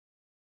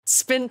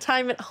spend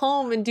time at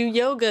home and do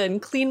yoga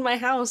and clean my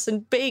house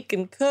and bake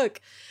and cook.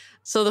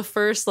 So the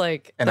first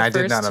And I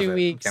did none of 2 it.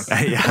 weeks.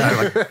 Yeah.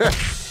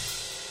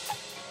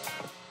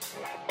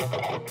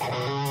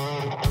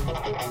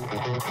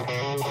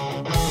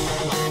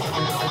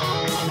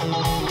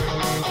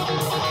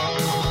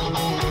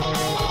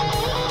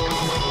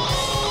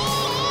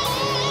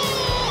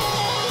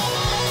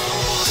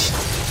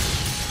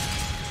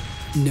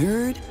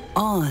 Nerd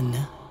On.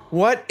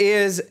 What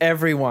is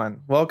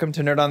everyone? Welcome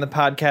to Nerd On, the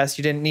podcast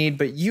you didn't need,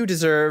 but you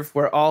deserve,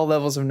 where all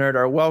levels of nerd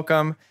are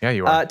welcome. Yeah,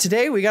 you are.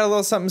 Today, we got a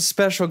little something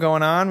special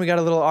going on. We got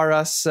a little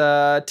RS,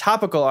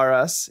 topical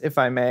RS, if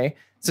I may.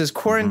 This is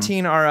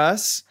Quarantine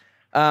RS.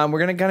 We're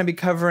going to be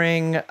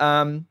covering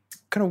kind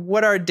of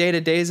what our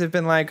day-to-days have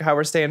been like, how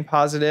we're staying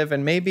positive,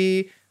 and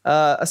maybe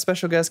a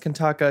special guest can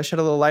shed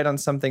a little light on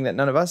something that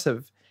none of us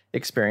have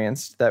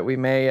experienced that we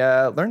may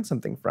learn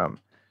something from.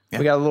 Yeah.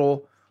 We got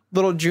a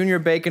little junior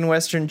bacon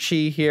Western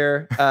Chi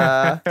here.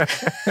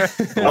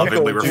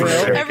 Lovingly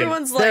referred to.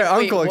 Everyone's Their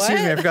like, uncle, wait,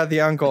 excuse me, I forgot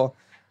the uncle.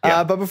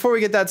 Yeah. But before we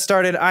get that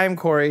started, I'm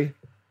Corey.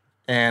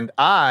 And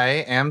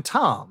I am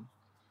Tom.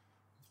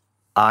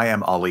 I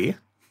am Ali.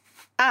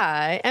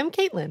 I am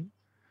Caitlin.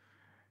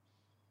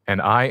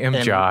 And I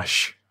am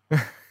Josh.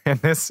 And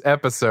this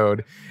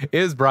episode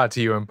is brought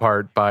to you in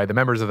part by the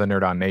members of the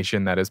Nerd On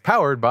Nation that is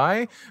powered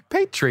by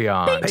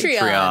Patreon.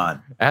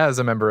 Patreon. As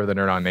a member of the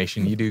Nerd On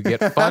Nation, you do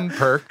get fun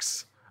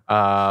perks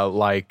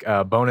like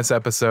bonus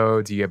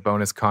episodes. You get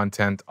bonus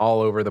content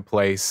all over the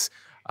place.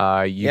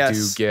 You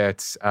do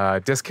get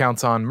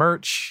discounts on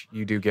merch.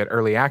 You do get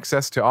early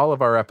access to all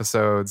of our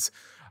episodes.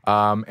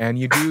 And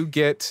you do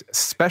get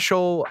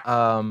special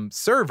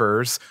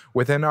servers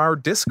within our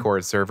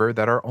Discord server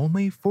that are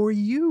only for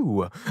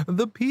you,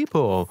 the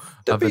people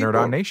of the Nerd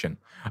On Nation.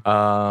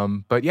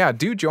 But yeah,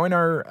 do join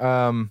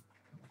our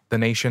the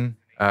nation.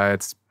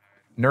 It's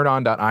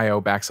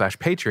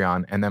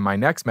nerdon.io/Patreon. And then my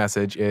next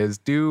message is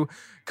do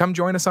come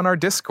join us on our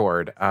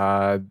Discord,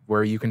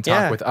 where you can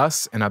talk with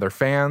us and other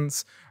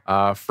fans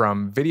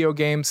from video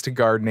games to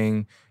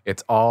gardening.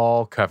 It's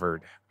all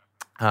covered.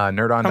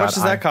 Nerdon. How much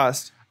does that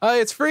cost?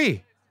 It's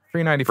free.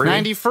 Free 90 free.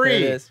 90 free. There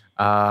it is.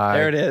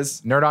 There it is.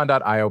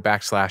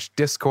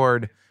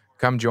 Nerdon.io/Discord.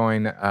 Come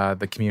join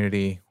the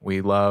community.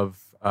 We love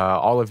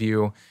all of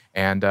you.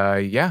 And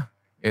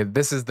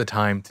this is the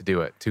time to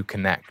do it, to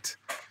connect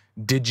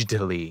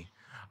digitally.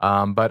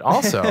 But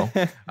also,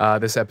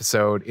 this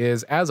episode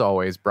is, as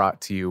always,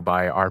 brought to you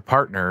by our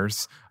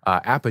partners,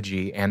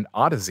 Apogee and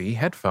Odyssey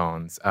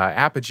headphones.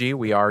 Apogee,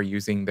 we are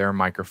using their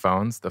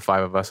microphones, the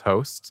five of us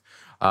hosts,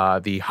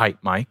 the Hype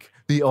mic,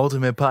 the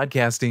ultimate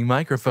podcasting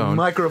microphone.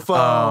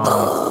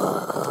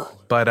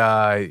 But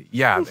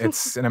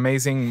it's an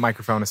amazing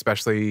microphone,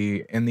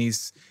 especially in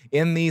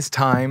these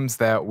times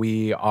that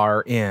we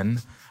are in.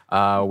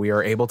 We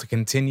are able to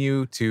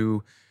continue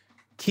to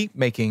keep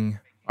making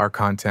our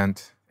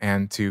content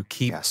and to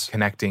keep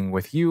connecting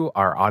with you,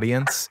 our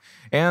audience,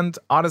 and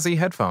Odyssey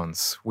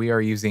headphones. We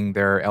are using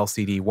their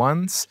LCD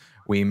ones.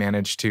 We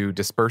managed to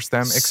disperse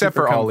them, except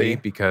for Ollie,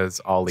 because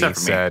Ollie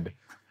said,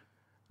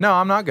 no,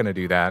 I'm not going to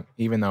do that.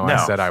 Even though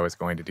I said I was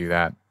going to do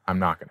that, I'm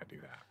not going to do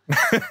that.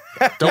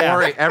 Don't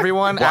worry,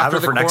 everyone. After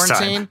the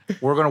quarantine,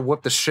 we're going to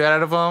whip the shit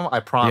out of them.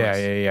 I promise.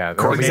 Yeah.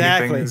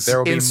 Exactly. There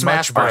will be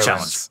Smash much Bros.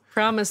 violence.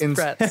 Promise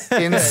threats.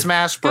 In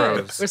Smash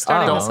Bros. We're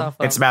starting with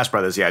softball. In Smash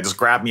Brothers, just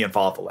grab me and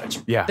fall off the ledge.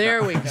 Yeah.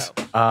 There we go.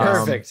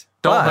 Perfect.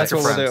 That's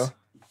what we'll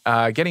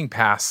do. Getting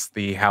past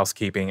the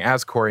housekeeping,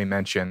 as Corey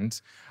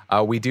mentioned,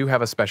 we do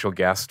have a special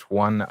guest,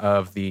 one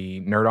of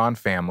the Nerd On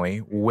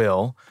family,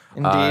 Will.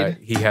 Indeed.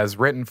 He has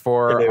written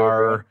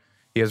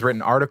He has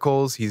written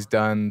articles. He's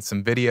done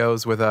some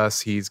videos with us.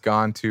 He's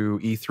gone to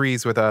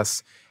E3s with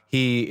us.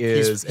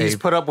 He's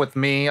put up with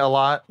me a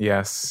lot.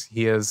 Yes,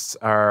 he is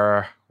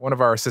one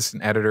of our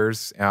assistant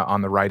editors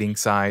on the writing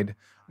side.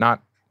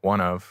 Not one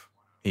of.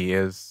 He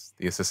is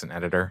the assistant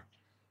editor.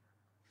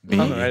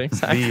 On the writing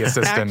side. The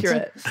assistant.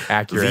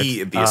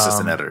 Accurate. The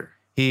assistant editor.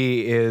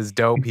 He is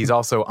dope. He's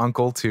also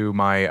uncle to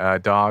my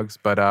dogs.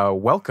 But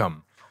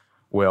welcome,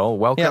 Will.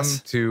 Welcome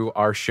to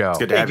our show. It's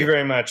good to have Thank you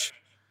very much.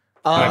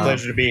 My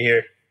pleasure to be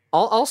here.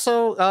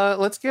 Also,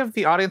 let's give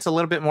the audience a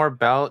little bit more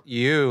about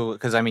you,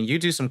 because I mean, you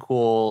do some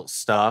cool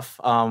stuff.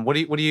 What do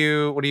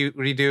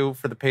you do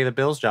for the pay the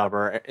bills job,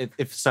 or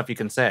if stuff you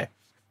can say?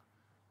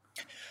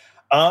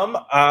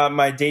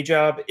 My day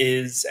job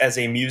is as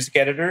a music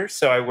editor,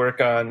 so I work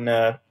on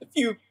a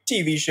few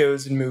TV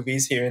shows and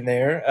movies here and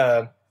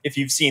there. If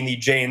you've seen the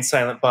Jay and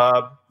Silent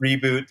Bob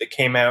reboot that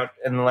came out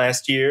in the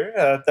last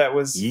year, that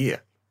was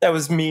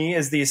me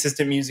as the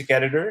assistant music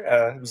editor.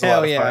 It was a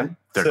lot of fun.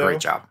 Did a great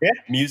job. Yeah,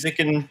 music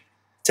and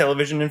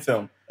television and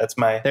film. That's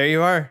my. There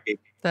you are.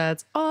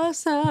 That's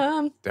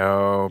awesome.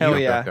 Dope. Hell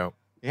yeah. Dope.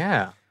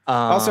 Yeah.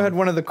 Also had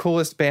one of the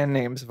coolest band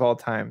names of all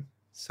time.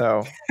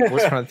 So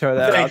just want to throw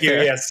that out Thank you.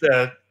 there. Yes.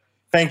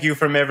 Thank you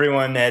from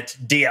everyone at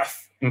DF,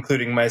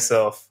 including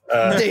myself.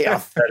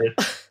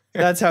 DF.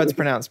 That's how it's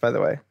pronounced, by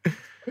the way.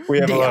 We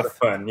have a lot of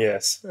fun.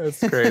 Yes. That's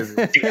crazy.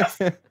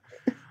 DF.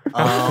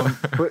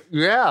 But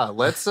yeah,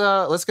 let's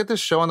get this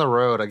show on the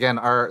road. Again,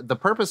 the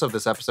purpose of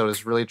this episode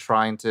is really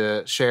trying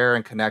to share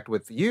and connect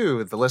with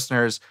you, the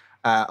listeners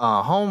at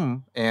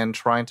home, and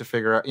trying to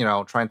figure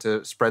out, trying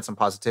to spread some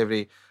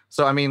positivity.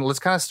 So, I mean, let's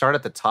kind of start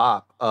at the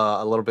top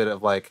a little bit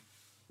of like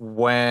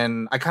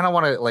when I kind of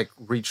want to like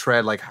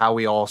retread like how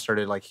we all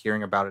started like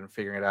hearing about it and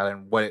figuring it out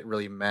and what it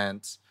really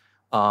meant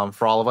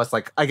for all of us.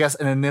 Like, I guess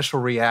an initial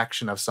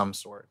reaction of some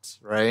sorts,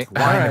 right?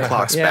 Wind the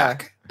clock's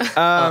back.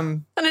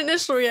 An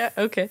initial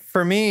okay.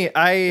 For me,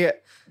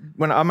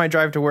 when on my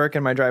drive to work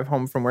and my drive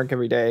home from work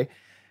every day,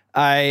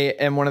 I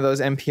am one of those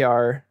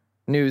NPR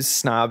news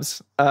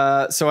snobs.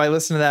 So I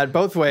listen to that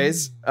both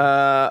ways,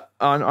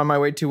 on my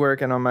way to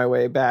work and on my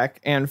way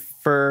back. And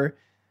for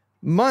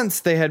months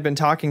they had been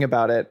talking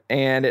about it,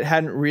 and it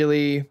hadn't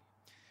really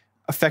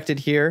affected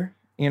here.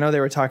 They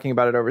were talking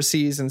about it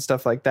overseas and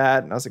stuff like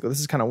that. And I was like, well, this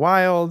is kind of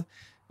wild,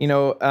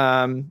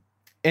 and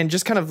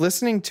just kind of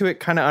listening to it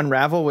kind of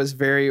unravel was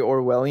very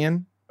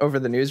Orwellian over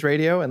the news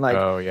radio. And like,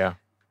 oh yeah.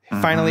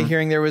 Finally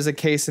hearing there was a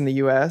case in the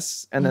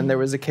US, and then there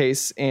was a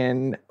case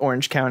in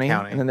Orange County,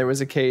 and then there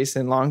was a case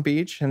in Long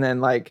Beach. And then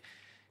like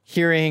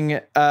hearing,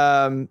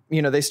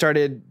 they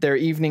started their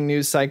evening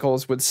news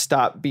cycles would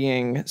stop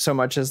being so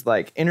much as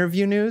like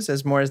interview news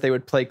as more as they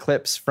would play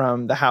clips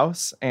from the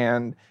House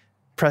and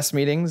press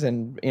meetings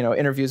and,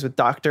 interviews with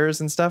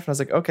doctors and stuff. And I was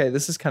like, okay,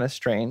 this is kind of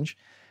strange.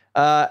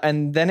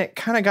 And then it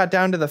kind of got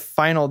down to the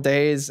final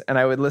days, and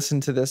I would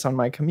listen to this on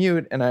my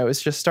commute, and I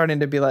was just starting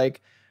to be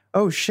like,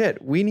 oh shit,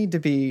 we need to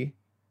be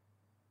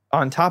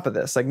on top of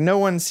this. Like no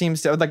one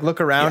seems to. I would like look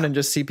around and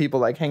just see people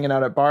like hanging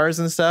out at bars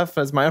and stuff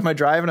on my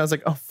drive, and I was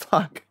like, oh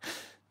fuck,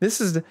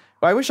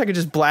 I wish I could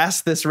just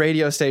blast this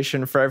radio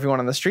station for everyone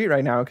on the street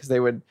right now, because they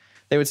would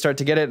start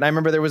to get it. And I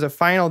remember there was a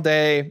final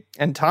day,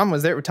 and Tom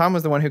was there. Tom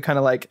was the one who kind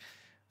of like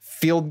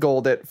field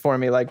goaled it for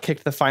me, like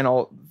kicked the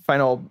final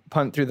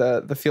punt through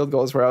the field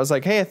goals, where I was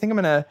like, hey, I think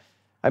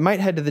I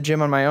might head to the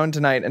gym on my own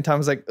tonight. And Tom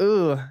was like,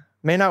 ooh,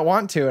 may not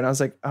want to. And I was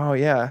like, oh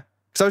yeah.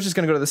 Because I was just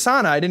going to go to the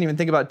sauna. I didn't even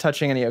think about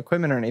touching any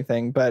equipment or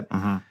anything. But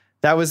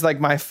that was like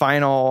my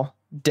final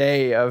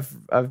day of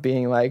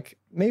being like,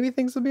 maybe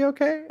things will be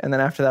okay. And then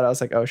after that, I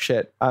was like, oh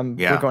shit,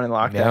 we're going in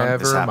lockdown.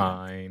 Never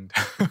mind.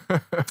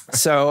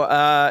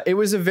 So it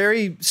was a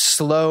very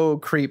slow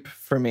creep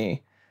for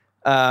me,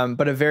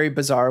 but a very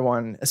bizarre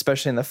one,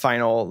 especially in the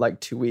final like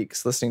 2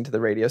 weeks listening to the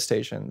radio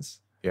stations.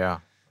 Yeah.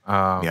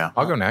 I'll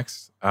go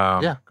next.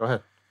 Yeah, go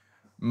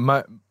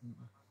ahead.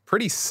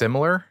 Pretty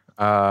similar.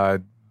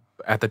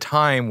 At the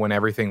time when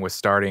everything was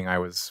starting, I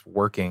was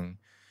working,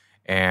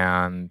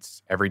 and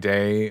every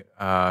day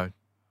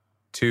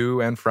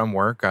to and from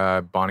work,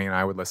 Bonnie and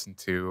I would listen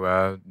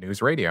to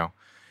news radio.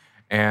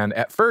 And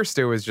at first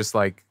it was just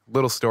like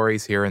little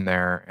stories here and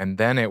there. And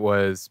then it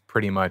was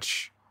pretty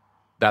much,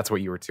 that's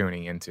what you were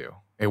tuning into.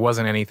 It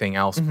wasn't anything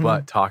else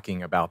but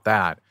talking about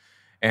that.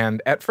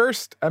 And at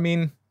first, I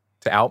mean,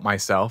 to out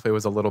myself, it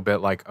was a little bit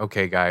like,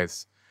 okay,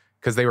 guys,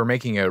 because they were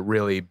making a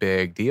really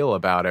big deal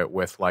about it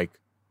with like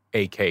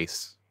a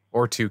case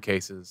or 2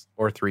 cases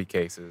or 3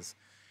 cases.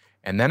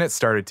 And then it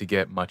started to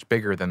get much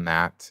bigger than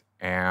that.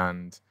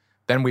 And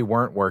then we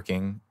weren't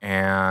working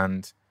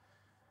and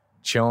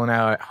chilling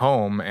out at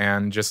home,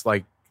 and just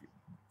like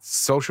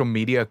social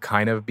media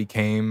kind of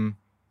became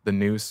the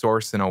news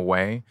source in a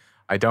way.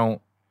 I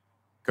don't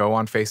go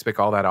on Facebook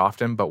all that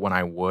often, but when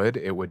I would,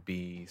 it would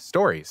be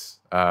stories,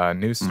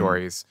 news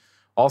stories,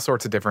 all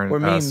sorts of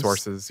different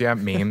sources. Yeah,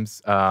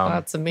 memes.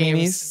 Lots of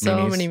memes.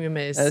 So many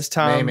memes. As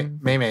Tom.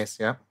 Memes,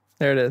 yeah.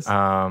 There it is.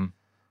 And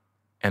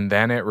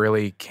then it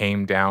really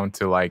came down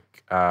to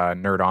like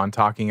Nerd On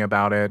talking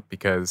about it,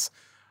 because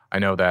I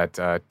know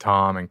that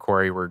Tom and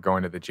Corey were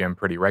going to the gym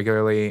pretty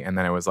regularly. And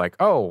then it was like,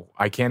 oh,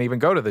 I can't even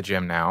go to the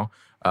gym now.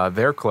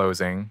 They're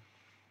closing.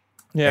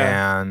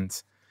 Yeah.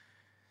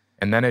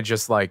 And then it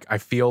just like, I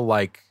feel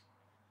like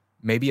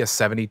maybe a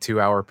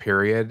 72-hour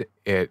period,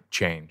 it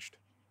changed.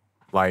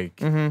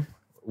 Like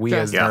we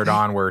as Nerd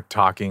On were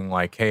talking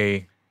like,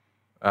 hey,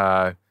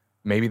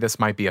 maybe this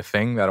might be a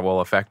thing that will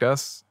affect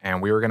us.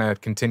 And we were going to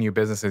continue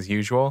business as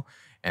usual.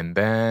 And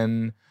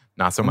then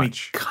not so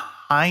much.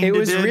 It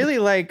was really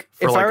like,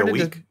 for like a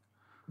week.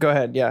 Go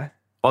ahead. Yeah.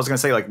 I was going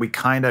to say, like, we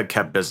kind of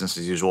kept business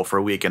as usual for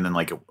a week. And then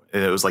like,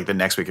 it was like the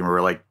next week and we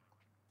were like,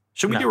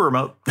 should we do a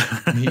remote?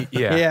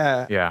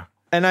 Yeah.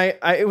 And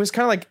it was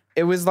kind of like,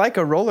 it was like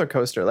a roller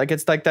coaster. Like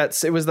it's like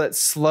that. It was that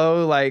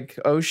slow, like,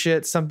 oh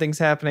shit, something's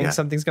happening.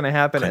 Something's going to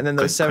happen. And then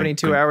those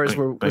 72 hours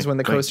was when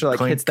the coaster like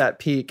hits that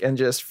peak and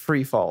just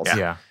free falls.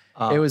 Yeah.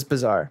 It was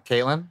bizarre.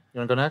 Caitlin, you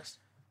want to go next?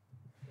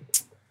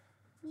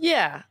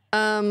 Yeah.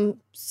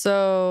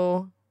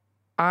 So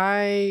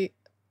I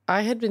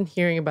had been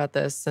hearing about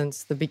this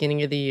since the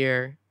beginning of the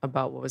year,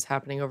 about what was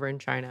happening over in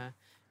China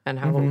and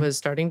how it was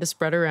starting to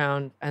spread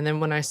around. And then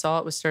when I saw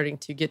it was starting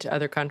to get to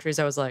other countries,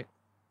 I was like,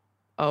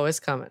 oh,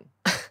 it's coming.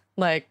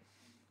 Like,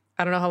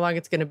 I don't know how long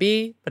it's going to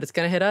be, but it's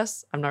going to hit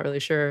us. I'm not really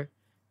sure,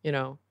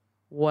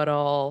 what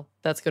all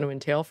that's going to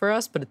entail for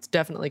us, but it's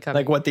definitely coming.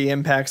 Like what the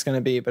impact's going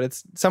to be,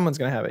 but someone's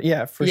going to have it.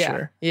 Yeah, for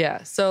sure.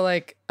 Yeah. So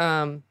like,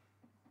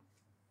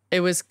 it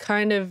was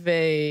kind of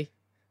a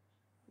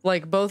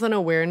like both an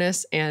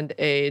awareness and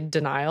a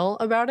denial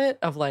about it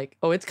of like,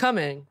 oh, it's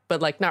coming,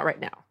 but like not right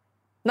now.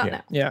 Not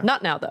now. Yeah.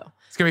 Not now though.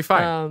 It's gonna be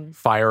fine.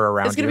 Fire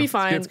around. It's gonna be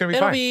fine. It's gonna be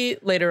It'll fine. be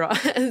later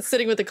on,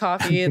 sitting with the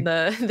coffee and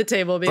the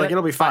table. Be Like like,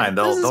 it'll be fine.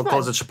 This is They'll fine.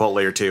 close a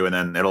Chipotle or two, and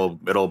then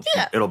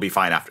it'll be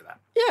fine after that.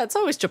 Yeah, it's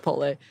always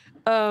Chipotle.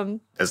 It's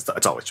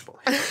always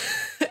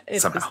Chipotle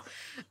It somehow.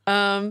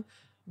 is.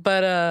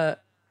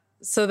 But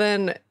so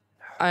then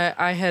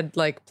I had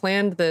like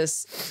planned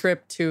this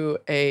trip to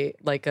a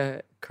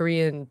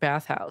Korean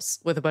bathhouse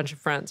with a bunch of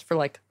friends for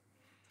like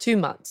 2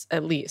 months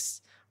at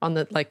least on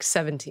the like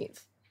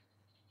 17th.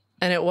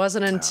 And it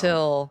wasn't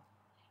until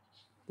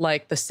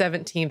like the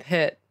 17th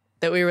hit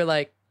that we were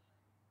like,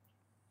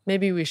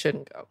 maybe we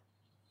shouldn't go.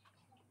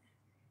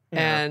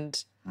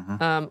 And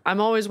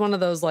I'm always one of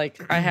those, like,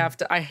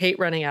 I hate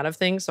running out of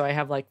things. So I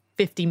have like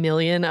 50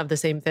 million of the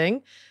same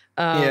thing.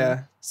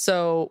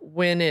 So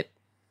when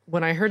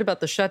I heard about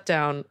the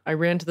shutdown, I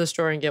ran to the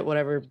store and get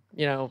whatever,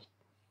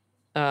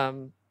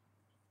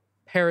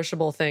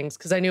 perishable things.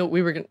 Cause I knew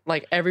we were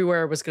like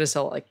everywhere was going to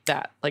sell like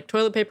that. Like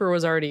toilet paper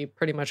was already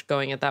pretty much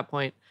going at that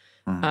point.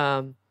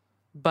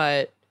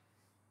 But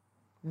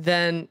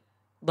then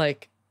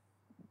like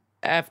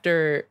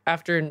after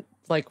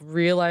like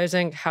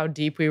realizing how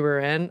deep we were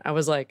in, I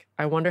was like,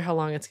 I wonder how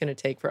long it's going to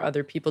take for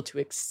other people to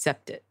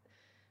accept it.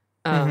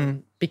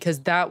 Because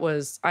that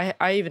was,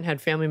 I even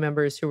had family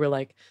members who were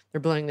like,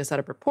 they're blowing this out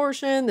of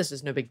proportion. This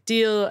is no big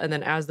deal. And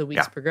then as the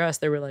weeks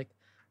progressed, they were like,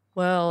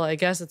 well, I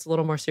guess it's a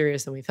little more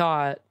serious than we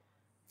thought.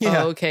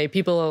 Yeah. Oh, okay.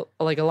 People,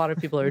 like a lot of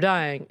people are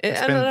dying. It's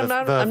And been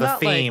I'm the not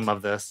theme like,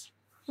 of this.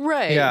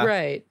 right, Yeah.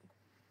 right.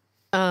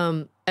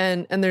 And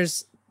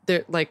there's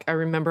like, I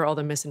remember all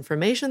the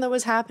misinformation that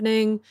was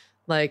happening,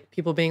 like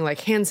people being like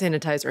hand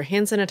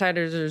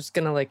sanitizer is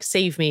going to like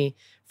save me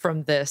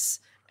from this.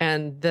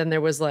 And then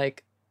there was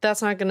like,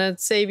 that's not going to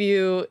save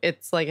you.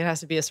 It's like, it has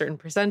to be a certain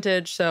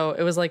percentage. So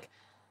it was like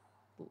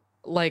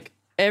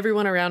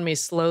everyone around me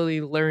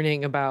slowly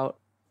learning about,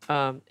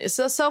 it's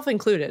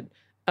self-included,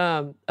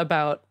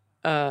 about,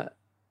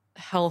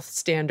 health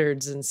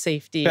standards and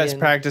safety, Best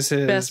and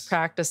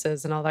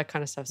practices and all that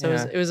kind of stuff. So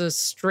Yeah. it was a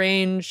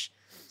strange,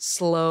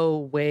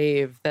 slow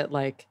wave that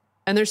like,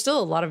 and there's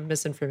still a lot of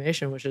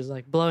misinformation, which is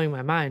like blowing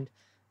my mind,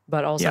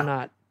 but also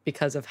not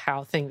because of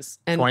how things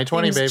and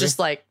 2020, things baby. just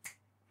like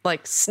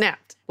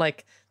snapped,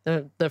 like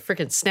the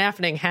freaking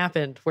snapping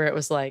happened where it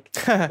was like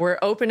we're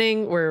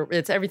opening, where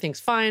everything's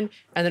fine,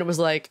 and then it was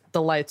like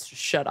the lights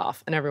just shut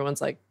off and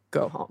everyone's like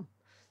go home.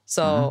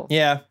 So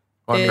Yeah.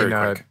 Well, I mean,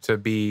 Very quick.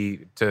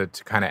 to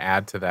kind of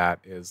add to that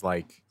is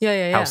like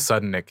yeah. how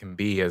sudden it can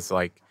be is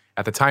like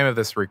at the time of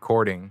this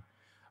recording,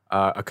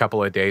 a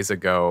couple of days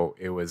ago,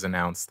 it was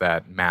announced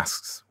that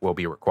masks will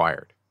be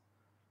required.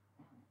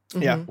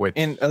 Yeah. Which,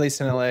 At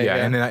least in LA. yeah,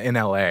 and in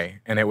LA,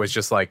 and it was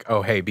just like,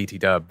 oh, hey, BT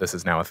Dub, this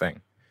is now a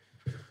thing.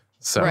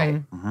 So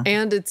right.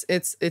 And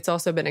it's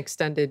also been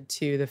extended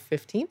to the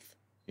 15th.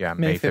 yeah,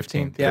 May May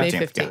 15th. 15th, yeah. May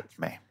 15th,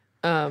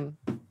 15th. May.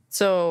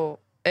 So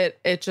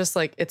it just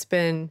like, it's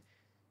been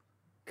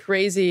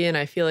crazy. And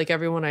I feel like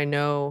everyone I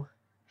know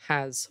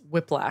has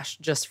whiplash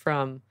just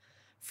from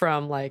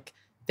like,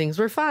 things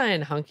were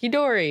fine, hunky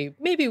dory.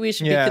 Maybe we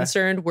should be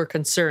concerned. We're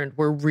concerned.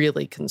 We're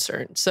really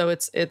concerned. So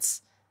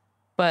it's,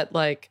 but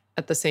like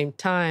at the same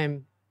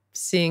time,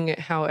 seeing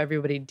how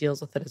everybody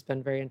deals with it has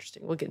been very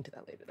interesting. We'll get into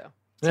that later though.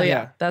 So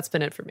yeah, that's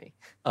been it for me.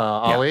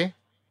 Ollie?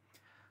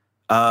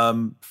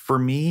 For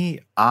me,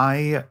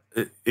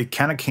 it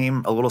kind of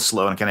came a little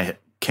slow and kind of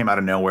came out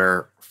of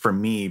nowhere for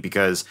me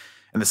because,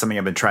 and this is something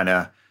I've been trying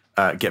to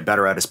get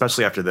better at,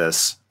 especially after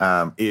this,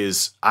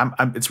 is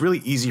it's really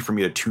easy for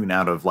me to tune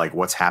out of like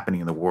what's happening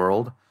in the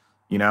world,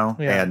 Yeah.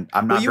 and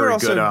I'm not Well, you very were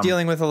also good.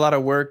 dealing with a lot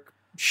of work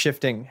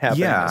shifting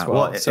happening as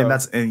well. I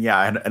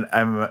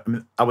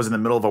was in the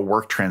middle of a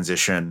work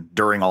transition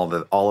during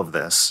all of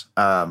this,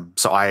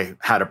 so I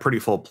had a pretty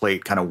full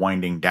plate, kind of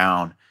winding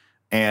down,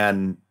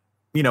 and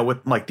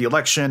with like the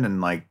election and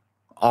like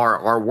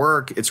our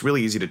work, it's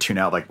really easy to tune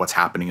out like what's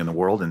happening in the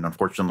world, and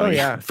unfortunately,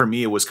 for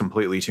me, it was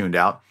completely tuned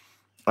out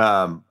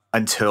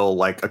until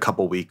like a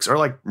couple weeks, or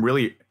like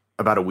really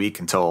about a week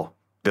until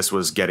this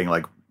was getting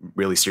like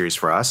really serious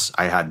for us.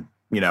 I had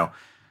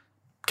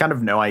kind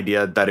of no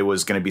idea that it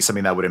was going to be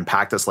something that would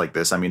impact us like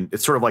this. I mean,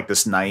 it's sort of like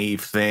this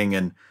naive thing,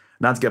 and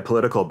not to get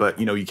political, but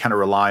you kind of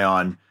rely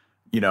on,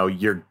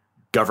 your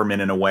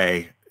government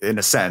in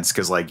a sense,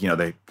 because like,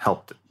 they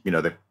helped,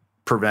 they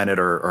prevented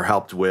or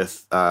helped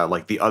with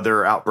like the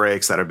other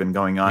outbreaks that have been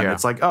going on. Yeah.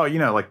 It's like, oh,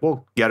 like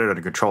we'll get it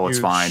under control. It's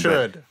fine.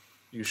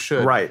 You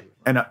should. Right.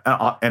 And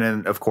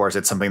then of course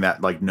it's something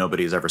that like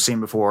nobody's ever seen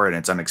before, and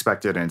it's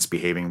unexpected, and it's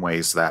behaving in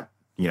ways that,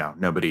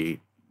 nobody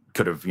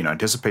could have,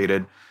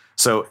 anticipated.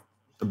 So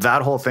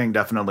that whole thing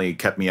definitely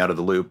kept me out of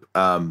the loop.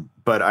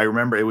 But I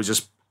remember it was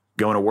just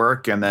going to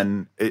work, and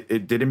then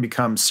it didn't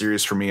become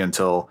serious for me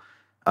until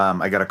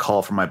I got a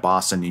call from my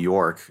boss in New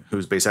York,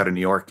 who's based out of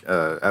New York,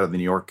 out of the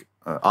New York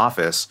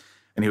office.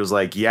 And he was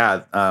like,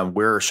 yeah,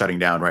 we're shutting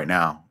down right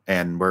now,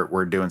 and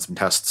we're doing some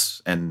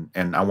tests, and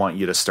I want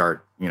you to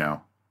start,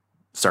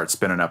 start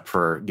spinning up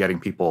for getting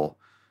people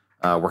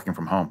working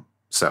from home.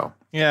 So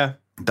Yeah.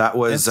 that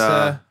was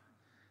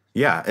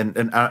yeah,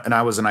 and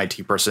I was an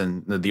IT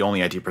person, the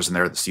only IT person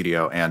there at the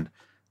studio, and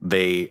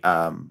they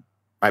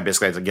I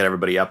basically had to get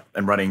everybody up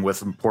and running with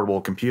some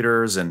portable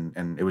computers,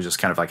 and it was just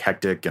kind of like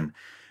hectic. And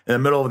in the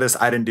middle of this,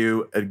 I didn't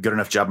do a good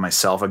enough job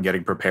myself of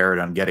getting prepared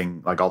on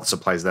getting like all the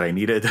supplies that I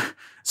needed.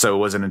 So it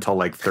wasn't until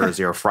like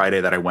Thursday or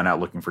Friday that I went out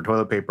looking for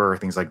toilet paper,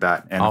 things like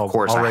that. And of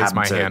course, I'll I raise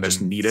my happened to hand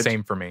just and need it.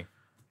 Same for me.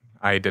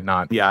 I did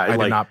not. Yeah, I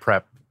did not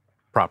prep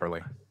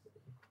properly.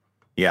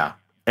 Yeah,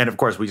 and of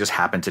course, we just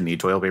happened to need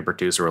toilet paper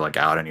too, so we're like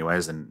out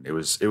anyways. And it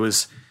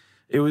was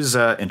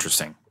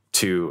interesting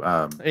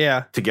to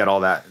to get all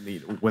that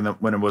when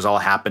it was all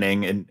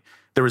happening. And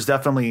there was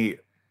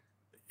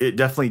it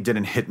definitely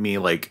didn't hit me,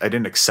 like I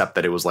didn't accept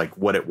that it was like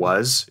what it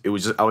was. It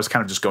was just, I was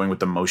kind of just going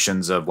with the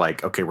motions of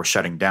like, okay, we're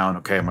shutting down.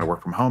 Okay, I'm going to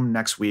work from home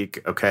next week.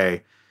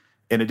 Okay,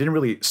 and it didn't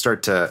really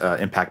start to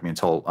impact me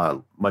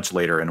until much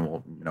later, and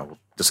we'll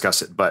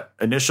discuss it. But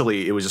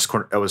initially, it was just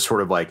I was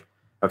sort of like,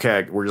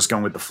 okay, we're just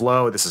going with the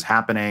flow. This is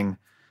happening,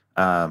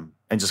 and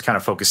just kind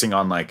of focusing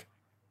on like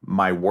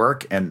my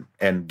work and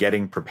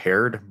getting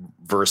prepared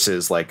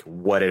versus like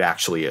what it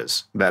actually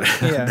is that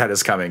that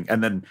is coming.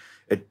 And then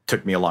it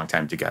took me a long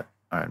time to get.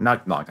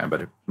 Not a long time,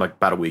 but like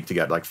about a week to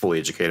get like fully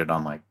educated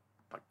on like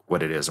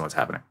what it is and what's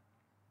happening.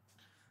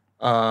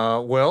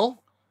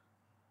 Will?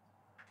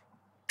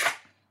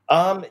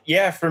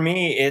 Yeah, for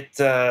me,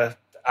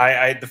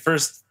 I the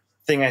first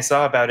thing I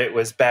saw about it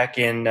was back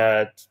in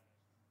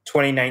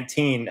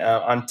 2019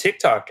 on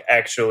TikTok,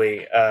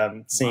 actually,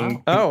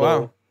 seeing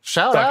people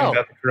Shout talking out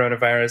about the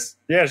coronavirus.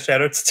 Yeah,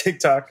 shout out to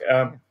TikTok.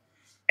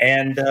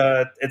 And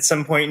at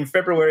some point in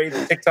February, the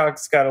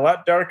TikToks got a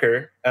lot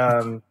darker.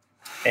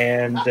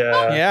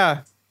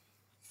 Yeah.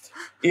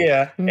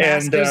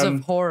 Masters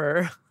of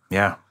horror.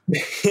 Yeah.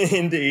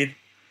 Indeed.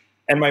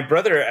 And my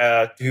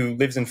brother, who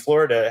lives in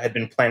Florida, had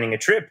been planning a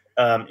trip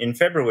in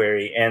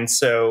February. And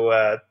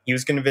so he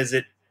was going to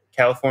visit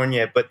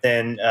California, but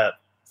then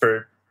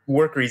for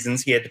work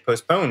reasons, he had to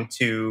postpone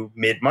to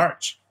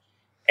mid-March.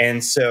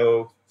 And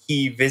so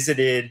he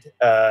visited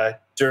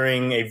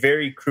during a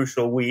very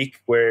crucial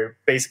week where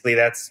basically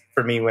that's,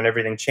 for me, when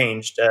everything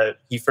changed.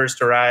 He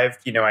first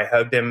arrived, I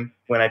hugged him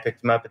when I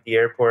picked him up at the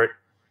airport.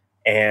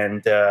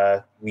 And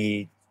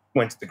we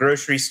went to the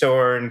grocery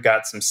store and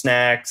got some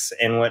snacks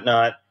and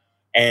whatnot.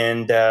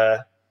 And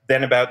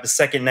then about the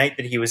second night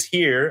that he was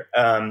here,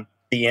 the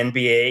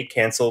NBA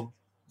canceled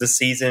the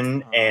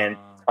season, and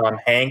Tom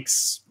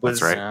Hanks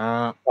was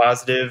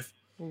positive.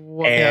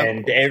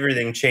 And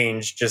everything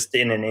changed just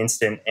in an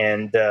instant.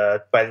 And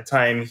by the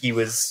time he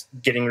was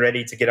getting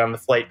ready to get on the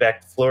flight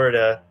back to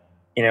Florida,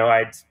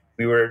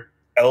 we were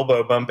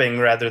elbow bumping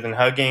rather than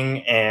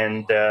hugging.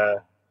 And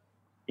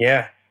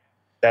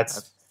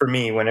that's for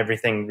me when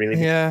everything really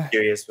became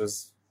serious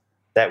was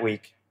that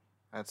week.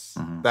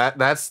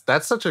 That's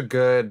such a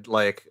good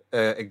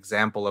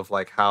example of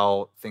like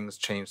how things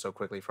change so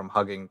quickly from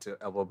hugging to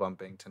elbow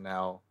bumping to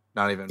now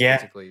not even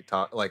physically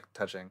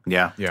touching.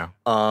 Yeah.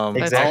 That's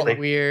Exactly.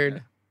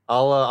 weird.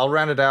 I'll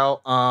round it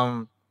out.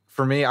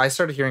 For me, I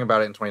started hearing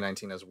about it in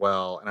 2019 as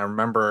well, and I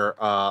remember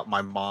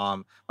my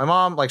mom,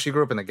 like she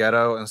grew up in the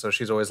ghetto, and so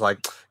she's always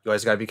like, "You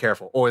always got to be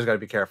careful, always got to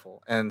be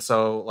careful." And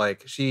so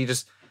like she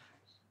just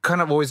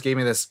kind of always gave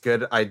me this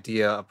good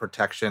idea of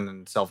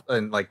protection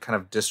and like kind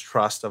of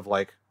distrust of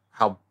like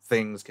how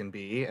things can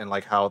be and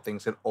like how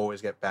things can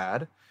always get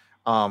bad.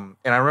 And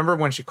I remember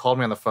when she called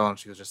me on the phone,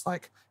 she was just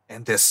like,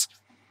 "And this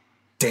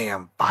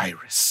damn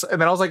virus." And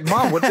then I was like,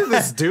 "Mom, what did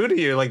this do to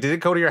you? Like, did it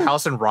go to your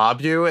house and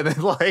rob you and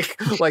then like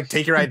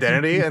take your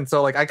identity?" And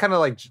so like I kind of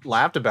like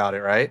laughed about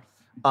it, right?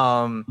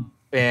 And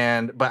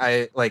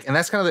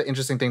that's kind of the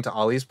interesting thing to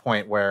Ali's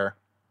point where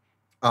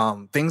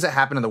things that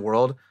happen in the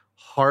world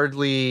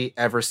hardly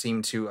ever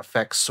seem to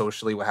affect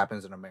socially what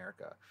happens in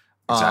America.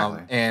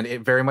 Exactly. And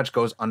it very much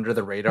goes under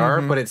the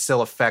radar, but it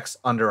still affects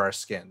under our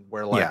skin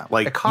where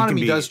like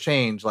economy does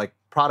change, like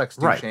products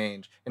do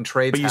change and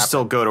trades. But you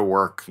still go to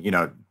work,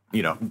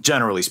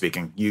 generally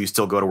speaking, you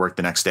still go to work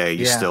the next day.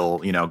 You still,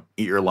 eat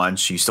your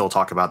lunch. You still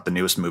talk about the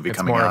newest movie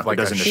coming out. Like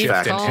it doesn't a shift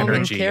affect in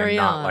energy and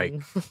not like,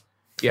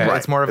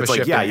 it's more of a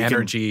shift in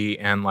energy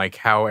and like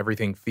how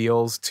everything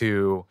feels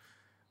to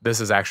this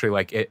is actually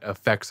like it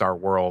affects our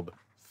world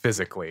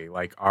physically,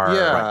 like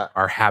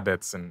our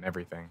habits and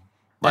everything.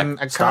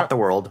 Like, stop the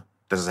world.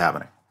 This is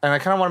happening. And I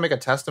kind of want to make a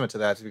testament to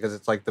that because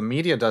it's like the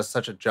media does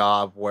such a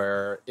job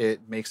where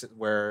it makes it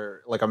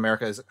where like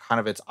America is kind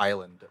of its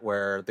island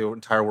where the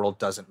entire world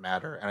doesn't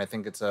matter. And I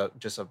think it's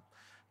just a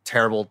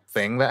terrible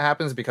thing that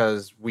happens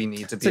because we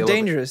need to be a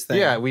dangerous thing.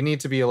 Yeah, we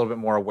need to be a little bit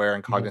more aware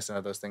and cognizant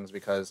of those things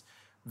because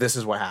this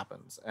is what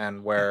happens.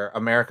 And where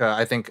America,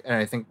 I think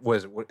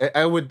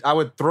I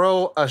would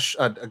throw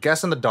a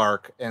guess in the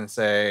dark and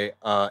say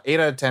 8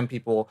 out of 10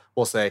 people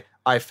will say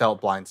I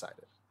felt blindsided.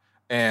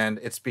 And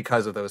it's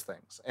because of those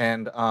things.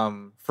 And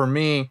for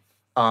me,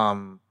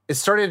 I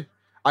started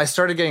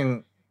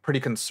getting pretty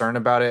concerned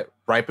about it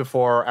right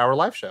before our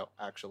live show,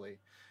 actually.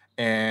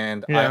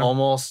 And I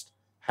almost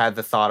had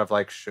the thought of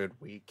like, should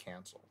we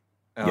cancel?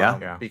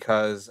 Yeah.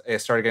 Because it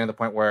started getting to the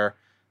point where,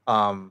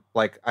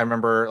 like I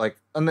remember like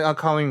in the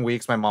upcoming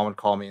weeks, my mom would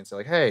call me and say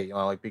like, hey,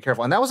 like be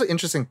careful. And that was an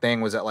interesting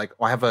thing was that like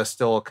I have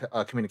still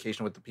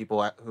communication with the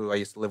people who I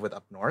used to live with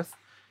up north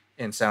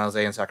in San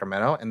Jose and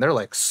Sacramento, and they're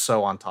like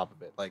so on top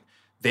of it. Like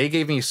they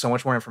gave me so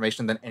much more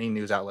information than any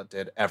news outlet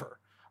did ever.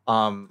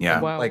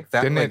 Yeah. Wow. Like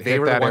that. Didn't like, it they hit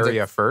were the that ones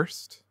area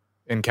first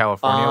in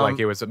California? Like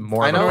it was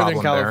more I of a know problem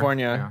Northern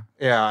California.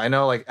 there. Yeah, I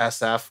know. Like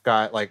SF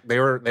got like they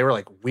were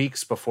like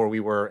weeks before we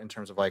were in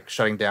terms of like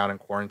shutting down and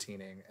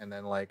quarantining, and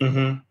then like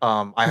I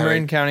had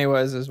Marin County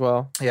was as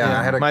well. Yeah,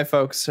 I had my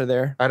folks are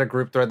there. I had a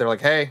group thread. They're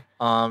like, hey,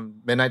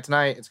 midnight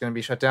tonight, it's going to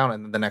be shut down,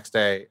 and then the next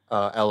day,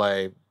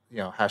 LA,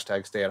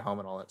 hashtag stay at home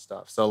and all that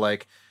stuff. So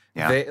like,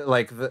 they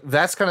like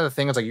that's kind of the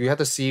thing. It's like you have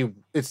to see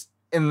it's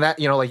in that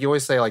like you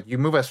always say like you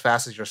move as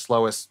fast as your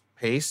slowest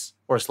pace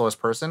or slowest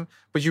person,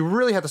 but you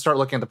really have to start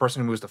looking at the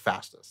person who moves the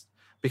fastest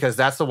because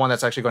that's the one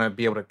that's actually going to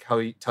be able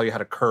to tell you how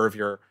to curve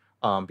your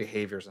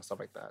behaviors and stuff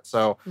like that.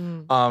 So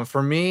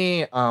for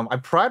me, I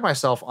pride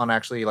myself on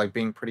actually like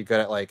being pretty good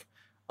at like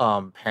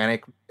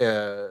panic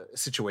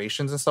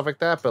situations and stuff like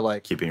that, but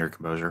like keeping your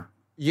composure.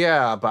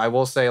 Yeah, but I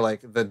will say like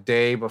the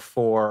day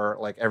before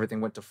like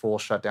everything went to full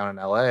shutdown in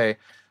LA,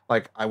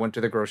 like I went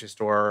to the grocery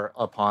store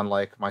upon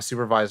like my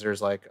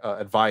supervisor's like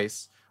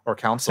advice or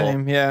counsel.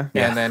 Same, yeah.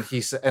 And then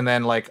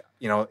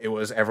it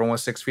was everyone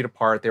was 6 feet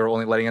apart. They were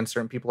only letting in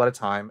certain people at a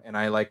time, and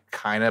I like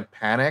kind of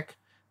panicked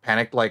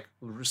like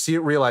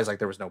realized like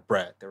there was no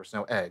bread, there was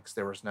no eggs,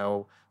 there was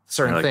no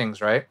certain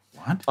things, right?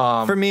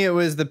 What? For me, it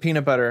was the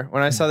peanut butter.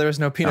 When I saw there was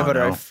no peanut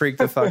butter, I freaked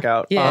the fuck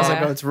out. Yeah, I was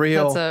like, oh, it's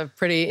real. That's a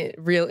pretty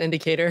real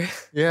indicator.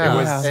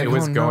 Yeah. It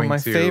was going my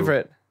to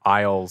favorite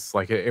aisles.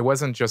 Like it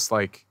wasn't just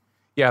like,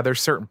 yeah,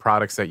 there's certain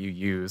products that you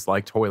use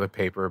like toilet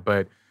paper,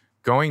 but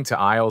going to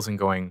aisles and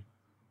going,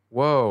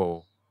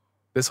 whoa,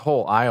 this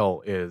whole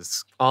aisle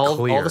is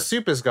clear. All the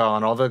soup is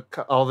gone. All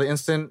the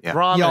instant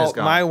ramen is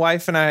gone. My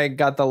wife and I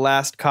got the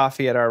last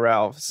coffee at our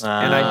Ralph's,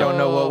 and I don't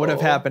know what would have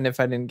happened if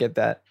I didn't get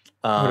that.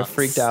 I would have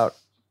freaked out.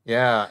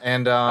 Yeah,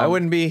 and I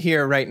wouldn't be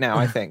here right now.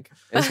 I think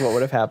is what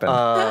would have happened.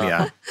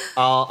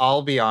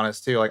 I'll be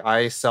honest too. Like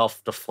I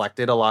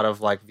self-deflected a lot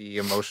of like the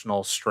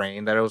emotional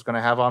strain that it was going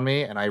to have on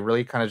me, and I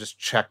really kind of just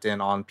checked in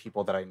on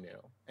people that I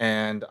knew.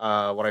 And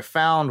what I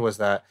found was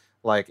that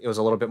like it was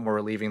a little bit more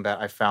relieving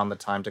that I found the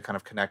time to kind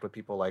of connect with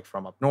people like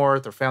from up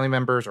north or family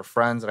members or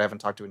friends that I haven't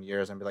talked to in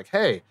years, and be like,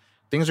 hey,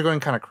 things are going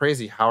kind of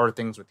crazy. How are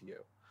things with you?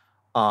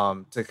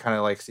 To kind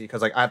of like see,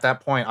 because like at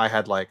that point I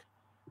had like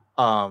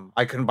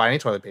I couldn't buy any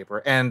toilet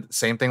paper, and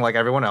same thing like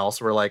everyone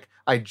else, where like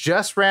I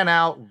just ran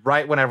out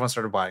right when everyone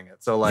started buying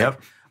it. So like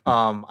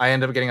I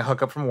ended up getting a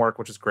hookup from work,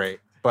 which is great.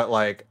 But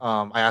like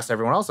I asked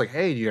everyone else like,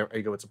 hey, are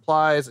you good with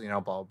supplies? Blah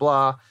blah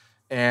blah.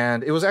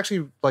 And it was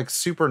actually like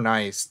super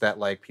nice that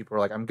like people were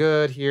like, I'm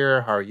good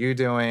here. How are you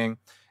doing?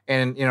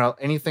 And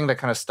anything that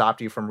kind of stopped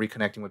you from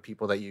reconnecting with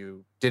people that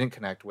you didn't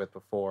connect with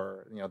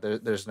before,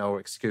 there's no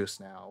excuse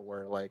now.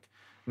 Where like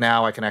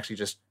now I can actually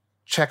just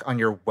check on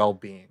your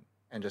well-being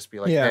and just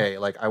be like, hey,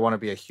 like I want to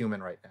be a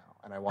human right now,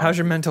 and I want. How's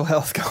your mental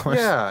health going?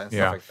 Yeah, and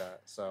stuff like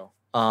that. So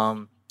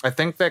I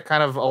think that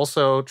kind of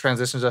also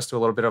transitions us to a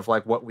little bit of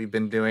like what we've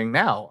been doing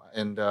now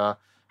and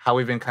how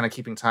we've been kind of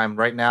keeping time.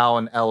 Right now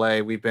in LA,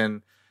 we've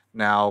been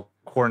now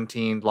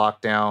quarantined,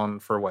 locked down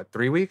for what,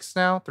 3 weeks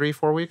now?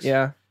 3-4 weeks?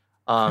 Yeah.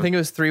 I think it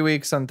was 3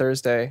 weeks on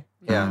Thursday.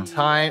 Yeah.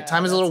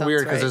 Time is a little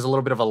weird because there's a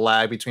little bit of a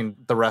lag between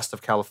the rest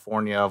of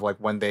California of like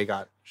when they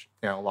got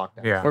locked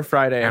down. Yeah. Or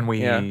Friday. And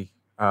we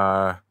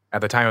at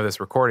the time of this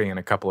recording in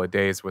a couple of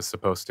days was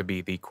supposed to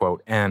be the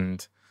quote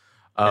end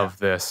of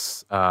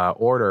this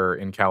order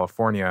in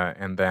California.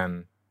 And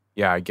then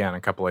again,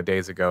 a couple of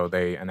days ago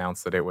they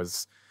announced that it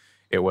was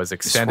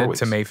extended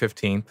to May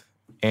 15th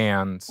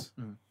and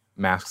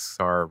masks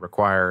are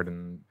required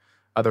and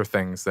other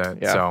things that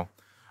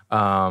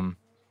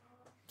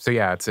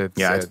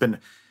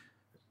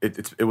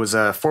it was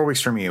 4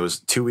 weeks for me. It was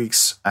 2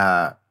 weeks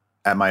at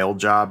my old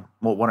job.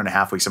 Well,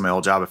 1.5 weeks at my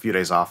old job, a few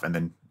days off, and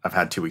then I've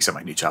had 2 weeks at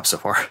my new job so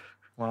far.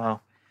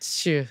 Wow.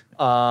 Shoo.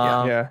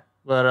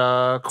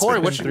 But Corey,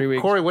 what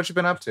you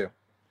been up to?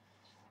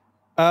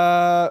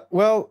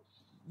 Well,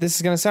 this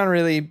is going to sound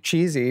really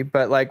cheesy,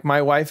 but like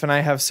my wife and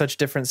I have such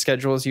different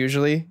schedules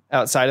usually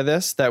outside of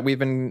this that we've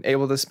been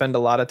able to spend a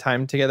lot of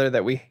time together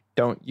that we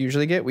don't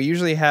usually get. We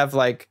usually have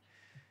like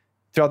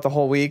throughout the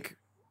whole week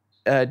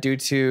due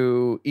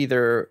to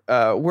either she's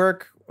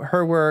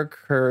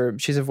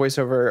a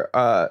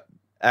voiceover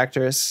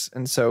actress.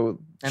 And so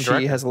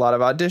she has a lot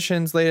of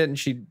auditions late and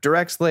she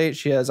directs late.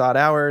 She has odd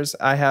hours.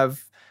 I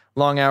have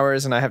long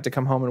hours and I have to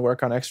come home and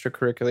work on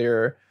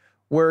extracurricular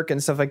work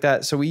and stuff like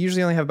that. So we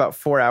usually only have about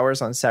 4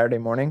 hours on Saturday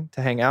morning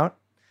to hang out.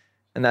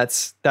 And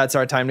that's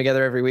our time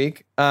together every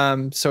week.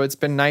 So it's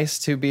been nice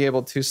to be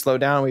able to slow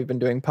down. We've been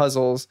doing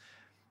puzzles.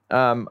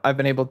 I've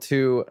been able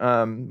to,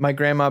 my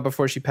grandma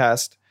before she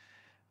passed,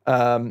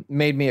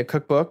 made me a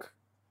cookbook.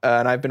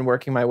 And I've been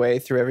working my way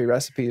through every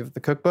recipe of the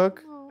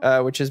cookbook,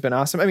 which has been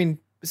awesome. I mean,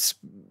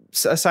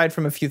 aside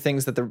from a few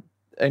things that the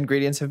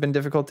ingredients have been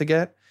difficult to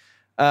get,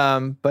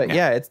 But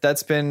yeah,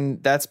 that's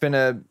been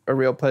a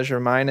real pleasure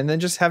of mine. And then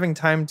just having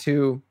time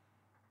to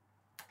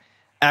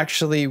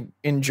actually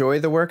enjoy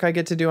the work I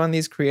get to do on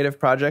these creative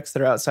projects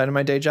that are outside of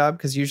my day job.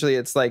 Because usually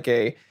it's like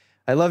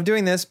I love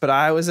doing this, but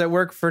I was at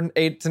work for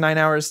 8 to 9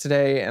 hours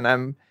today,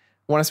 and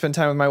want to spend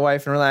time with my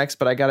wife and relax,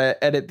 but I got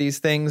to edit these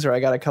things or I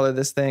got to color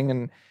this thing.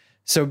 And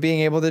so being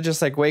able to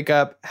just like wake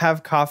up,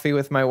 have coffee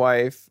with my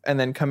wife, and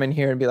then come in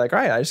here and be like, all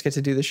right, I just get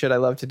to do the shit I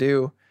love to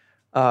do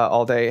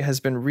all day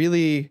has been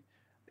really,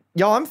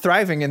 y'all, I'm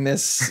thriving in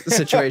this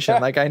situation.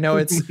 Like, I know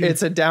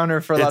it's a downer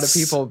for a lot of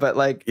people, but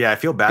like, yeah, I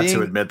feel bad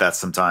to admit that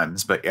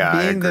sometimes, but yeah,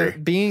 I agree.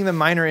 Being the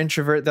minor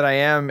introvert that I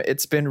am,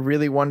 it's been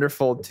really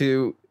wonderful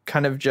to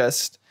kind of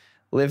just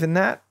live in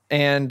that.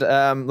 And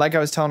like I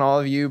was telling all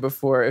of you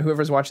before,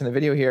 whoever's watching the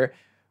video here,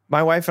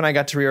 my wife and I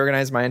got to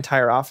reorganize my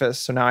entire office.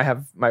 So now I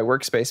have my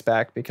workspace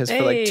back because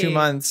for like 2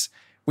 months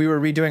we were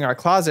redoing our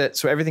closet.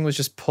 So everything was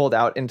just pulled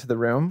out into the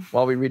room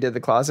while we redid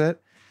the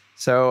closet.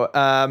 So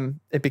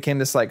it became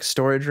this like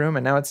storage room,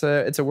 and now it's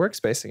a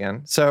workspace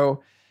again.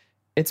 So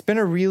it's been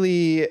a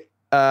really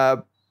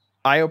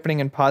eye-opening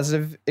and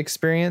positive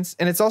experience.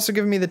 And it's also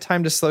given me the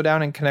time to slow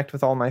down and connect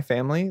with all my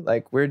family.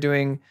 Like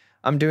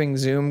I'm doing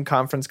Zoom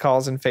conference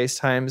calls and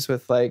FaceTimes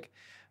with like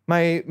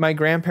my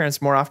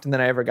grandparents more often than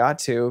I ever got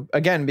to.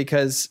 Again,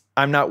 because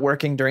I'm not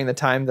working during the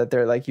time that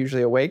they're like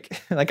usually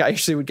awake. Like I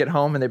usually would get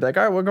home and they'd be like,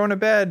 all right, we're going to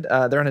bed.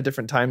 They're on a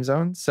different time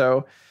zone.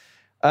 So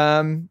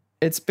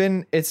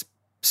it's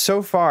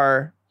so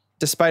far,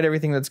 despite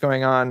everything that's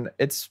going on,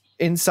 it's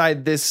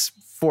inside this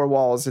 4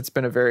 walls. It's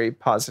been a very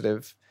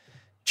positive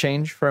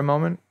change for a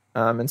moment.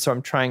 And so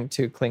I'm trying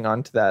to cling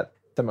on to that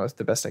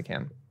the best I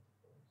can.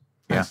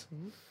 Yeah.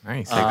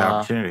 Nice. Take the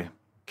opportunity.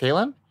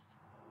 Kaylin?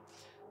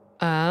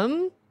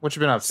 What you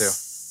been up to?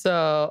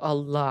 So a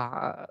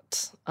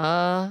lot.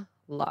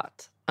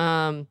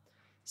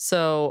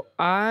 So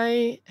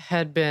I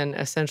had been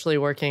essentially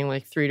working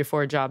like 3 to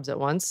 4 jobs at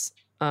once,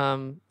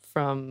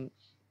 from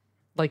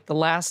like the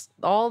last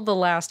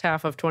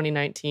half of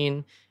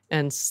 2019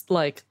 and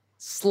like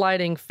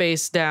sliding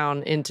face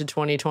down into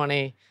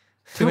 2020.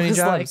 Too many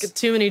jobs. Like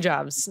too many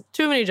jobs.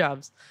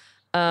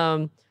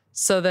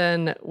 So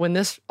then when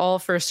this all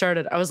first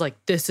started, I was like,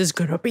 this is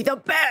going to be the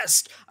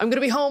best. I'm going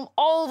to be home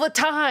all the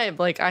time.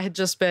 Like I had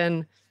just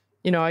been,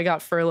 I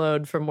got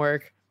furloughed from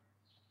work,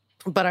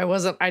 but I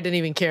didn't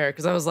even care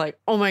because I was like,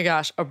 oh my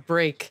gosh, a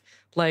break,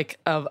 like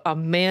a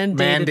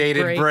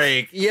mandated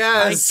break.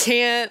 Yes.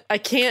 I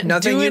can't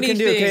nothing do you anything.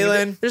 can do,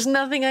 Kaylin. There's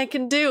nothing I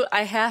can do.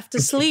 I have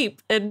to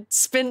sleep and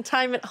spend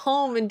time at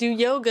home and do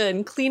yoga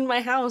and clean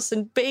my house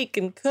and bake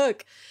and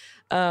cook.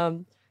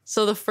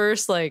 So the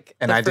first I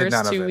did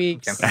none 2 of it.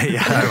 weeks. No,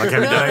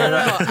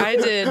 I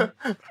did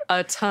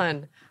a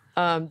ton.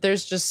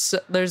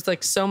 There's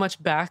like so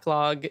much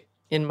backlog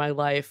in my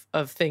life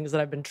of things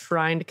that I've been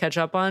trying to catch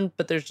up on,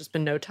 but there's just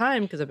been no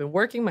time because I've been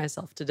working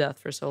myself to death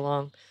for so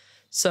long.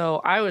 So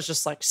I was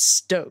just like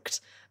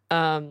stoked.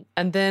 And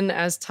then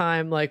as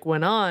time like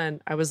went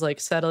on, I was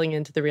like settling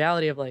into the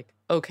reality of like,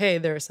 okay,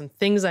 there are some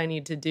things I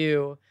need to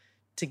do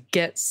to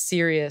get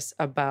serious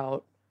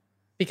about.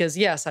 Because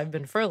yes, I've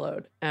been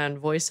furloughed and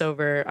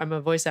voiceover, I'm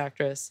a voice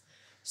actress.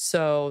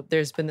 So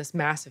there's been this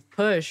massive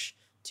push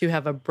to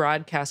have a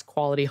broadcast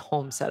quality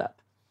home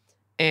setup.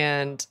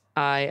 And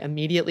I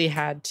immediately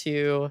had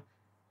to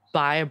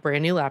buy a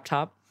brand new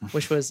laptop,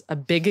 which was a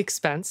big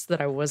expense that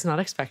I was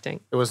not expecting.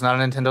 It was not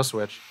a Nintendo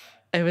Switch.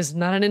 It was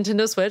not a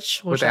Nintendo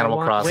Switch, which With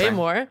Animal I want Crossing. way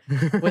more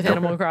with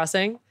Animal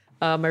Crossing.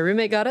 My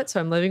roommate got it, so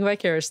I'm living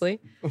vicariously.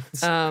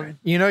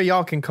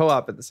 Y'all can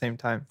co-op at the same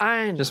time.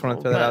 I know, Just want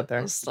to throw that out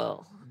there.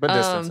 Still. But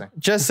distancing.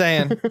 Just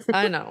saying.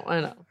 I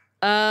know.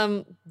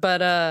 And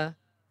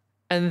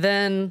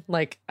then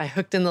like I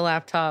hooked in the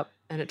laptop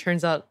and it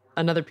turns out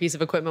another piece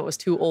of equipment was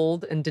too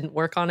old and didn't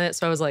work on it.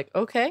 So I was like,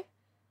 okay.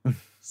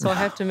 So I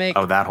have to make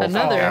that whole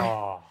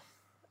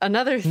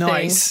another thing.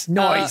 Nice.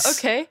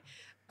 Okay.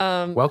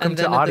 Welcome and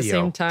then to at audio. the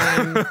same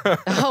time,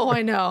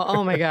 I know.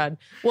 Oh my God.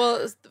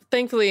 Well,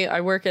 thankfully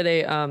I work at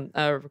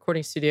a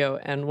recording studio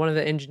and one of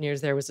the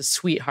engineers there was a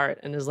sweetheart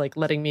and is like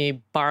letting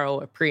me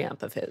borrow a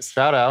preamp of his.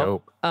 Shout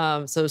out.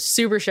 Dope. So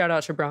super shout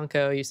out to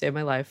Bronco. You saved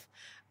my life.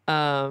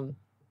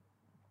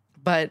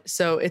 But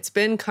so it's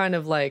been kind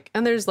of like,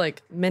 and there's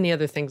like many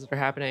other things that are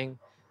happening.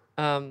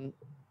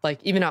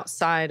 Like even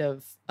outside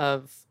of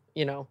the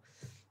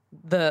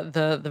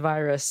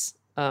virus,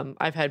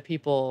 I've had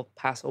people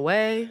pass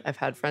away. I've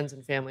had friends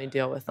and family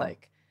deal with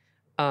like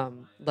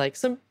some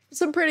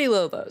pretty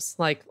low lows.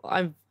 Like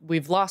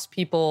we've lost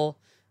people.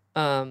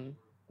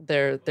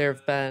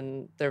 There've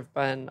been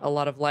a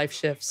lot of life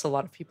shifts, a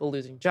lot of people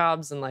losing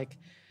jobs, and like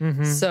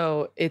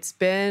so it's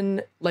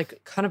been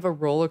like kind of a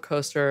roller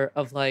coaster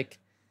of like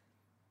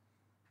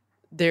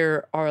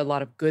there are a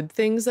lot of good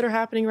things that are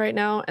happening right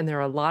now, and there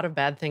are a lot of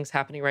bad things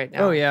happening right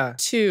now. Oh yeah,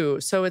 too.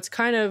 So it's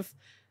kind of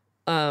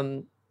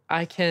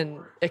I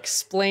can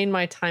explain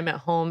my time at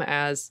home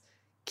as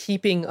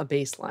keeping a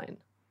baseline.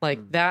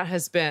 Like that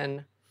has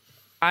been,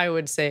 I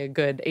would say, a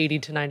good 80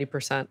 to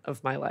 90%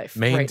 of my life.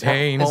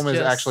 Maintain. Home is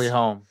actually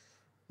home.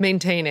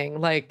 maintaining,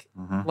 like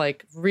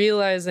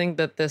realizing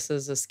that this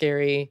is a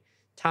scary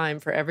time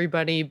for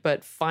everybody,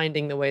 but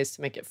finding the ways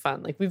to make it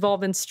fun. Like we've all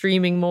been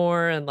streaming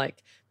more and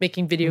like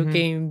making video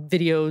game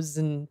videos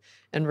and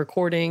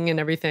recording and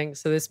everything.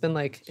 So it's been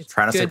like, it's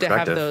good to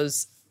have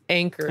those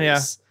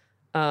anchors.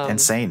 Yeah.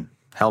 Insane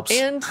helps.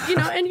 And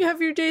and you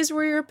have your days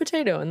where you're a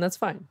potato, and that's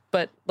fine.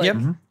 But like,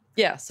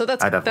 yeah. So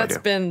that's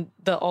been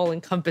the all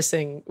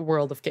encompassing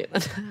world of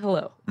Caitlin.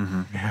 Hello.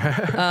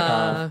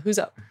 Who's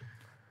up?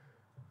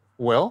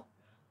 Will.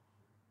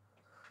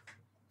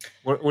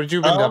 What have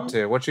you been up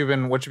to? What you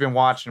been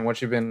watching?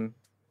 What you been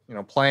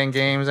playing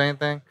games?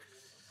 Anything?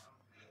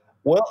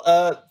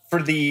 Well,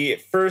 for the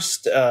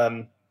first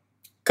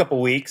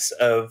couple weeks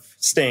of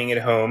staying at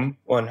home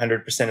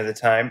 100% of the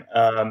time,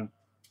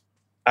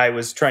 I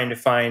was trying to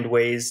find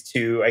ways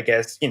to, I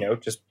guess,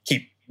 just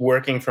keep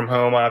working from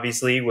home,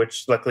 obviously,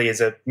 which luckily as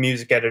a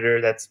music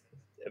editor, that's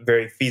a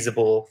very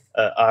feasible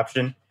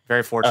option.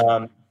 Very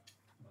fortunate.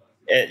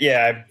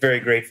 Yeah, I'm very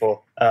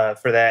grateful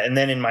for that. And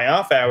then in my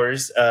off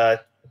hours,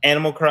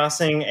 Animal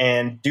Crossing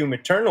and Doom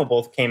Eternal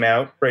both came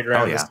out right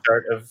around the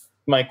start of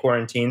my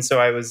quarantine. So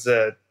I was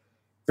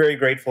very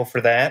grateful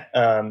for that.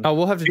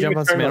 We'll have to jump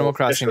on some Animal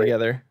Crossing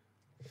together.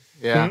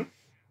 Yeah.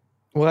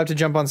 We'll have to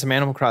jump on some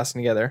Animal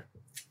Crossing together.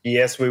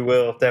 Yes, we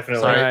will.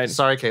 Definitely.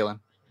 Sorry, Caitlin.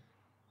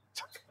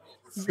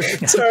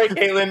 Sorry,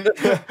 Caitlin.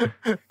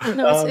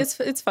 No,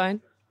 it's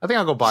fine. I think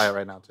I'll go buy it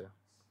right now, too.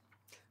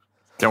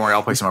 Don't worry,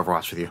 I'll play some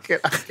Overwatch with you.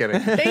 I'm kidding.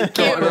 Thank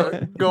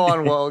you. Go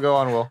on,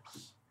 Will.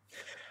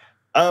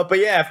 But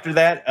yeah, after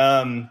that,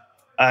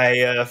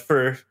 I,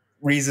 for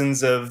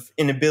reasons of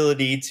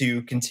inability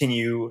to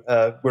continue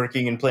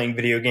working and playing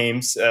video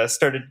games,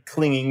 started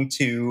clinging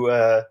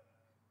to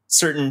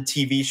certain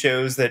TV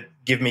shows that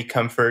give me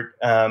comfort.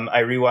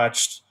 I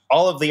rewatched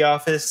all of The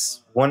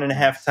Office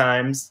 1.5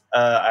 times.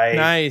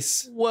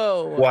 Nice.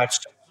 Whoa.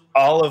 Watched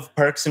all of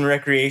Parks and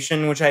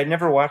Recreation, which I had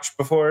never watched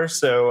before,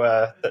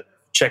 so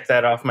check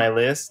that off my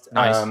list.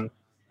 Nice.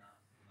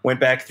 Went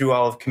back through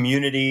all of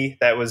Community.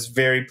 That was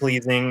very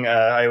pleasing.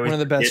 One of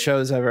the best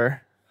shows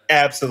ever.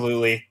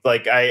 Absolutely.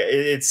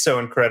 It's so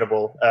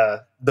incredible.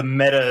 The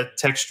meta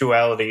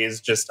textuality is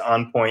just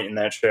on point in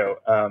that show.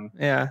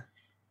 Yeah.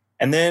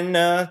 And then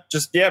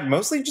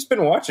mostly just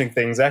been watching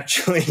things,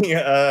 actually.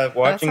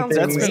 Watching things.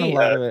 That's been a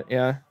lot of it,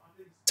 yeah.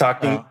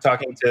 Talking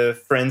to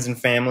friends and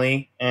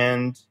family.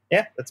 And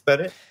yeah, that's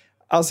about it.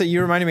 I'll say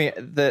you reminded me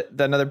that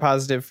another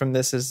positive from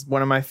this is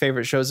one of my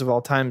favorite shows of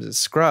all times is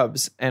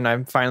Scrubs, and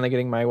I'm finally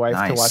getting my wife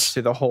to watch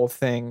through the whole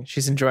thing.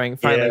 She's enjoying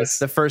finally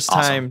the first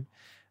time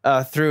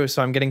through,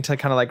 so I'm getting to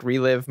kind of like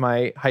relive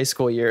my high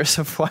school years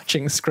of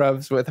watching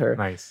Scrubs with her.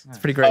 Nice. It's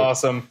pretty great.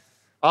 Awesome.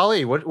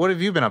 Ollie, what have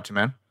you been up to,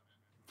 man?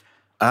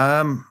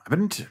 I've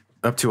been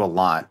up to a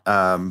lot.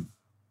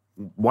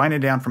 Winding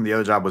down from the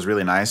other job was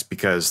really nice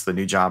because the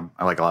new job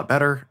I like a lot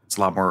better. It's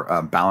a lot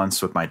more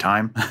balanced with my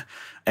time.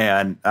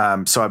 And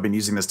so I've been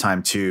using this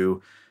time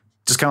to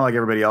just kind of like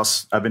everybody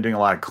else. I've been doing a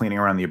lot of cleaning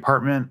around the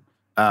apartment.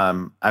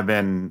 I've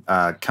been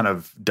kind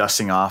of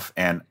dusting off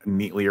and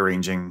neatly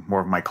arranging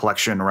more of my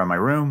collection around my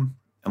room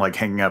and like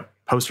hanging up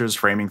posters,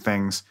 framing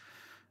things.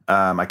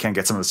 I can't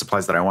get some of the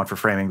supplies that I want for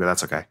framing, but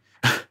that's okay.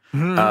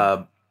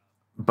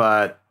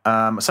 But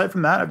aside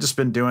from that, I've just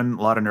been doing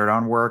a lot of Nerd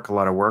On work, a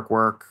lot of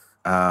work,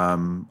 a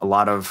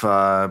lot of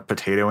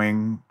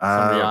potatoing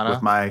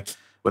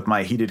with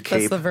my heated cape.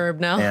 That's the verb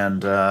now.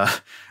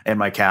 And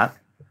my cat.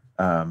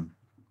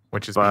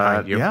 Which is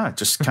behind you. Yeah,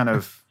 just kind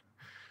of,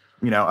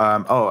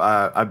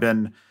 I've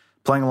been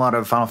playing a lot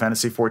of Final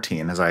Fantasy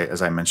XIV,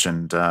 as I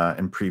mentioned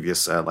in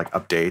previous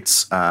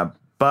updates.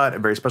 But a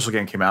very special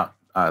game came out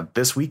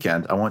this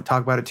weekend. I won't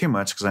talk about it too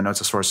much because I know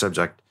it's a sore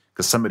subject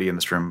because somebody in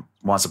this room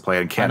wants to play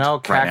it and can't. I know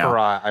right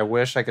Kakarot. now. I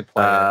wish I could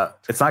play it.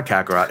 It's not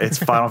Kakarot. It's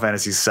Final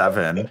Fantasy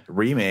VII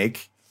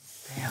Remake,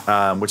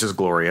 which is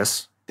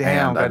glorious.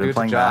 Damn, and I've I've been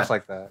playing Josh that.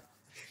 like that.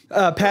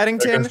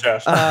 Paddington. You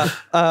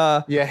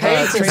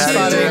hate to Train see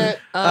Spotting. it.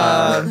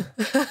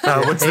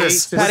 What's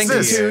this?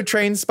 Paddington 2,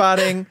 Train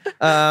Spotting.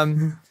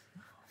 But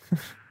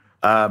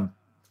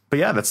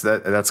yeah, that's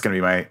going to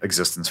be my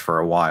existence for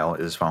a while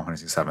is Final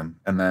Fantasy VII,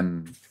 and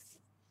then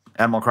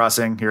Animal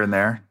Crossing here and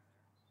there.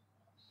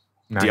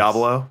 Nice.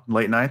 Diablo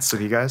late nights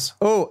with you guys.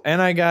 Oh,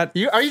 and I got. Are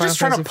you Final just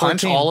trying to Fantasy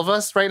punch 14. all of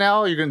us right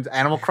now? You're going to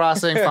Animal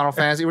Crossing, Final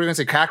Fantasy. We're going to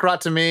say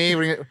Kakarot to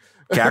me.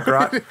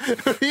 Kakarot.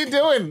 What are you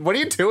doing? What are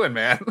you doing,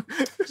 man?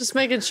 Just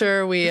making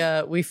sure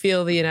we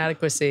feel the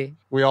inadequacy.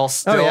 We all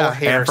still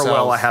hate and ourselves. for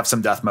well, I have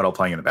some death metal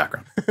playing in the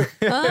background.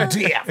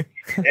 DF.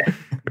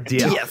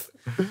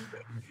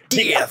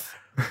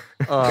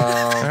 All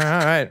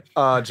right.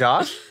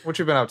 Josh, what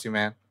you been up to,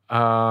 man?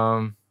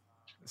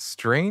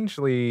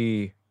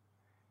 Strangely,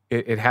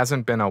 it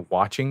hasn't been a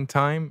watching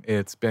time.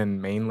 It's been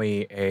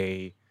mainly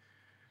a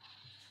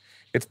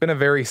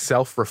very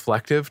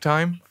self-reflective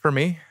time for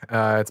me.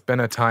 It's been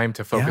a time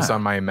to focus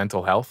on my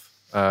mental health.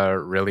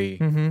 Really.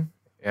 Mm-hmm.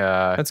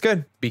 That's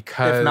good.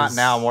 Because if not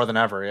now, more than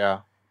ever, yeah.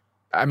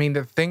 I mean,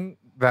 the thing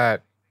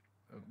that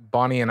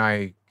Bonnie and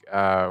I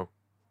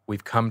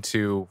we've come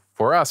to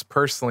for us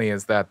personally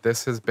is that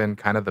this has been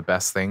kind of the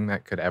best thing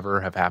that could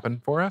ever have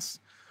happened for us.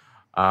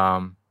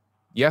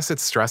 Yes,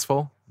 it's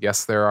stressful.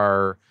 Yes, there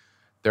are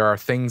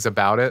things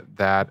about it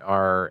that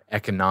are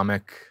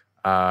economic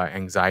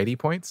anxiety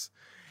points.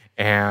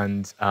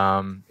 And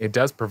it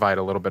does provide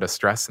a little bit of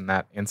stress in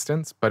that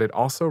instance, but it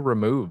also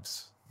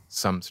removes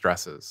some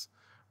stresses.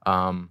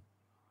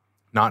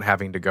 Not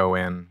having to go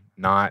in,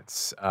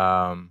 not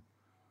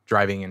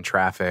driving in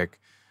traffic,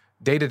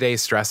 day-to-day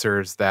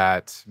stressors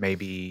that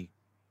maybe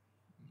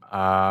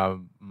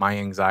my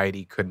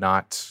anxiety could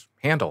not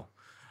handle.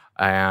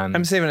 And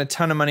I'm saving a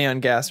ton of money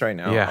on gas right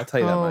now. Yeah. I'll tell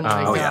you that Oh much.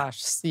 my Oh, yeah.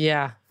 gosh.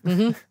 Yeah.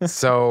 Mhm.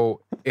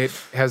 so it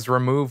has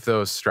removed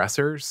those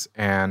stressors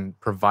and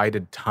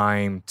provided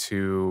time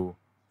to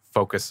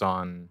focus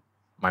on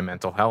my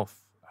mental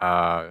health.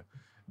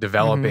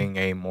 Developing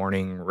a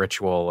morning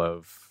ritual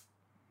of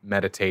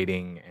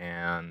meditating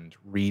and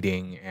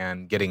reading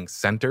and getting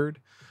centered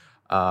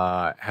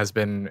has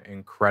been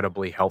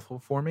incredibly helpful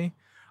for me.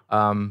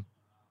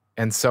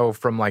 And so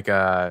from like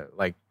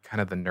kind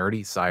of the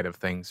nerdy side of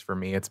things for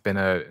me, it's been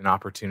an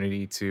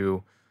opportunity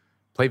to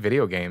play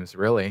video games,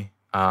 really.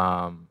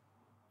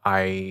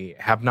 I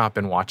have not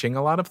been watching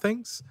a lot of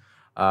things.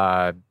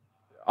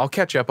 I'll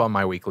catch up on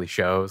my weekly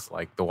shows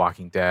like The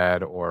Walking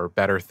Dead or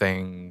Better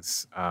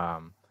Things,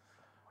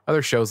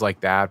 other shows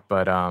like that.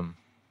 But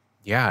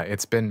yeah,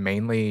 it's been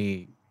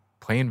mainly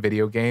playing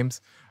video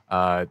games,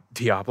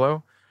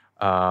 Diablo,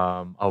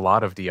 a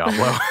lot of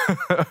Diablo.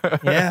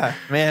 Yeah,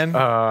 man.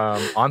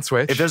 On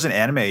Switch. If there's an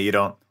anime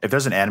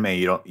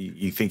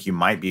you think you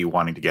might be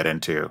wanting to get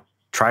into,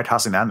 try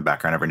tossing that in the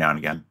background every now and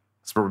again.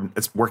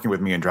 It's working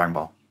with me in Dragon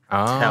Ball.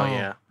 Oh. Hell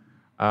yeah.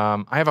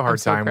 I have a hard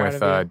so time proud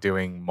with of you.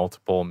 doing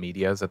multiple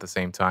medias at the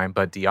same time,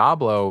 but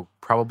Diablo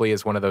probably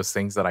is one of those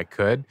things that I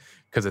could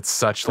because it's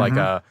such like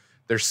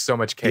there's so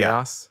much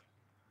chaos.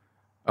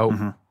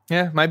 Oh,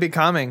 Yeah, might be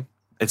calming.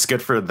 It's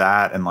good for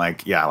that and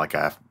like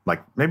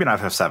maybe not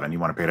FF7. You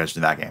want to pay attention to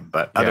that game,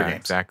 but other yeah,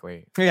 games.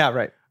 exactly. Yeah,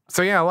 right.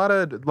 So yeah, a lot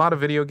of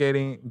video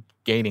gaining.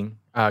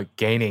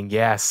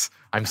 Yes,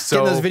 I'm so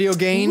Getting those video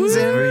gains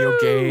in. video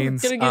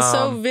gains. Gonna get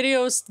so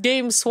video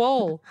game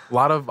swole. a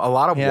lot of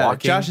Yeah,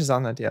 walking. Josh is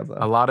on that Diablo.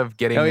 a lot of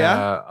getting Oh,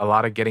 yeah? a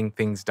lot of getting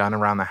things done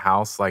around the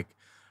house. Like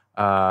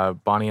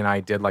Bonnie and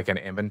I did like an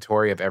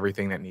inventory of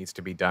everything that needs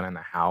to be done in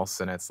the house,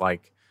 and it's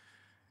like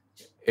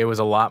it was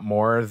a lot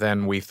more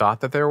than we thought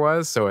that there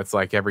was. So it's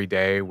like every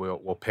day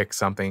we'll pick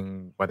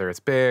something, whether it's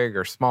big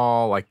or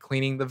small, like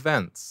cleaning the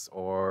vents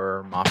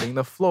or mopping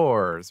the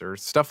floors or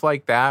stuff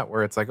like that,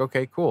 where it's like,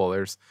 okay, cool.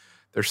 There's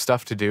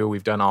stuff to do.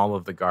 We've done all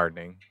of the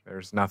gardening.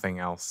 There's nothing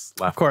else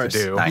left Of course.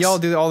 to do. Nice. Y'all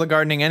do all the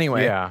gardening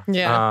anyway. Yeah.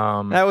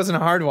 Yeah. That wasn't a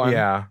hard one.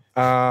 Yeah.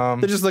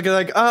 They're just looking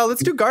like, oh,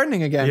 let's do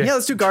gardening again. Yeah. Yeah,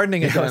 let's do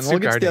gardening again. let's We'll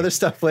do get to the gardening. other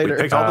stuff We later.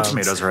 picked all the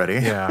tomatoes already.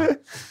 Yeah.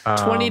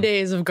 20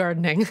 days of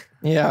gardening.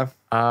 Yeah.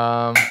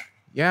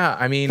 Yeah.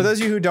 I mean, For those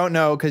of you who don't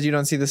know, because you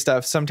don't see the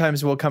stuff,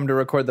 sometimes we'll come to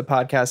record the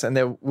podcast and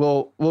then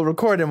we'll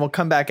record and we'll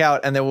come back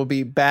out and there will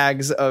be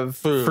bags of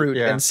fruit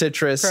yeah. and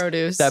citrus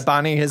Produce. that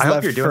Bonnie has I hope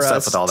left you're doing for stuff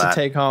us with all to that.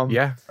 take home.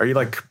 yeah. Are you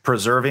like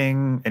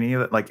preserving any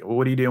of it? Like,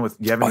 what are you doing with?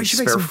 Do you have Oh, any you should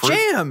make spare some fruit?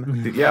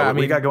 jam. Yeah, I what do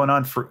you mean- got going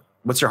on?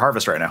 What's your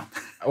harvest right now?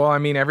 Well, I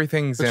mean,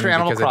 everything's What's in your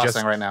Animal because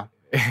Crossing right now?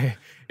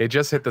 it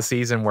just hit the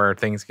season where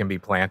things can be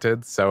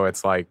planted. So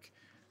it's like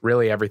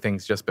really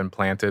everything's just been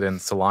planted, and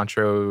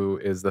cilantro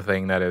is the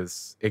thing that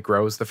it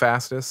grows the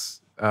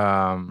fastest.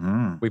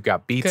 We've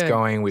got beets Good.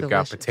 going. We've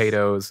got Delicious.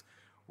 potatoes.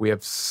 We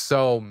have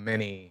so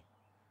many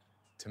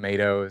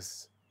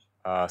tomatoes,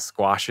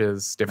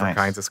 squashes, different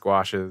Nice. kinds of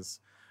squashes.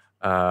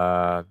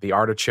 The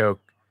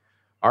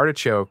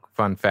artichoke,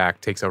 fun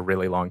fact, takes a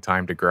really long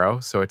time to grow.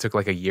 So it took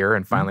like a year,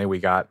 and finally we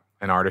got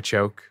an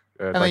artichoke.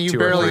 And like then you 2 or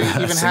barely 3. even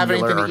have Singular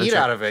anything to eat artichoke.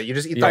 out of it. You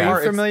just eat Yeah. the Are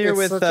heart. you familiar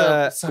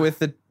It's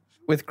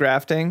with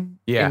grafting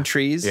Yeah. in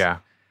trees? Yeah.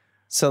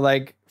 So,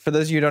 like, for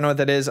those of you who don't know what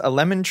that is, a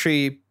lemon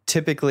tree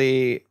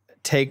typically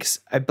takes,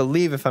 I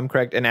believe, if I'm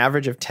correct, an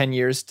average of 10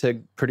 years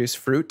to produce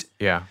fruit.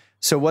 Yeah.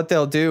 So what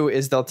they'll do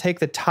is they'll take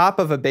the top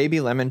of a baby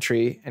lemon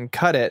tree and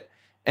cut it,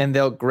 and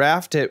they'll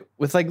graft it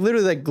with like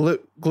literally like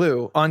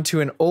glue onto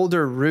an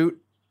older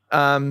root.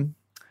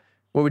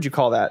 What would you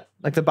call that?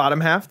 Like the bottom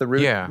half, the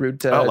root, Yeah.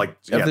 root Oh,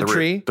 of the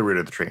tree, the root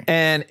of the tree.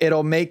 and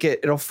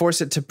it'll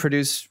force it to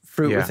produce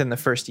fruit Yeah. within the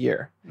first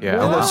year. Yeah.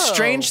 And the Whoa.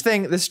 strange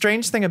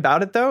thing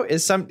about it though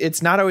is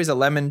it's not always a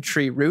lemon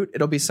tree root.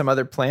 It'll be some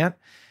other plant.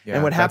 Yeah,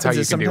 And what that's how happens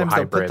you is can do sometimes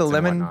they'll put hybrids the and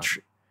lemon whatnot.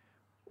 tree.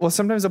 Well,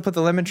 sometimes they'll put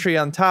the lemon tree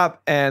on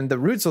top, and the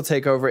roots will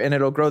take over, and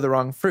it'll grow the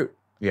wrong fruit.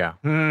 Yeah.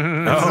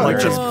 Oh, like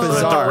just Whoa.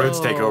 let the roots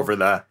take over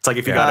the. It's like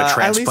if you got a at least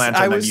transplant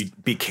I and was- then you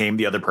became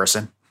the other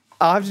person.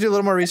 I'll have to do a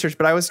little more research,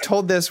 but I was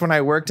told this when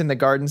I worked in the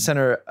garden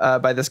center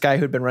by this guy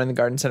who'd been running the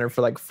garden center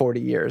for like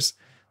 40 years.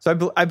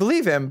 So I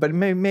believe him, but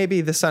maybe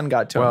the sun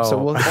got to him. So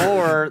we'll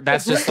or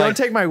that's just don't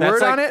take my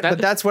word on it, but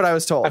that's what I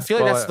was told. I feel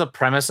like that's the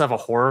premise of a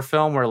horror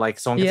film where like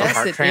someone gets a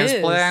heart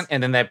transplant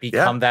and then they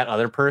become that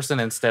other person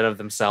instead of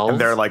themselves. And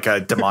they're like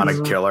a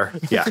demonic killer.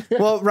 Yeah.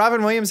 Well,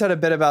 Robin Williams had a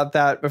bit about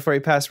that before he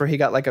passed where he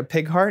got like a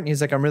pig heart and he's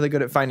like, I'm really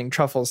good at finding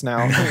truffles now.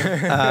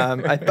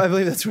 I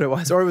believe that's what it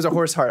was. Or it was a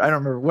horse heart. I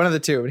don't remember. One of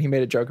the two. And he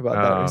made a joke about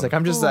that. He's like,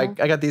 I'm just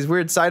like, I got these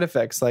weird side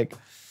effects. Like,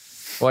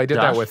 well, I did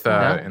that with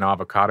an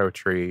avocado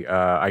tree.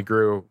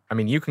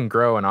 You can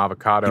grow an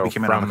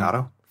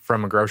avocado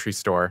from a grocery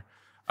store.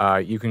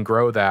 You can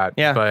grow that,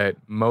 but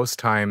most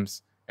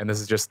times, and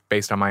this is just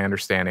based on my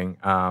understanding,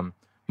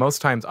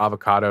 most times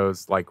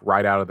avocados, like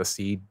right out of the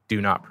seed, do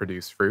not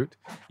produce fruit.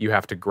 You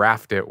have to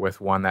graft it with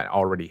one that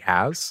already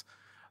has,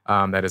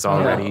 that is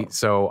already.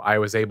 So I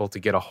was able to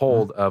get a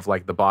hold of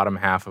like the bottom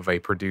half of a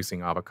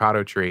producing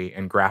avocado tree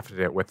and grafted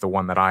it with the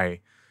one that I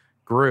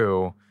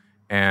grew.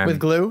 And with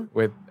glue?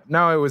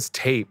 No, it was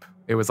tape.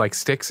 It was like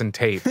sticks and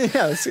tape.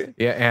 And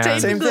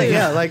Same thing.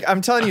 Yeah, like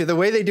I'm telling you, the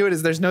way they do it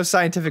is there's no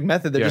scientific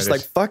method. They're just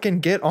like, fucking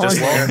get on.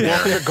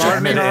 Welcome to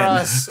Gardening or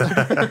Us.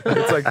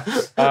 It's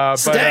like,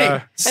 stay.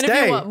 And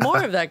if you want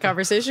more of that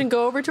conversation,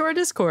 go over to our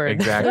Discord.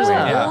 Exactly. There's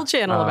a whole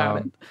channel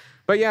about it.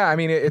 But yeah, I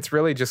mean, it's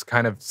really just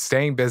kind of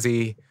staying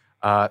busy,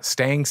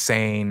 staying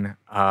sane,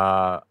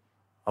 a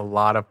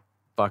lot of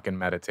fucking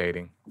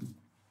meditating.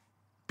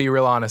 Be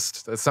real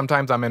honest.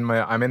 Sometimes I'm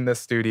in this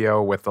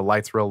studio with the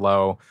lights real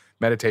low,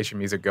 meditation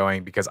music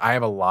going because I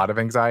have a lot of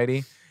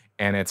anxiety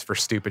and it's for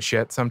stupid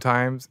shit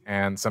sometimes.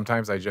 And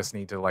sometimes I just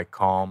need to like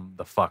calm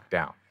the fuck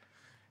down.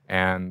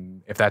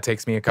 And if that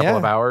takes me a couple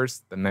of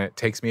hours, then it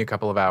takes me a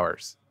couple of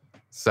hours.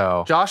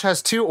 So Josh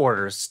has 2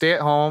 orders: stay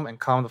at home and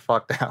calm the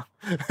fuck down.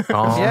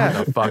 Calm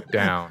the fuck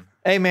down.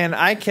 Hey man,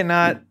 I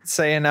cannot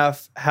say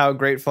enough how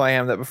grateful I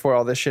am that before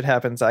all this shit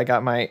happens, I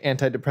got my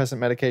antidepressant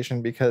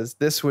medication because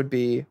this would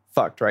be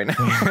fucked right now.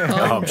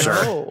 I'm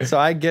sure. So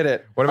I get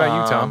it. What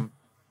about you, Tom?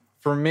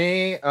 For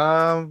me,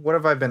 what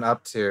have I been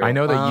up to? I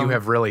know that you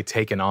have really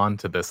taken on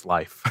to this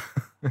life.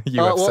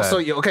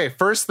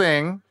 First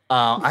thing,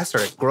 I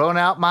started growing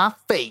out my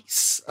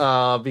face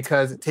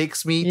because it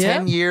takes me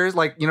 10 years,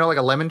 like a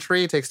lemon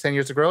tree, it takes 10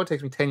 years to grow. It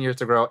takes me 10 years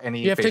to grow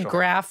any You have to facial hair.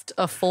 graft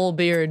a full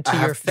beard to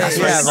your face.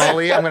 That's right,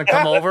 Molly. I'm going to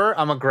come over.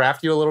 I'm going to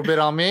graft you a little bit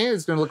on me.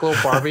 It's going to look a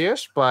little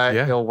Barbie-ish, but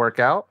it'll work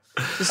out.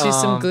 Just use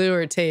some glue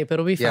or tape.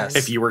 It'll be fine.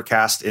 If you were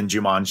cast in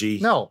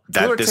Jumanji,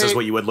 this is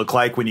what you would look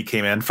like when you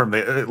came in from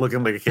the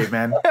looking like a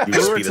caveman. You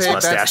just be this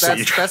mustache.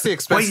 That's the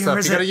expensive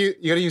stuff. You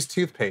gotta use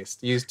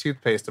toothpaste. Use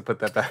toothpaste to put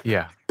that back.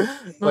 Yeah.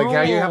 Like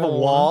how you have a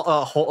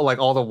wall, like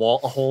all the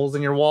holes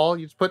in your wall.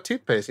 You just put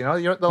toothpaste.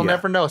 They'll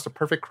never know. It's a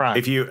perfect crime.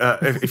 If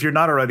if you're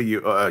not already,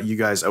 you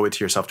guys owe it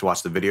to yourself to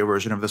watch the video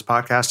version of this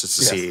podcast just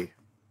to see.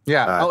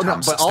 Yeah.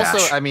 Tom's but stash.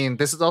 also, I mean,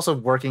 this is also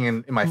working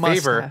in my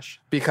favor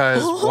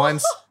because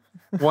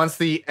once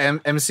the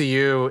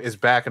MCU is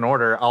back in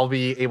order, I'll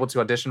be able to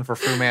audition for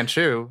Fu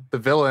Manchu, the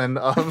villain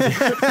of.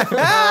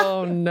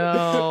 Oh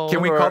no!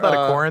 Can we call that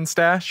a Quarren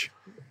stash?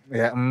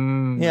 Yeah,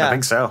 I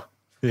think so.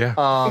 Yeah,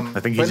 I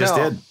think he just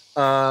did.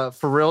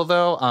 For real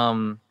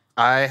though,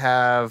 I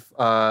have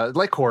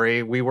like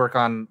Corey, we work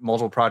on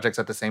multiple projects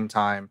at the same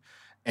time.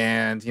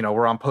 And,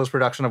 we're on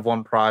post-production of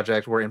one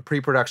project. We're in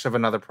pre-production of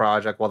another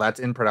project. Well, that's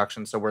in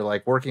production. So we're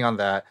like working on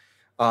that.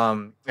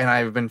 And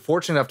I've been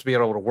fortunate enough to be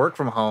able to work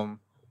from home.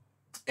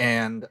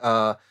 And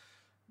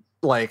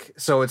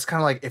so it's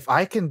kind of like, if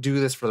I can do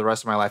this for the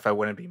rest of my life, I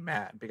wouldn't be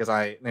mad because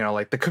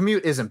the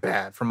commute isn't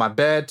bad from my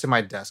bed to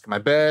my desk. My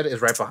bed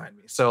is right behind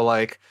me. So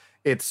like,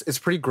 it's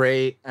pretty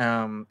great.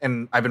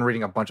 And I've been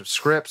reading a bunch of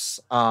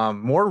scripts,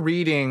 more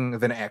reading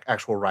than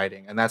actual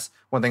writing. And that's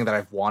one thing that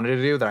I've wanted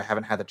to do that I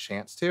haven't had the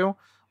chance to.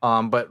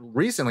 But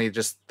recently,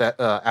 just that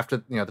after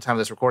the time of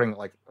this recording,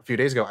 like a few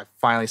days ago, I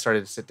finally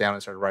started to sit down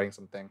and started writing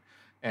something.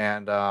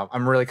 And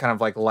I'm really kind of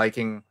like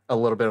liking a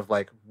little bit of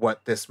like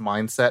what this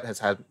mindset has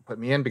had put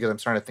me in because I'm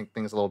starting to think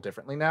things a little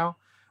differently now.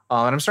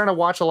 And I'm starting to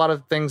watch a lot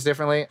of things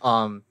differently.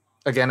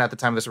 Again, at the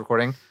time of this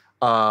recording,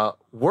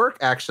 work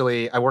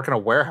actually, I work in a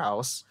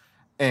warehouse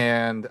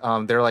and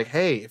they're like,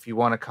 hey, if you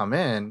want to come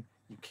in,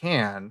 you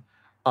can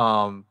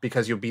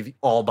because you'll be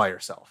all by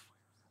yourself.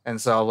 And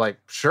so like,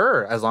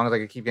 sure, as long as I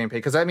can keep getting paid.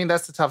 Because I mean,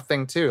 that's the tough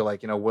thing too.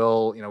 Like, we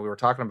were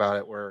talking about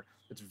it where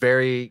it's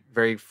very,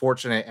 very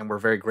fortunate and we're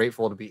very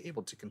grateful to be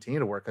able to continue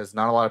to work because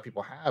not a lot of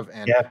people have.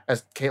 And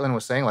as Caitlin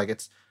was saying, like,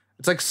 it's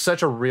like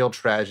such a real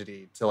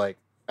tragedy to like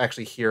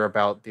actually hear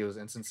about those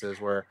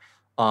instances where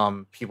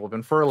people have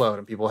been furloughed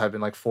and people have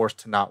been like forced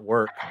to not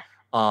work.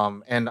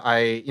 And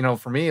I,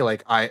 for me,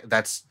 like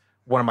that's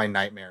one of my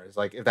nightmares.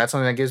 Like if that's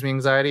something that gives me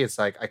anxiety, it's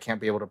like I can't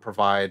be able to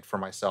provide for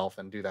myself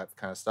and do that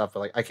kind of stuff.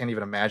 But like I can't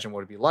even imagine what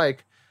it'd be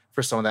like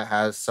for someone that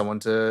has someone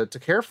to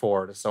care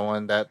for, to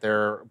someone that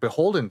they're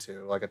beholden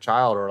to, like a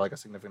child or like a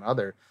significant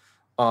other.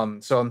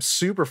 So I'm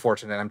super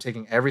fortunate. I'm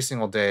taking every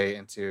single day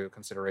into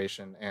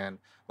consideration. And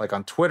like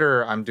on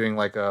Twitter, I'm doing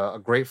like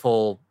a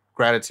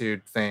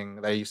gratitude thing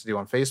that I used to do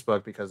on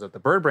Facebook because of the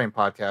Bird Brain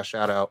podcast.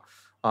 Shout out.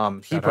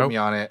 He put me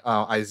on it.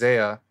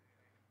 Isaiah.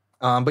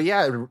 But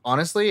yeah,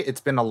 honestly,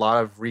 it's been a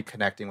lot of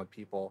reconnecting with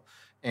people.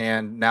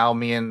 And now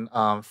me and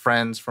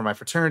friends from my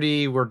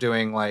fraternity, we're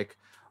doing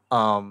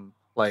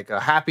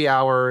happy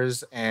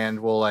hours, and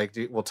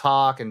we'll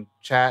talk and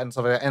chat and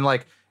stuff like that. And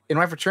like in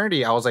my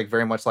fraternity, I was like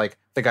very much like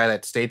the guy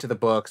that stayed to the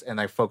books and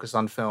I focused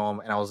on film,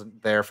 and I was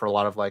there for a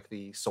lot of like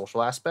the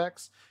social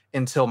aspects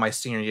until my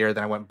senior year.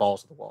 Then I went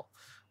balls to the wall.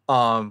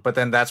 But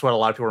then that's what a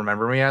lot of people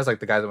remember me as, like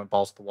the guy that went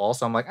balls to the wall.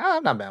 So I'm like,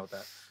 I'm not mad with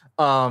that.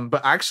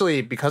 But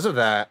actually, because of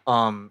that,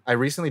 I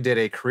recently did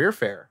a career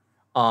fair,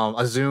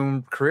 a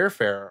Zoom career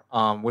fair,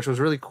 which was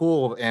really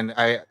cool. And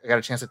I got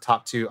a chance to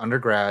talk to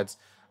undergrads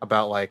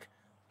about like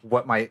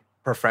what my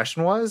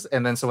profession was.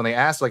 And then so when they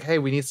asked like, hey,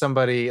 we need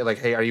somebody, like,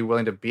 hey, are you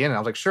willing to be in it? I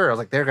was like, sure. I was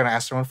like, they're going to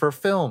ask someone for a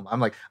film. I'm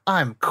like,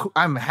 I'm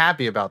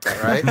happy about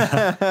that. Right.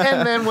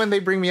 And then when they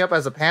bring me up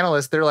as a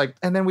panelist, they're like,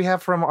 and then we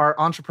have from our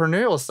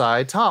entrepreneurial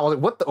side, Tom. I was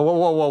like,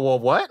 whoa,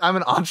 what? I'm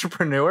an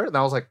entrepreneur. And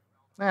I was like,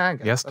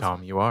 yes, Tom,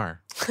 fine. You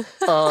are.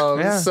 So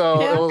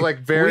it was like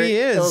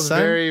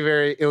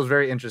it was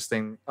very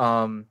interesting.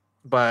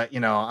 But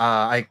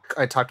I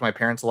talked to my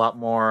parents a lot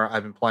more.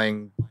 I've been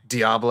playing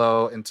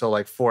Diablo until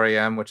like 4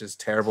 a.m., which is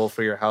terrible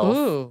for your health.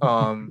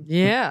 Ooh.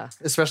 Yeah.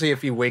 Especially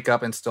if you wake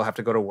up and still have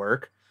to go to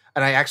work.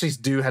 And I actually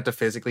do have to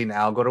physically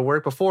now go to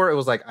work. Before it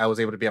was like I was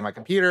able to be on my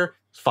computer.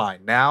 It's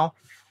fine. Now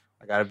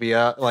I gotta be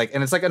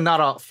and it's like not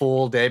a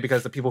full day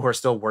because the people who are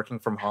still working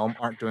from home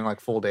aren't doing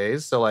like full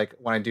days. So like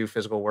when I do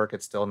physical work,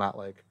 it's still not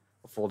like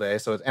a full day.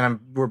 So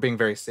we're being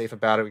very safe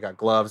about it. We got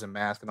gloves and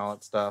masks and all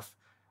that stuff.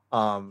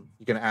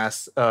 You can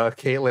ask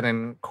Caitlin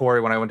and Corey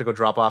when I went to go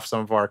drop off some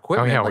of our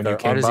equipment. Oh yeah, when you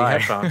came by.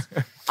 Headphones.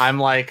 I'm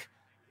like,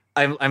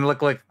 I'm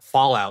look like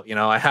Fallout.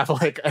 I have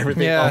like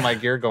everything, all my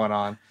gear going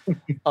on.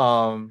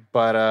 No,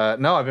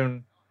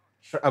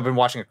 I've been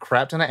watching a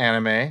crap ton of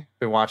anime.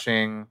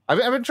 I've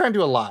been trying to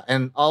do a lot,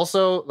 and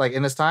also like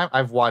in this time,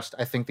 I've watched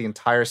I think the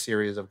entire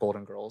series of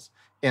Golden Girls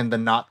in the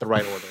not the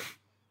right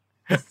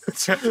order.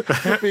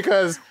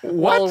 Because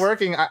while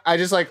working, I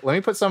just like let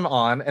me put some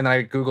on, and then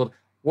I googled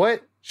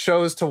what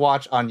shows to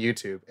watch on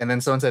YouTube, and then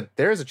someone said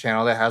there's a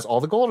channel that has all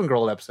the Golden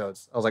Girl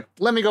episodes. I was like,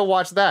 let me go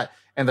watch that,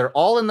 and they're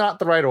all in not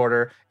the right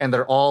order, and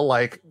they're all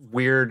like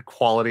weird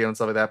quality and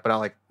stuff like that. But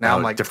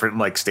I'm like different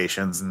like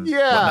stations and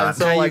whatnot.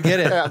 So like get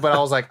it. Yeah, but I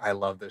was like, I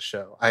love this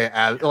show.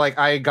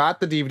 I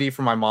got the DVD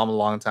from my mom a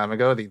long time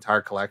ago, the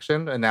entire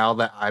collection, and now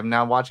that I'm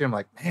now watching, I'm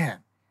like, man,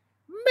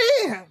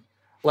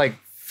 like.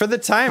 For the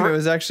time, it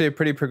was actually a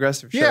pretty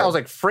progressive show. Yeah, I was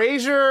like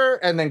Frasier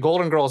and then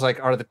Golden Girls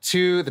are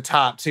the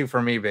top two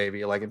for me,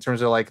 baby. Like in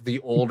terms of like the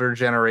older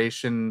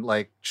generation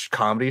like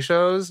comedy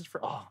shows.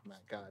 Oh my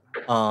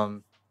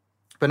god.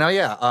 But now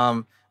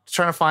just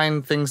trying to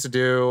find things to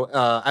do.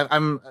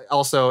 I'm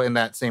also in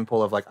that same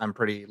pool of like I'm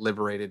pretty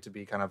liberated to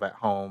be kind of at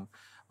home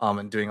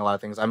and doing a lot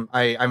of things.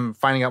 I'm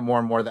finding out more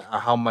and more that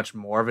how much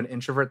more of an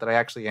introvert that I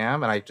actually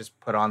am, and I just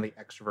put on the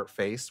extrovert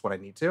face when I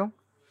need to.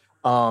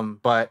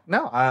 But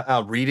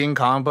no, reading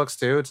comic books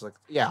too. It's like,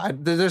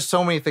 there's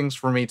so many things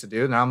for me to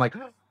do. And I'm like,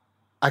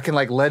 I can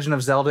like Legend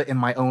of Zelda in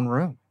my own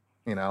room,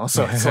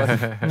 So it's like,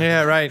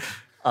 yeah, right.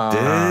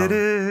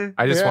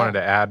 I just wanted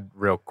to add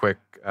real quick.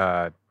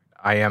 I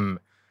am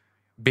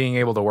being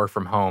able to work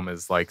from home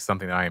is like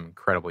something that I am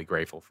incredibly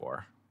grateful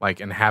for.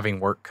 Like, and having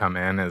work come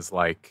in is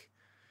like,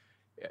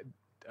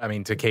 I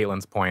mean, to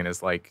Caitlin's point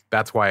is like,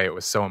 that's why it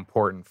was so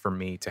important for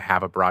me to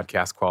have a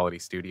broadcast quality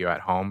studio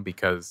at home,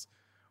 because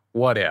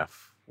what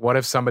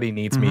if somebody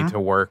needs me to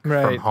work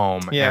from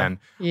home? And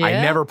I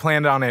never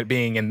planned on it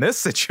being in this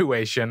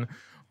situation,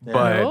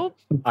 but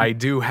I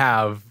do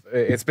have,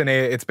 it's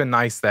been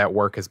nice that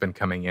work has been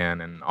coming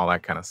in and all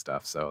that kind of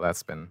stuff. So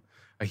that's been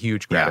a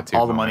huge gratitude.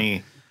 All the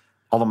money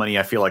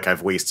I feel like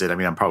I've wasted. I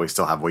mean, I probably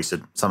still have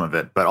wasted some of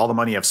it, but all the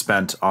money I've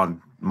spent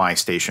on my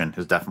station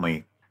has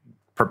definitely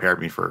prepared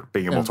me for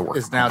being able to work.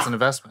 It's an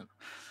investment.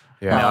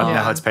 Yeah,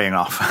 now it's paying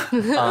off.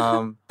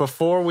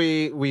 Before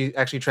we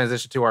actually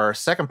transition to our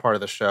second part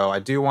of the show, I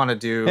do want to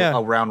do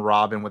a round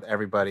robin with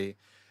everybody.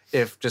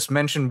 If just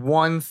mention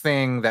one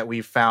thing that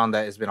we found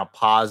that has been a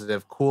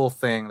positive, cool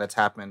thing that's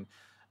happened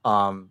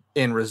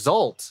in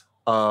result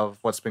of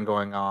what's been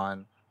going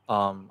on.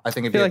 I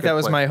think I feel like that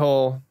was my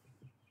whole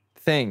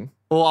thing.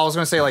 Well, I was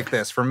going to say like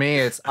this. For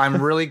me,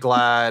 I'm really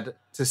glad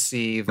to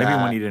see that. Maybe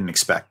one you didn't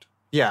expect.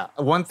 Yeah,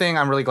 one thing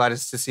I'm really glad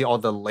is to see all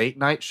the late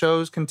night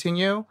shows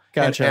continue.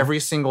 Gotcha. And every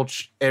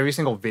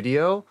single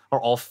video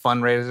are all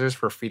fundraisers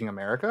for Feeding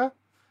America,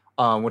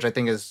 which I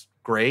think is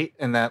great.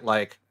 And that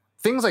like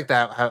things like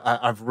that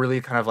have really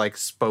kind of like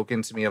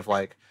spoken to me of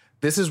like,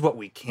 this is what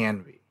we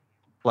can be.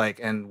 Like,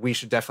 and we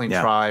should definitely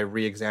try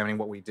re-examining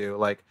what we do.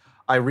 Like,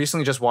 I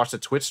recently just watched a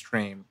Twitch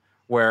stream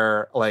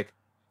where like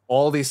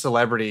all these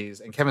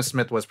celebrities, and Kevin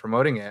Smith was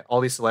promoting it, all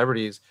these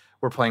celebrities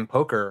were playing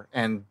poker,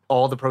 and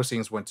all the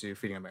proceeds went to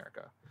Feeding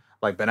America.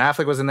 Like Ben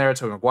Affleck was in there,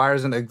 Tobey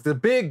Maguire's in there, the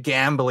big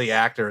gambly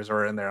actors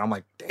are in there. I'm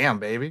like, damn,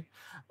 baby.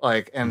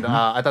 Like, and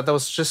I thought that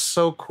was just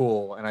so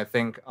cool. And I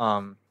think,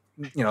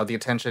 the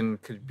attention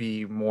could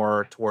be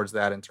more towards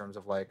that in terms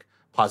of like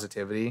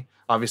positivity.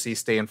 Obviously,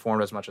 stay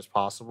informed as much as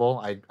possible.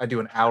 I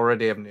do an hour a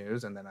day of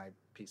news, and then I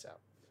peace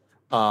out.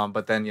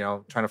 But then,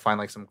 trying to find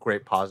like some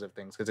great positive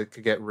things, because it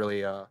could get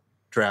really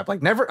drab.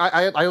 Like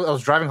I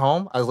was driving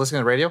home, I was listening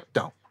to the radio.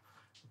 Don't.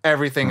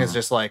 Everything is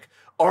just like,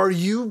 are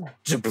you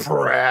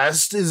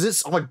depressed? Is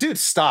this? I'm like, dude,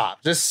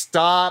 stop. Just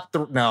stop.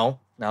 No.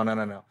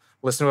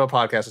 Listen to a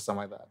podcast or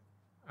something like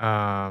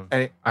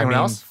that. Anyone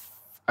else?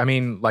 I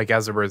mean, like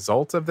as a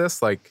result of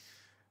this, like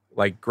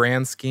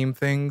grand scheme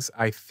things,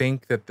 I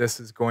think that this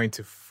is going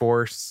to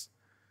force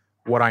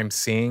what I'm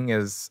seeing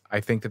is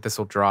I think that this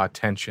will draw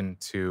attention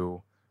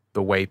to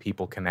the way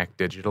people connect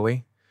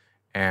digitally.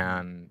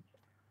 And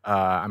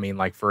I mean,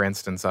 like for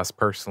instance, us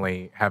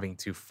personally having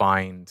to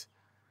find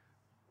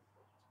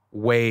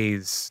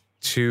ways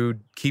to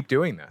keep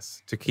doing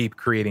this, to keep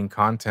creating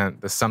content.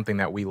 That's something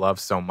that we love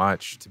so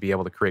much, to be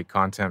able to create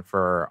content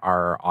for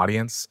our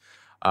audience.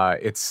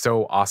 It's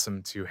so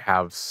awesome to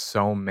have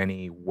so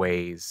many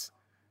ways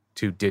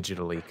to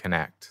digitally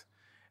connect.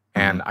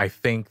 And I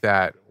think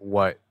that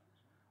what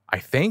I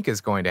think is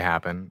going to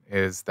happen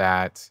is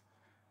that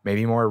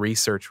maybe more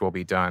research will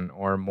be done,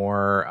 or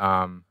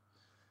more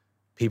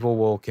people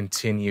will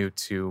continue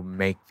to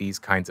make these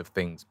kinds of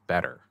things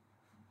better.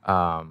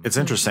 It's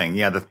interesting.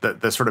 Yeah,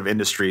 the sort of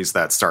industries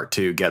that start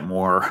to get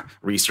more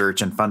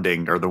research and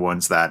funding are the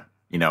ones that,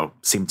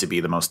 seem to be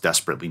the most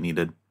desperately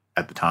needed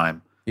at the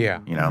time. Yeah.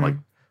 Like,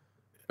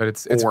 but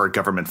it's or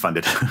government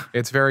funded.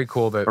 It's very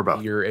cool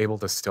that you're able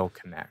to still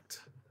connect.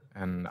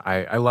 And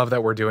I love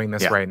that we're doing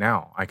this right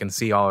now. I can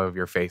see all of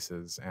your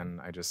faces, and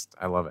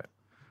I love it.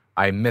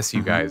 I miss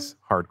you guys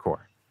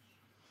hardcore.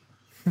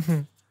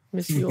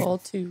 Miss you all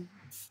too.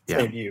 Yeah.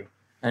 Same to you.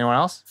 Anyone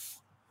else?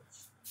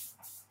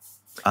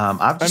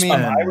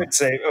 I would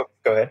say,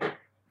 go ahead.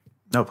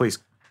 No, please.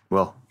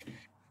 Will.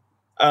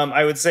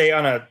 I would say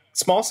on a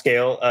small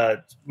scale,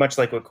 much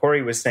like what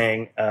Corey was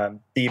saying,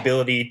 the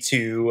ability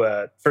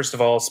to, first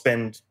of all,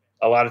 spend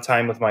a lot of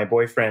time with my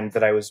boyfriend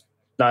that I was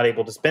not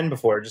able to spend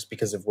before just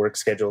because of work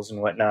schedules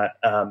and whatnot,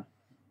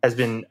 has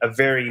been a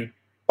very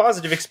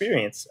positive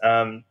experience.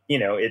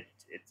 It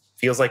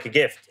feels like a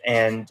gift.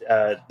 And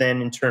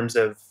then in terms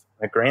of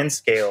a grand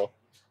scale,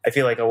 I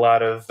feel like a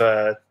lot of...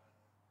 there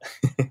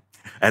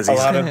he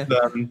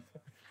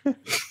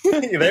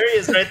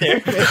is right there.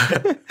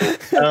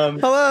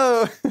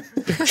 Hello.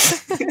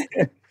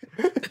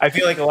 I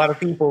feel like a lot of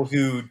people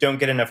who don't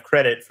get enough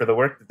credit for the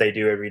work that they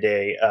do every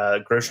day,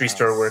 grocery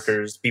store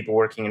workers, people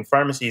working in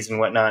pharmacies and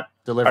whatnot,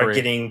 are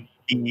getting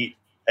the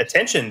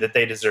attention that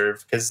they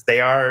deserve, because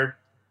they are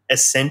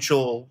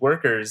essential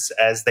workers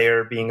as they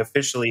are being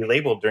officially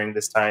labeled during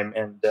this time.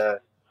 And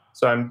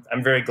so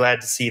I'm very glad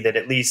to see that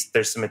at least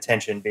there's some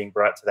attention being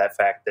brought to that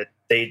fact that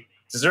they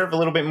deserve a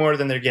little bit more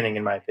than they're getting,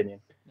 in my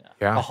opinion.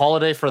 Yeah. A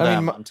holiday for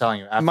them, I'm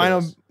telling you.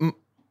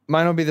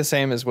 Mine will be the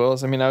same as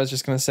Will's. I mean, I was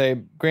just going to say,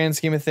 grand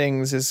scheme of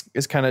things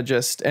is kind of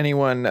just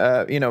anyone,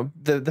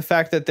 the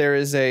fact that there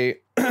is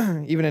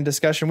even in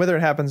discussion, whether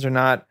it happens or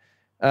not,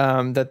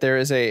 that there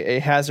is a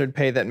hazard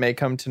pay that may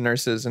come to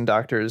nurses and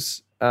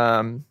doctors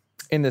in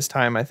this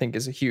time, I think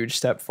is a huge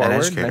step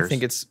forward. And I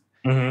think it's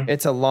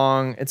a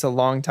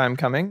long time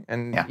coming.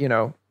 And,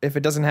 if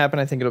it doesn't happen,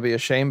 I think it'll be a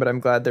shame, but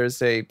I'm glad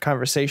there's a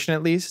conversation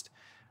at least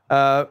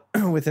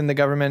within the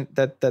government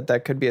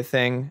that could be a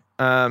thing.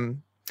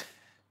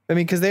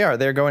 Because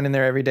they're going in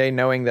there every day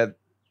knowing that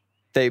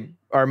they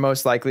are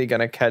most likely going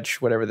to catch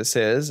whatever this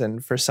is.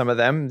 And for some of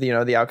them,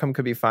 the outcome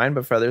could be fine,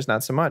 but for others,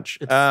 not so much.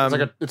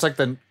 It's like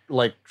the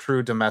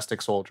true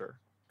domestic soldier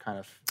kind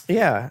of.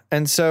 Yeah.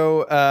 And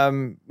so,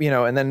 and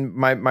then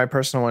my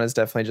personal one is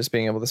definitely just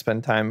being able to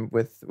spend time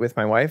with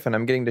my wife, and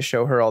I'm getting to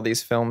show her all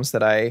these films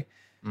that I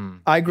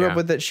grew up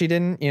with that she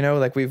didn't.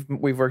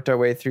 We've worked our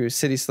way through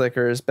City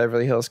Slickers,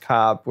 Beverly Hills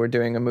Cop. We're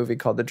doing a movie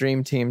called The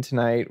Dream Team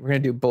tonight. We're gonna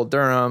do Bull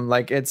Durham.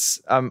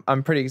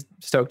 I'm pretty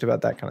stoked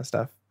about that kind of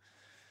stuff.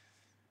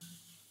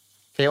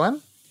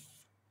 Caitlin?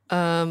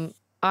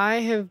 I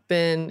have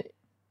been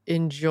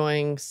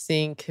enjoying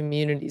seeing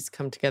communities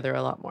come together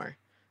a lot more.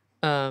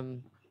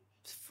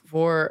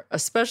 For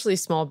especially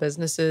small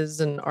businesses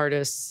and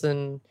artists,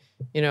 and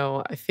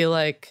I feel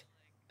like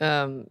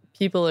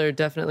people are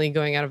definitely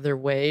going out of their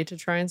way to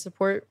try and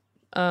support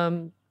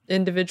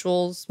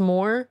individuals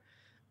more.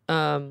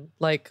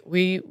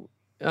 We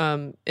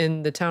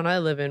in the town I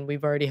live in,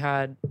 we've already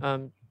had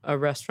a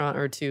restaurant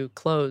or two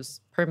close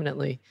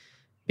permanently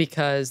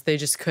because they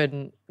just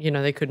couldn't,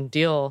 they couldn't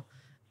deal.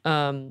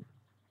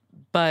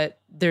 But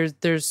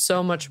there's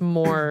so much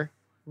more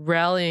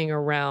rallying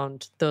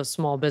around those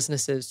small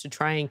businesses to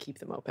try and keep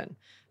them open.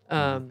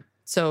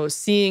 So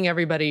seeing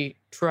everybody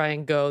try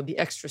and go the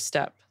extra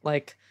step,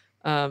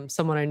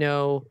 someone I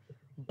know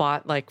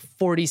bought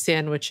 40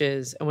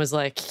 sandwiches and was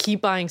like,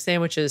 keep buying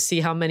sandwiches,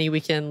 see how many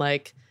we can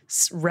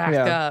rack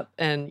up.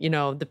 And,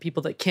 the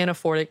people that can't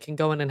afford it can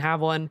go in and have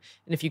one.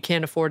 And if you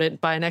can't afford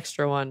it, buy an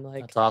extra one.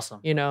 That's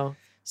awesome.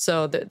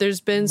 So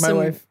there's been my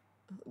wife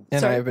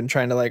and I have been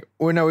trying to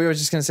we were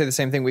just going to say the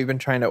same thing. We've been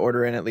trying to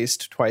order in at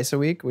least twice a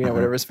week. We know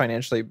whatever's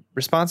financially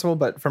responsible,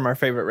 but from our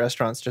favorite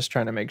restaurants, just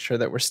trying to make sure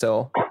that we're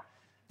still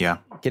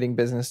getting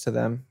business to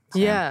them. So.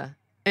 Yeah.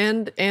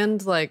 And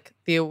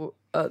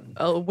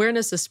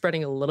awareness is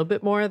spreading a little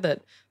bit more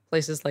that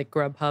places like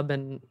Grubhub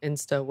and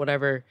Insta,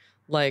 whatever,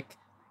 like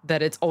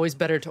that it's always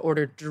better to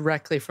order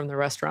directly from the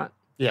restaurant.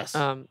 Yes.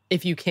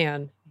 If you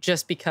can,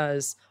 just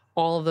because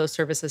all of those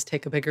services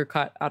take a bigger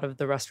cut out of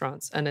the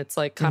restaurants. And it's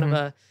like kind of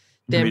a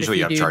damned if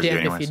you do,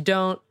 damned if you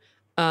don't.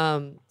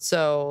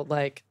 So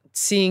like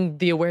seeing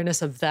the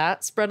awareness of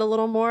that spread a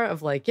little more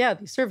of like, yeah,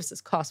 these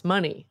services cost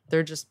money.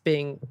 They're just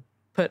being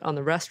put on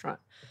the restaurant.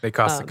 They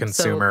cost the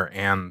consumer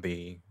and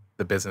the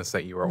business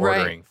that you were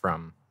ordering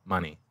from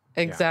money.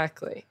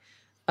 Exactly.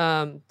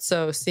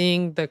 So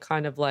seeing the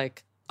kind of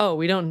like, oh,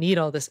 we don't need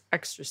all this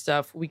extra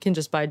stuff. We can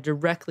just buy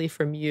directly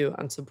from you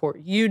and support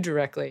you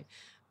directly.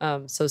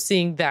 So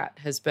seeing that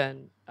has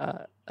been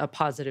a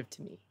positive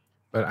to me.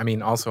 But I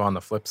mean, also on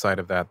the flip side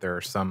of that, there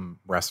are some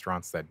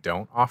restaurants that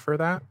don't offer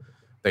that.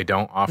 They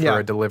don't offer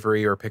a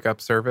delivery or pickup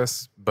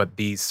service, but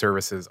these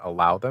services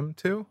allow them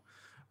to.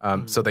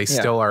 So they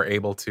still are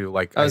able to,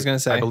 like, I was going to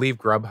say, I believe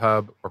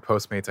Grubhub or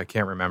Postmates, I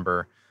can't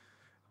remember.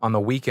 On the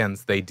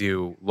weekends, they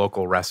do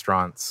local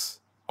restaurants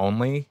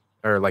only,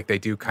 or like they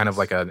do kind of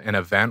like an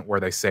event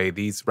where they say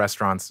these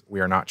restaurants,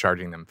 we are not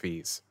charging them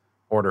fees.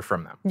 Order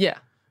from them. Yeah.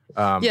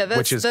 That's,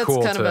 which is that's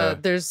cool. Kind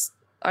of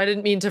I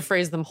didn't mean to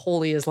phrase them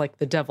holy as like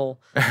the devil.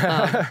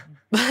 When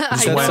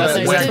opposite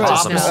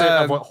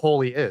of what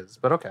holy is,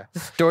 but okay.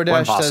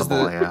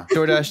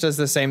 DoorDash does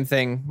the same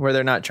thing where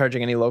they're not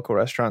charging any local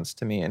restaurants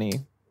to me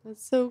any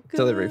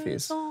delivery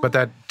fees. But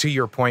that, to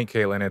your point,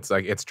 Caitlin, it's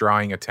like it's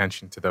drawing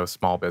attention to those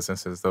small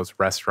businesses, those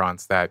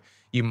restaurants that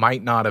you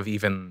might not have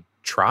even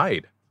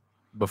tried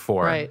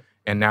before. Right.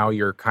 And now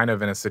you're kind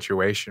of in a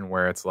situation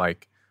where it's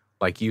like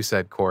you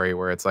said, Corey,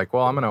 where it's like,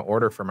 well, I'm going to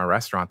order from a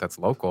restaurant that's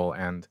local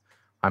and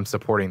I'm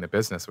supporting the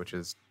business, which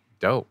is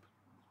dope.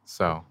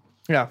 So,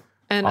 yeah.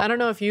 And I don't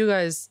know if you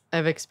guys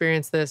have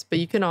experienced this, but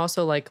you can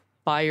also like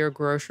buy your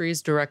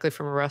groceries directly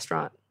from a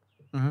restaurant.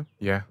 Mm-hmm.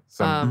 Yeah.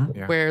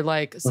 Where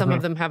like some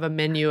of them have a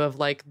menu of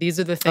like, these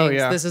are the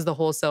things, this is the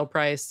wholesale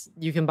price.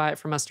 You can buy it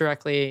from us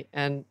directly.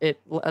 And it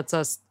lets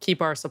us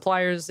keep our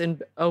suppliers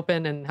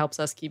open and helps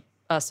us keep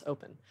us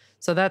open.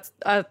 So that's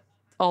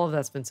all of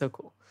that's been so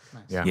cool.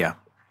 Nice. Yeah.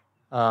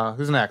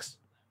 Who's next?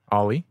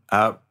 Ollie?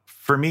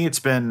 For me, it's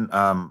been,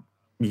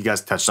 you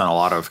guys touched on a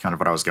lot of kind of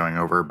what I was going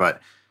over,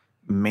 but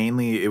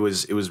mainly it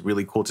was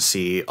really cool to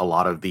see a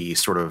lot of the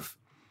sort of,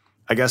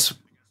 I guess,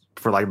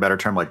 for like a better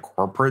term, like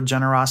corporate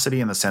generosity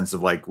in the sense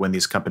of like when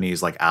these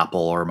companies like Apple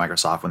or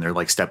Microsoft, when they're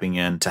like stepping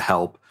in to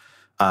help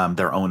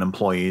their own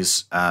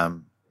employees,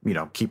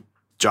 keep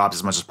jobs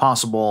as much as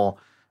possible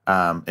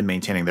and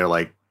maintaining their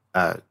like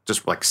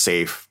just like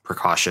safe,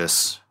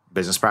 precautious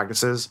business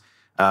practices.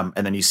 And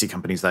then you see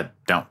companies that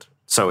don't.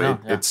 So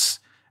it's,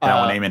 I don't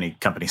want to name any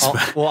companies.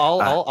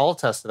 I'll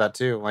attest to that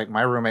too. Like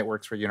my roommate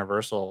works for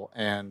Universal,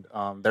 and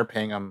they're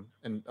paying him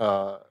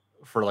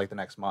for like the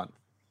next month,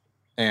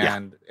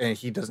 and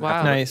he doesn't.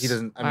 Have to, he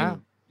doesn't. I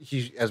mean,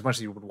 he as much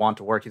as he would want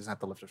to work, he doesn't have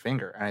to lift a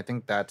finger. And I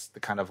think that's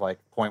the kind of like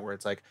point where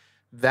it's like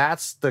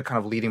that's the kind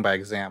of leading by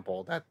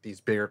example that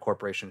these bigger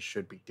corporations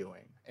should be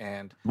doing.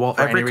 And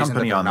every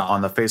company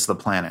on the face of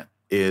the planet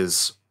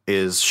is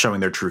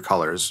showing their true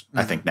colors.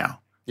 I think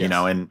now,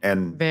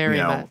 and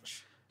very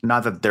much.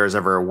 Not that there's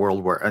ever a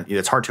world where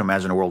it's hard to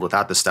imagine a world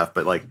without this stuff,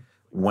 but like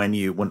when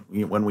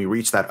we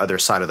reach that other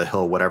side of the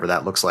hill, whatever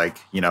that looks like,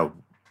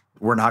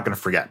 we're not going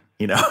to forget.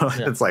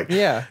 It's like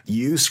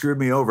you screwed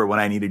me over when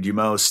I needed you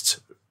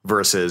most,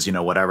 versus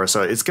whatever.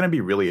 So it's going to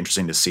be really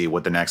interesting to see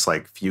what the next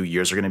like few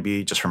years are going to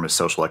be, just from a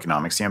social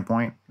economic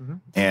standpoint. Mm-hmm.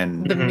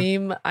 And the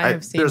meme I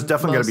have seen, there's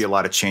definitely going to be a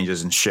lot of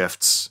changes and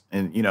shifts,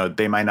 and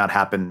they might not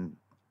happen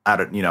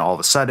out of all of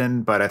a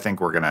sudden, but I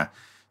think we're going to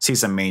see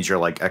some major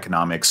like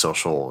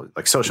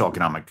social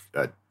economic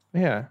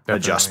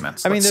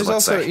adjustments. I mean, there's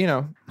also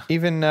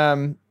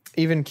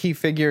even key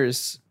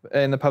figures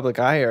in the public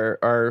eye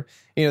are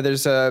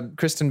there's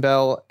Kristen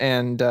Bell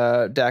and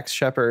Dax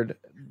Shepard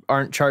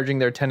aren't charging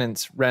their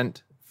tenants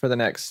rent for the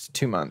next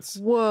 2 months.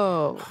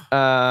 Whoa.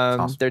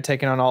 They're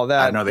taking on all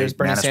that. There's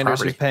Bernie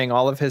Sanders who's paying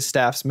all of his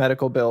staff's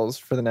medical bills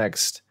for the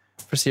next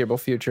foreseeable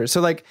future.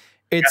 So like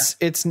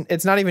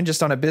it's not even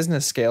just on a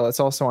business scale, it's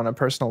also on a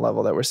personal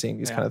level that we're seeing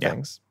these kind of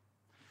things.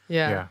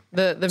 Yeah.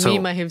 The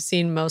meme I have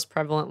seen most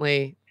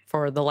prevalently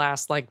for the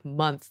last like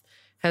month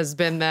has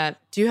been that,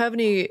 do you have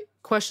any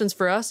questions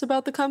for us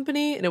about the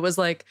company? And it was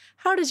like,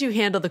 how did you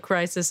handle the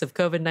crisis of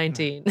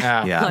COVID-19?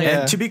 Yeah.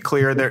 And to be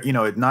clear, there,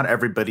 not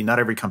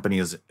every company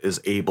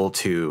is able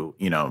to,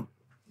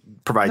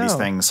 provide these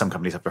things. Some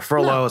companies have to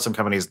furlough. Some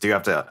companies do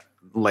have to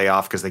lay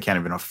off because they can't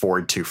even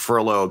afford to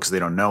furlough because they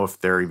don't know if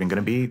they're even going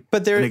to be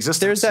in existence.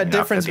 There's that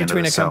difference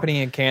between a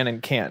company that can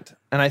and can't.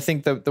 And I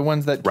think the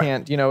ones that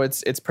can't,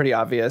 it's pretty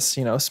obvious,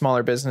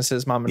 smaller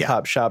businesses, mom and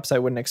pop shops, I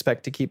wouldn't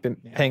expect to keep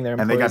paying their employees.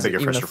 And they got bigger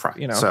fish to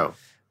fry.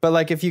 But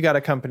like if you got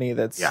a company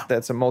that's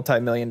a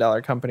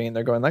multi-million-dollar company and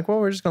they're going like, well,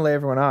 we're just going to lay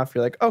everyone off.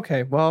 You're like,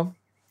 okay, well,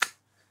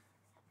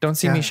 don't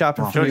see me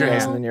shopping for you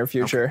guys in the near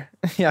future.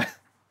 Yeah.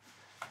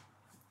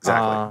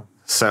 Exactly.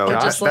 So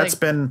that's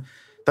been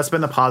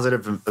the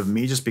positive of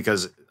me, just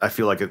because I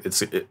feel like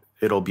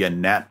it'll be a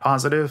net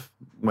positive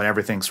when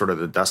everything sort of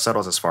the dust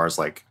settles as far as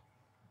like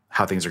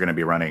how things are going to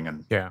be running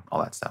and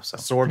all that stuff. So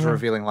swords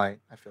revealing light.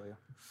 I feel you.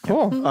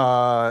 Cool.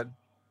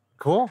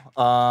 Cool.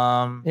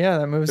 Yeah,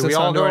 that moves do we us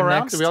all on to go our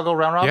around? next. Do we all go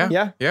round robin?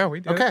 Yeah, we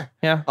did. Okay.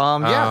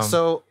 Yeah.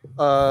 So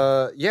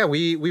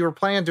we were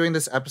planning on doing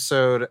this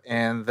episode,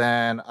 and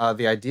then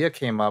the idea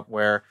came up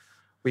where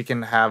we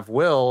can have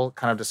Will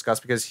kind of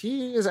discuss, because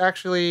he is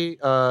actually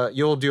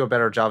you'll do a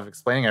better job of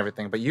explaining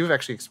everything, but you've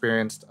actually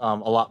experienced a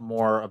lot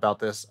more about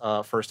this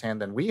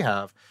firsthand than we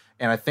have,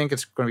 and I think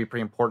it's going to be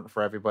pretty important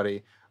for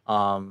everybody.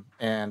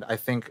 And I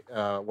think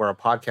where a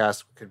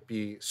podcast could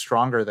be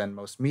stronger than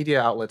most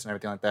media outlets and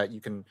everything like that,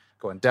 you can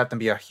go in depth and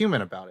be a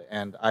human about it.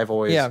 And I've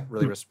always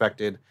really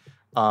respected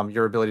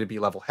your ability to be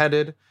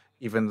level-headed,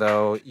 even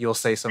though you'll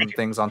say some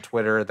things on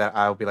Twitter that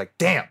I'll be like,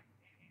 damn,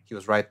 he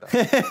was right though.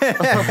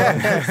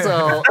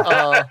 So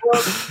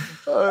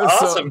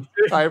awesome.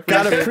 So I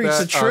gotta preach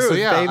the truth,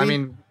 baby. I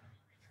mean,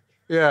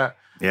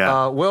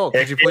 Will,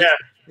 could you please,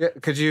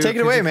 could you take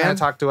it away, man?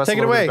 Talk to us Take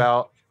a it little away. bit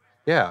about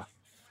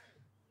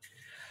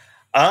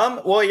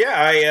Well,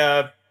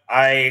 yeah,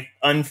 I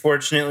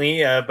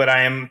unfortunately, but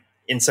I am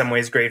in some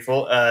ways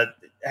grateful,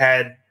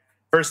 had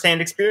firsthand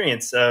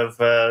experience of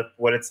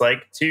what it's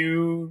like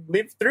to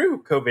live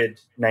through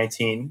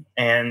COVID-19.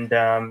 And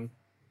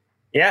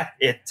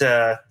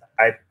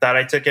I thought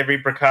I took every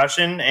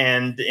precaution.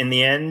 And in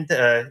the end,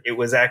 it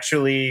was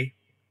actually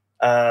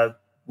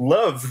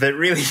love that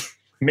really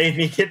made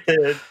me get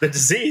the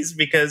disease,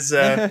 because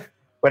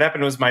what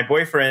happened was my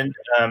boyfriend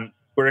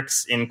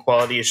works in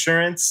quality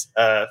assurance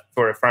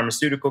for a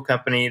pharmaceutical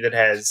company that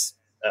has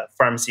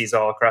pharmacies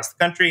all across the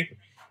country.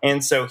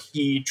 And so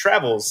he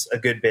travels a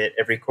good bit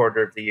every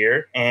quarter of the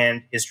year.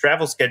 And his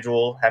travel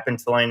schedule happened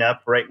to line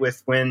up right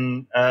with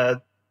when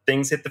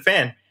things hit the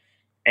fan.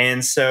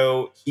 And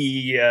so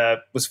he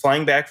was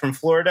flying back from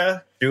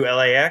Florida through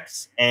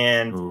LAX.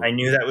 And I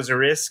knew that was a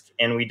risk.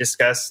 And we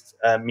discussed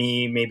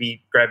me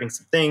maybe grabbing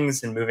some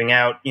things and moving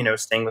out,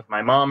 staying with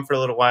my mom for a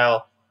little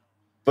while.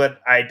 But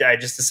I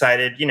just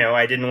decided,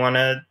 I didn't want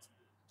to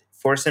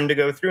force him to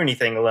go through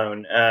anything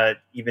alone,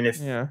 even if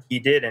he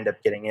did end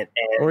up getting it.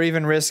 And or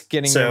even risk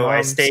getting your so mom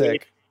I stayed.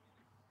 sick.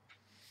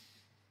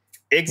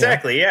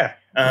 Exactly, yeah.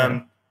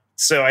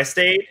 So I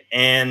stayed,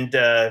 and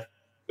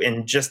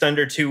in just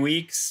under 2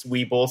 weeks,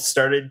 we both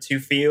started to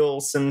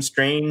feel some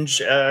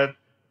strange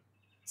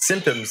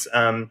symptoms.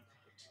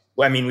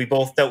 We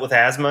both dealt with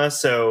asthma,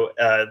 so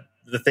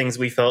the things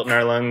we felt in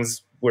our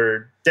lungs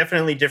were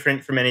definitely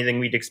different from anything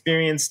we'd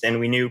experienced, and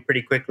we knew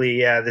pretty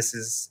quickly, this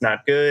is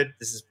not good.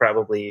 This is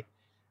probably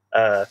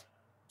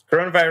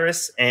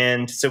coronavirus.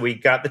 And so we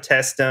got the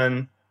test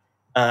done.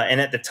 And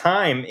at the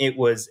time, it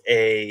was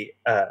a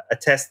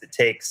test that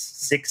takes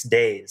 6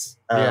 days.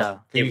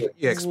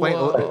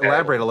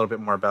 Elaborate a little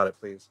bit more about it,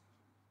 please.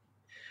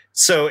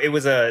 So it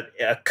was a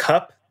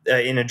cup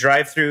in a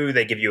drive-through.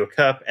 They give you a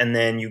cup, and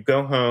then you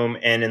go home,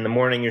 and in the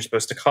morning, you're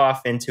supposed to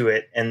cough into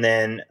it, and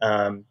then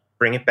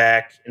bring it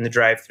back in the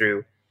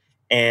drive-through.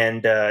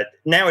 And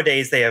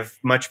nowadays, they have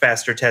much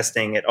faster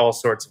testing at all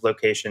sorts of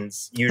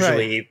locations.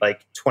 Usually,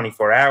 like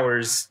 24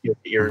 hours, you'll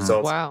get your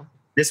results. Wow.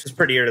 This was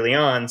pretty early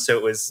on, so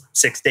it was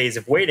 6 days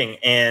of waiting.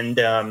 And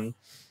a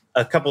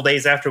couple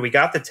days after we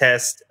got the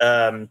test,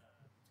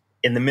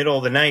 in the middle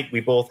of the night, we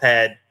both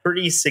had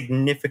pretty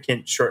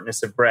significant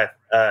shortness of breath,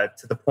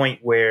 to the point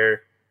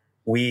where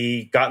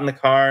we got in the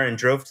car and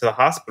drove to the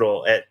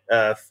hospital at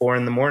 4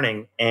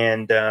 a.m.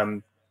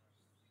 And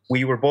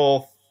we were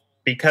both,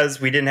 because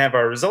we didn't have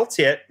our results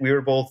yet, we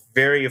were both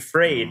very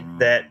afraid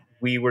that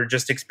we were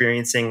just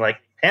experiencing like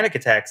panic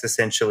attacks,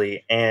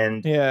 essentially.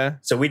 And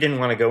so we didn't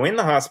want to go in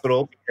the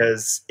hospital,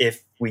 because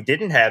if we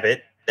didn't have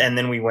it and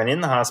then we went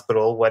in the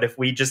hospital, what if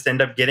we just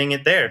end up getting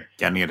it there?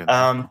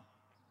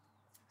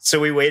 So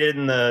we waited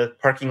in the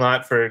parking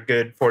lot for a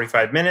good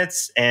 45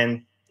 minutes,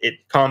 and it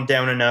calmed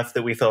down enough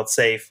that we felt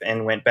safe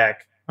and went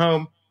back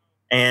home.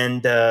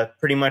 And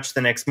pretty much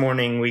the next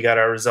morning, we got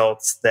our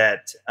results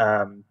that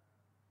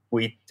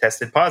we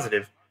tested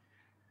positive.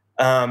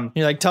 You're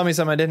like, tell me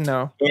something I didn't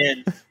know.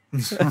 And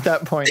at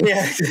that point.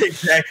 Yeah,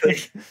 exactly.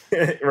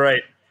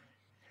 Right.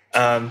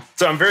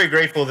 So I'm very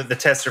grateful that the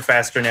tests are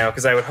faster now,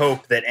 because I would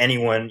hope that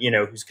anyone,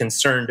 who's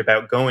concerned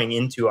about going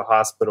into a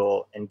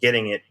hospital and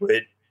getting it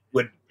would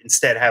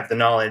instead have the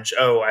knowledge,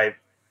 I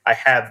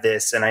have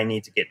this and I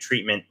need to get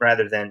treatment,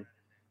 rather than,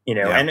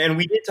 and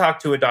we did talk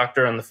to a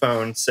doctor on the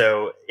phone.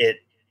 So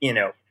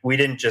we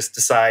didn't just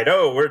decide,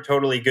 we're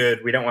totally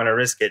good, we don't want to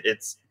risk it.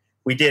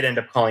 We did end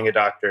up calling a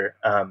doctor.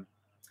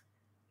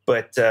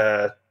 But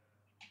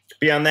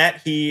beyond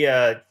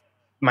that,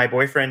 my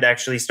boyfriend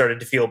actually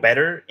started to feel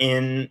better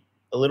in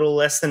a little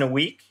less than a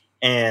week.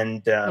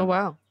 And oh,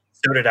 wow.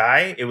 So did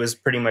I. It was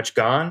pretty much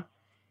gone.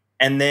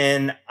 And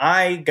then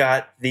I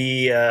got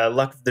the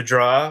luck of the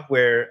draw,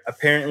 where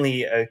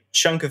apparently a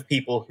chunk of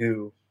people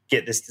who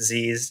get this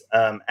disease,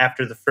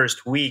 after the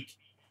first week,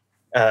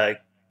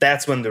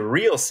 that's when the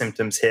real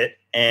symptoms hit,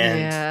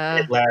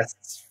 and it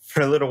lasts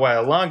for a little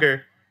while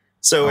longer.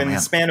 So the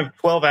span of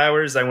 12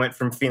 hours, I went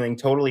from feeling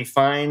totally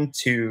fine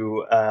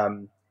to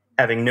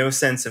having no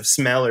sense of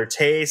smell or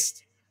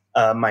taste.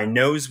 My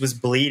nose was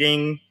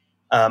bleeding.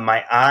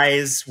 My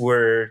eyes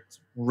were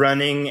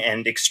running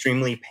and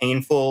extremely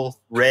painful,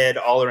 red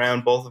all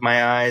around both of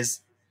my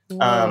eyes.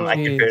 I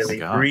could barely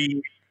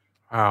breathe.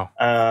 Wow.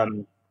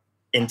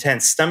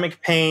 Intense stomach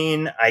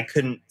pain. I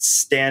couldn't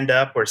stand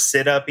up or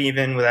sit up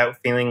even without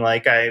feeling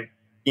like I,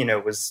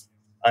 was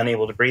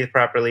unable to breathe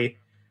properly.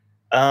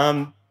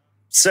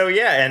 So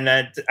yeah, and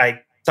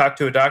I talked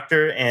to a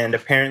doctor, and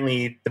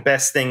apparently the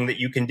best thing that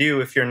you can do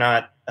if you're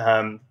not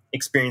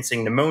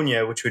experiencing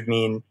pneumonia, which would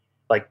mean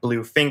like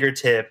blue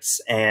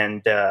fingertips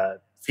and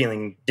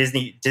feeling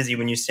dizzy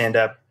when you stand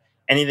up,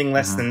 anything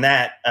less than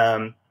that,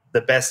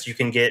 the best you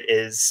can get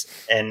is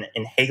an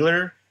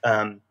inhaler,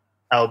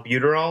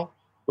 albuterol,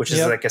 which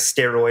is like a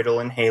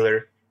steroidal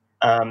inhaler.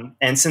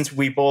 And since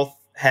we both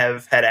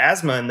have had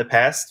asthma in the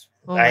past,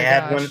 I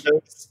had one of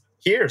those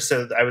here.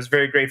 So I was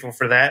very grateful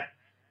for that.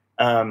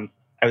 I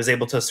was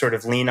able to sort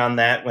of lean on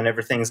that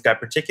whenever things got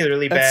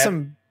particularly bad. That's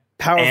some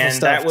powerful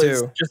stuff, that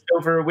was too. just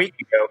over a week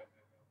ago.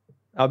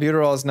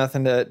 Albuterol is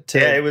nothing to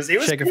it was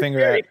shake a finger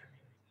at.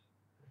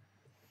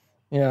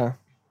 Yeah.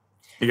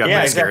 You got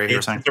exactly.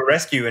 you're saying? It's a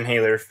rescue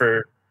inhaler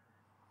for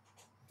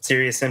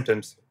serious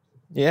symptoms.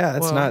 Yeah,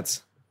 that's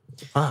nuts.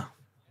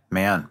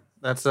 Man.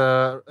 That's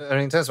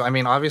intense. I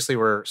mean, obviously,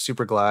 we're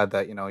super glad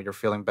that you're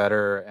feeling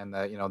better and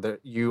that that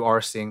you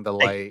are seeing the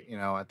light.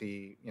 At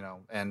the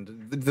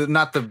and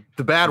not the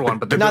bad one,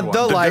 but the not good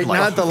the one. light,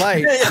 not the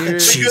light.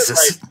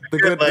 Jesus,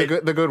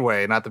 the good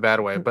way, not the bad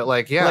way. But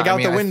like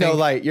out the window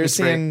light. You're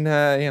seeing,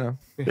 Yeah.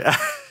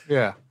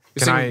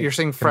 You're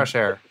seeing fresh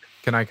air.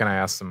 Can I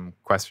ask some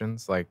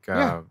questions? Like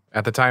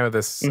at the time of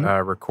this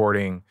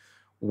recording,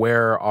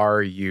 where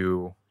are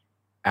you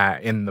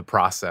at in the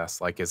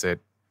process? Like, is it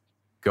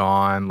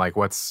gone? Like,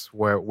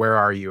 where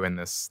are you in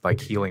this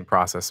like healing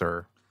process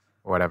or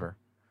whatever?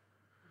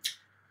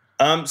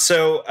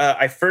 So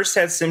I first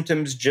had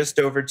symptoms just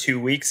over 2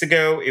 weeks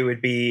ago. It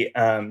would be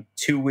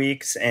 2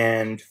 weeks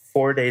and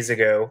 4 days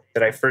ago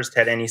that I first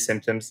had any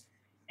symptoms.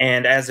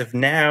 And as of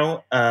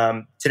now,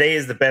 today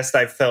is the best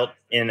I've felt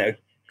in a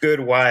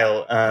good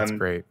while. That's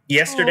great.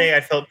 Yesterday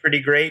I felt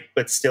pretty great,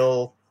 but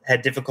still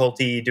had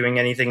difficulty doing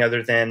anything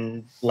other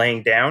than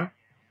laying down.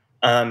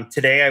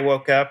 Today I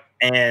woke up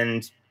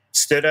and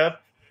stood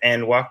up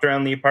and walked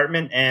around the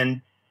apartment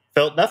and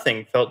felt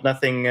nothing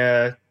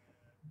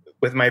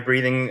with my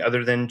breathing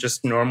other than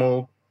just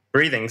normal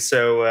breathing.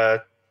 So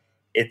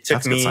it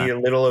took me a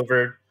little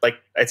over, like,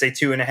 I'd say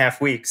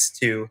 2.5 weeks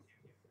to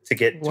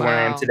get to where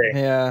I am today.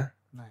 Yeah.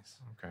 Nice.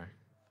 Okay.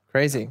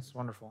 Crazy. That's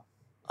wonderful.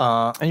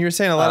 And you were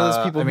saying a lot of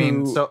those people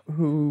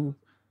who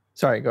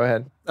sorry, go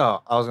ahead.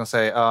 Oh, I was going to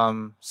say,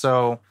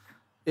 so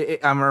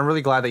I'm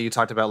really glad that you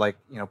talked about, like,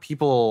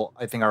 people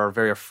I think are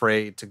very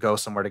afraid to go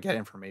somewhere to get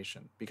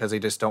information because they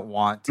just don't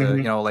want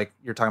to, like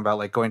you're talking about,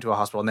 like going to a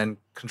hospital and then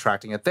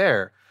contracting it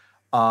there.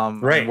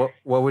 Right.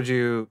 What would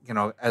you,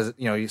 as,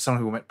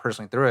 someone who went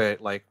personally through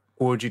it, like,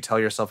 what would you tell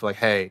yourself? Like,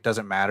 hey, it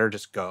doesn't matter,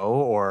 just go,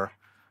 or,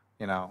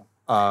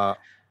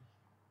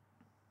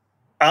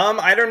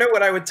 I don't know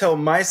what I would tell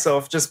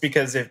myself, just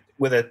because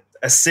with a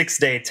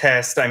 6-day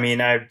test, I mean,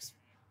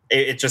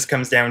 it just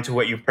comes down to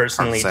what you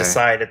personally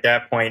decide at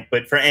that point.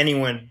 But for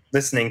anyone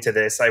listening to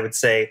this, I would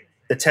say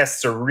the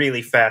tests are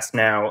really fast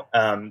now.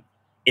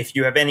 If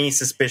you have any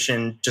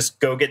suspicion, just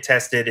go get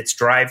tested. It's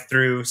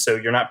drive-through, so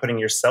you're not putting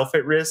yourself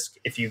at risk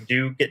if you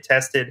do get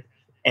tested.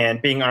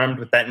 And being armed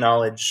with that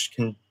knowledge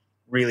can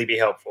really be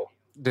helpful.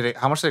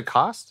 How much did it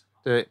cost?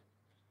 Did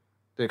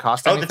it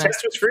cost anything? The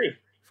test was free.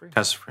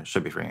 Test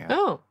should be free. Yeah.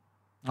 Oh.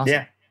 Awesome.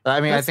 Yeah. I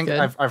mean, That's I think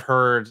good. I've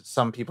heard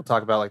some people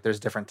talk about, like, there's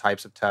different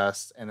types of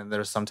tests, and then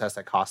there's some tests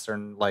that cost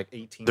certain, like,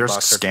 $18. There's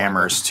or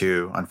scammers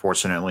too,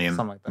 unfortunately, and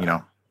something like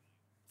that.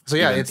 So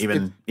yeah,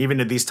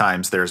 even at these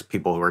times, there's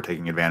people who are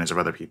taking advantage of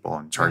other people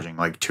and charging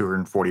like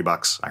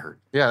 $240. I heard.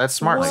 Yeah, that's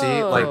smart. Whoa.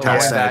 See, like,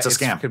 Test knowing that it's a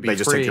it scam. could be They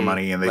just free, take your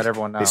money and let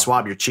everyone know. they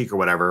swab your cheek or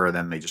whatever, and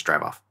then they just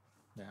drive off.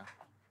 Yeah,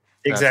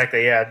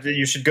 Exactly. Yeah.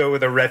 You should go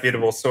with a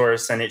reputable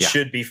source, and it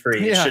should be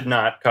free. It should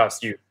not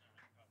cost you.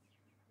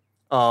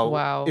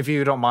 Wow. If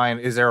you don't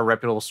mind, is there a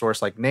reputable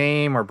source, like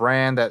name or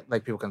brand, that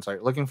like people can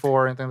start looking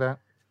for, anything like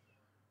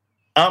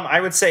that? I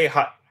would say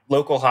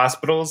local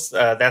hospitals.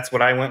 That's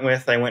what I went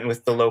with. I went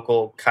with the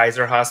local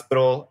Kaiser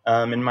Hospital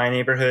in my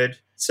neighborhood.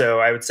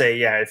 So I would say,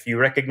 yeah, if you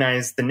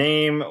recognize the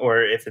name,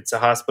 or if it's a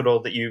hospital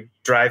that you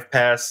drive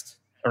past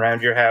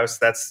around your house,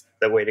 that's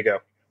the way to go.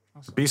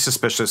 Be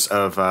suspicious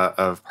of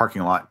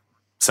parking lot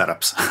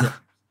setups.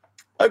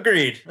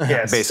 Agreed.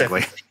 Yes,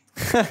 basically.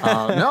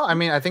 No, I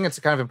mean, I think it's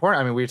kind of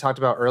important. I mean, we talked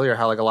about earlier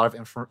how, like, a lot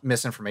of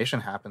misinformation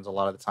happens a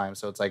lot of the time.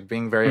 So it's like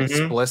being very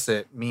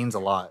explicit means a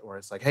lot, where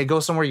it's like, hey, go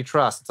somewhere you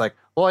trust. It's like,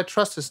 well, I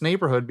trust this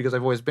neighborhood because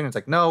I've always been. It's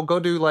like, no, go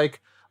do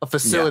like a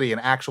facility, an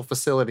actual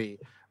facility,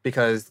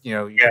 because, you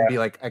can be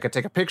like, I could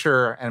take a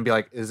picture and be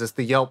like, is this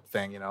the Yelp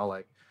thing?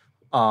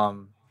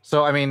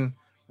 So, I mean,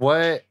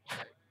 what,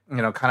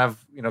 kind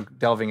of,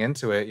 delving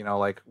into it,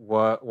 like,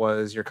 what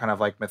was your kind of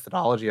like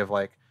methodology of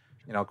like,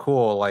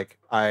 cool, like,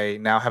 I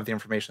now have the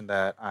information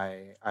that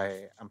I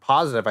am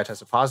positive, I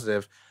tested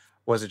positive.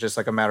 Was it just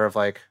like a matter of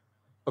like,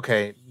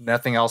 okay,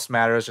 nothing else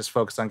matters, just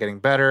focus on getting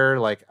better?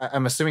 Like,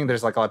 I'm assuming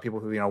there's like a lot of people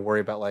who, worry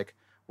about like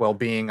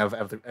well-being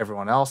of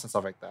everyone else and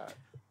stuff like that.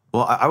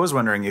 Well, I was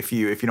wondering if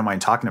you don't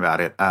mind talking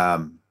about it,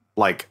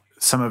 like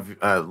some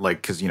of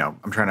like, because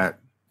I'm trying to.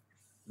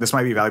 This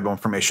might be valuable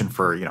information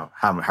for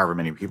however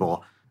many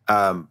people.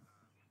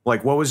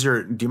 Like, what was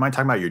do you mind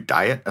talking about your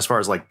diet as far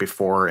as like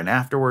before and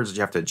afterwards? Did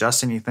you have to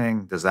adjust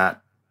anything? Does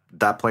that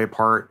play a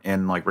part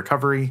in like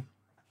recovery?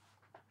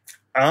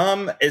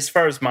 As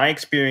far as my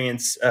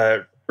experience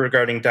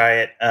regarding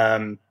diet,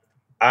 when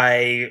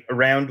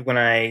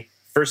I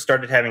first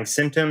started having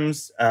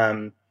symptoms,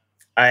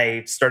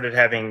 I started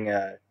having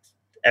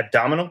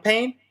abdominal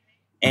pain.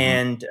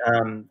 And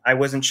I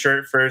wasn't sure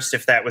at first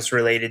if that was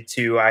related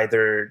to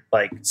either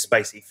like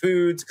spicy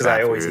foods, because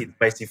I always eat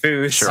spicy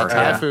foods. Sure,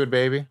 Thai food,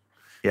 baby.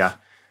 Yeah.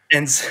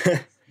 And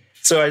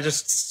so I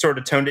just sort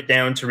of toned it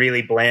down to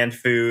really bland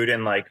food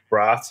and like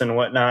broths and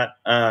whatnot.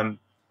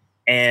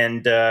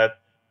 And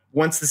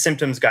once the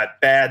symptoms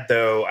got bad,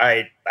 though,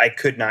 I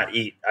could not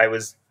eat. I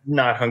was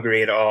not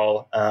hungry at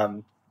all.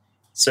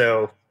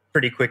 So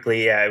pretty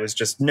quickly, it was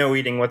just no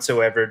eating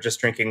whatsoever, just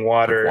drinking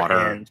water.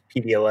 And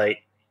Pedialyte.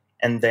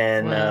 And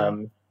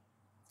then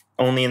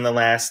only in the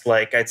last,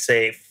 like, I'd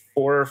say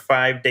 4 or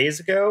 5 days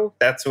ago,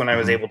 that's when I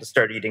was able to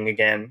start eating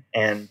again.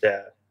 And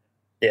I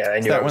knew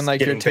Is that when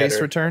like your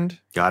taste returned?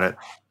 Got it.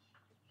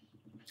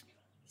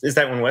 Is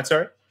that when what,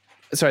 sorry?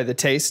 Sorry, the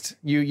taste.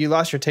 You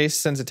lost your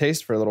sense of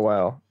taste for a little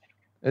while.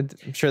 I'm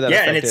sure that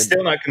and it's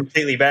still not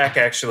completely back,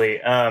 actually.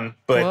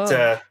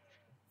 But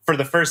for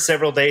the first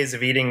several days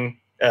of eating,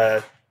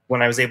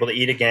 when I was able to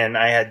eat again,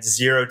 I had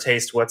zero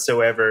taste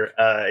whatsoever.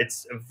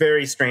 It's a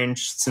very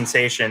strange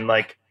sensation.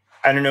 Like,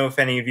 I don't know if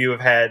any of you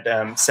have had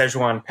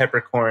Szechuan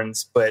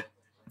peppercorns, but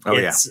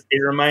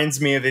it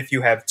reminds me of if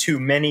you have too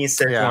many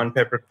Szechuan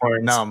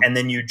peppercorns and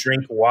then you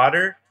drink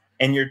water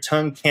and your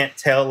tongue can't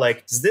tell,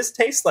 like, does this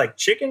taste like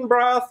chicken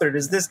broth or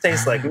does this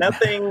taste like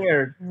nothing?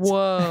 Or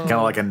whoa, kind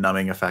of like a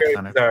numbing effect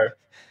on it.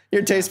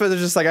 Your taste buds are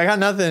just like, I got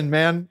nothing,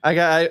 man.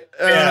 I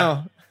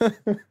don't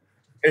know.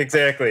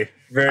 Exactly.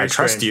 I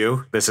trust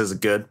you. This is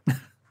good.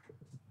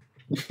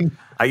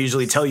 I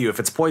usually tell you if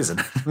it's poison.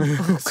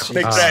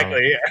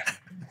 Exactly. Yeah.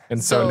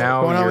 And so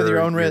now going on with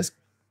your own risk.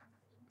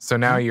 So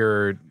now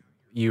you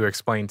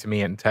explained to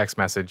me in text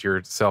message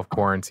you're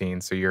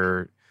self-quarantine. So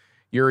you're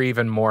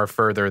even more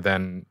further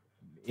than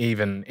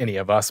even any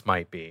of us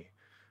might be.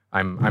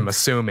 I'm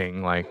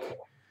assuming, like,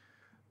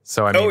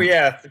 so I mean. Oh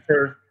yeah,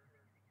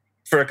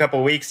 for a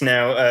couple weeks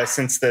now,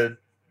 since the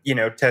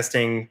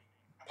testing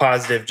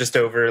positive just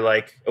over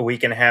like a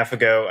week and a half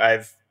ago,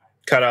 I've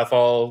cut off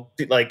all,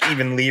 like,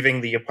 even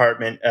leaving the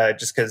apartment,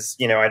 just because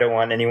I don't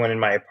want anyone in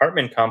my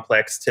apartment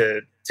complex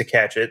to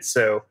catch it.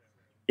 So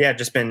yeah,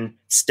 just been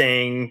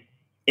staying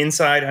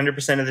inside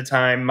 100% of the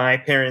time. My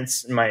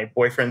parents, my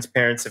boyfriend's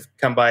parents, have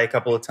come by a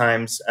couple of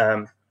times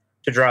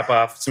to drop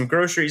off some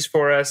groceries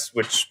for us,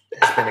 which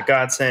has been a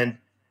godsend.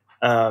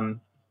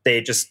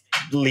 They just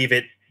leave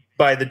it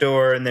by the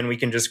door, and then we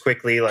can just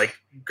quickly like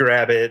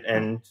grab it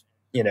and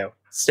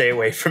stay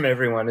away from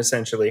everyone,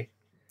 essentially.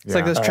 It's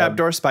like those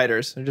trapdoor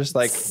spiders. They're just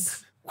like,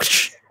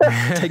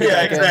 take it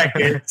back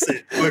exactly.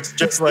 It looks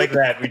just like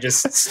that. We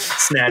just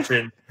snatch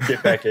it,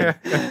 get back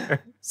in.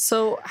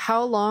 So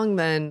how long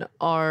then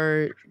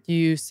are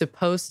you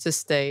supposed to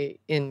stay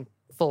in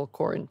full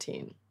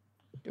quarantine?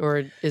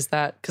 Or is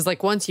that, because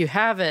like once you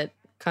have it,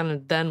 kind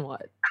of then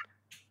what?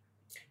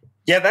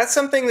 Yeah, that's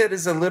something that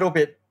is a little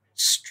bit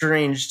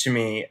strange to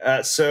me.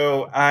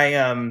 So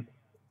I,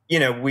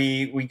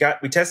 we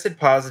tested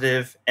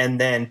positive, and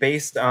then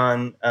based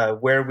on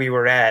where we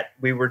were at,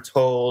 we were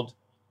told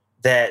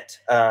that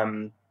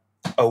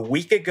a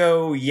week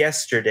ago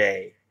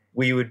yesterday,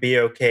 we would be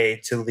okay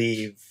to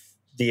leave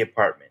the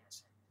apartment.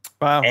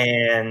 Wow.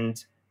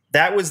 And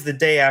that was the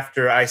day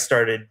after I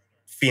started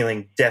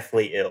feeling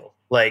deathly ill.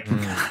 Like,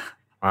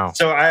 wow.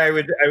 So I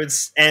would,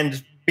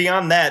 and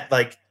beyond that,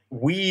 like,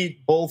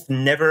 we both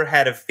never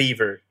had a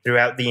fever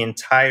throughout the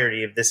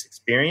entirety of this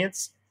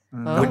experience,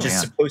 which is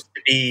supposed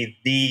to be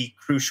the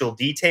crucial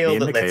detail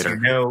that lets you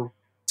know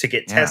to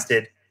get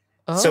tested.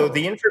 So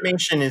the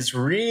information is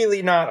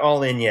really not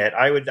all in yet.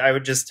 I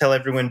would just tell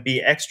everyone, be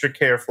extra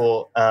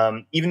careful.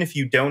 Even if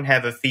you don't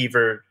have a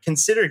fever,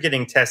 consider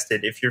getting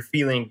tested if you're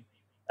feeling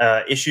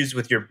issues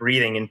with your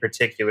breathing in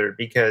particular,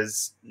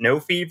 because no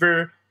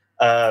fever.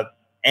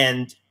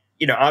 And,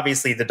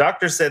 obviously the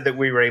doctor said that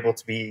we were able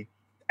to be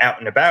out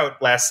and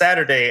about last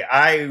Saturday.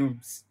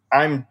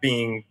 I'm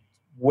being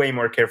way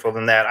more careful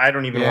than that. I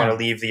don't even want to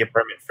leave the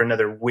apartment for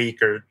another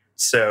week or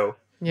so.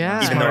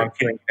 Yeah. Even though I'm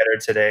feeling better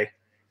today.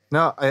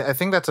 No, I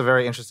think that's a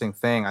very interesting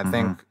thing. I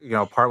think,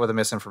 part with the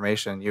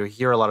misinformation, you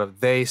hear a lot of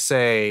they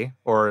say,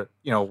 or,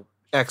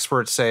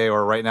 experts say,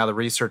 or right now the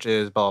research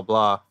is blah,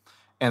 blah, blah.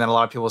 And then a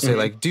lot of people say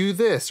like, do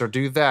this or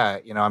do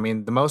that.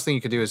 The most thing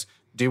you could do is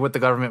do what the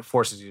government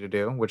forces you to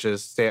do, which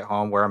is stay at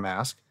home, wear a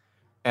mask,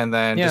 and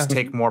then just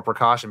take more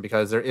precaution,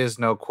 because there is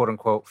no quote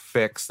unquote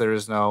fix. There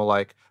is no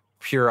like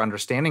pure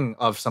understanding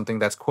of something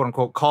that's quote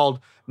unquote called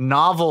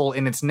novel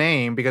in its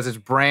name because it's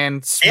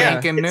brand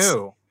spanking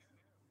new.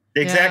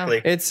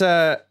 Exactly. It's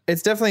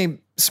definitely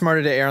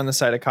smarter to err on the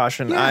side of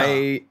caution. Yeah.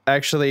 I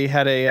actually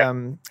had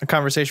a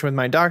conversation with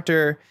my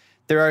doctor.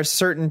 There are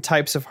certain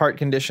types of heart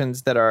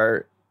conditions that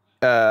are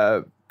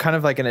kind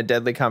of like in a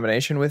deadly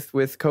combination with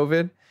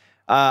COVID.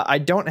 I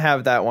don't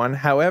have that one.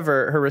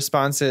 However, her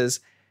response is,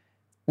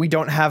 we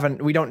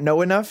don't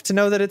know enough to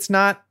know that it's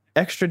not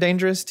extra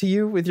dangerous to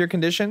you with your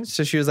condition.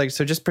 So she was like,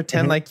 so just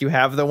pretend like you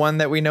have the one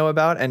that we know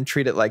about and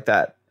treat it like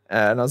that.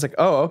 And I was like,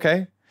 oh,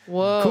 okay.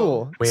 Whoa.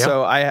 Cool. Well, yeah.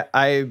 So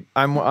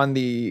I'm on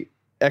the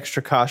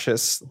extra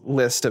cautious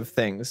list of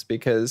things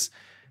because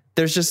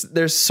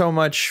there's so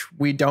much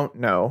we don't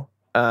know.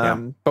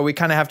 But we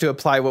kind of have to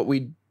apply what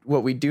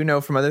we do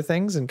know from other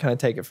things and kind of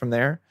take it from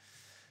there.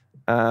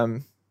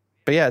 But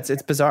yeah,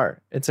 it's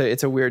bizarre.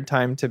 It's a weird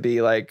time to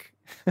be like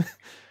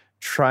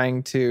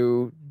trying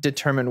to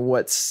determine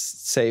what's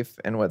safe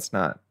and what's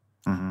not.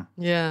 Mm-hmm.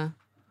 Yeah.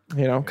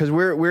 You know, because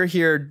we're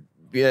here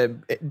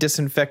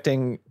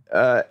disinfecting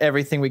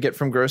everything we get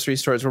from grocery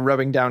stores. We're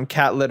rubbing down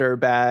cat litter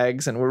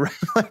bags and we're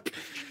like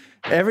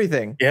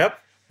everything. Yep.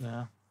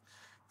 Yeah.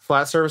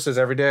 Flat surfaces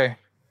every day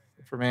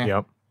for me.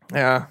 Yep.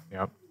 Yeah.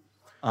 Yep.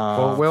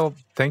 Well, Will,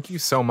 thank you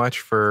so much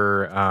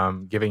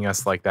for giving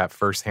us like that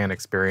firsthand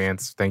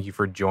experience. Thank you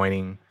for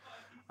joining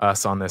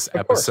us on this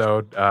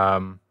episode.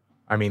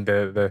 I mean,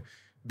 the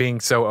being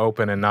so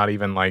open and not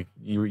even like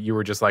you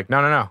were just like,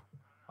 no,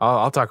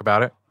 I'll talk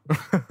about it.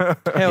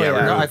 Hell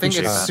yeah. No, I think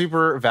it's that.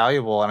 super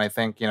valuable, and I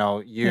think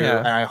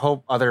and I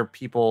hope other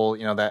people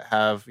that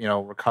have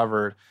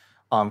recovered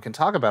can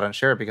talk about it and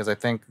share it, because I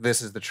think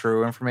this is the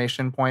true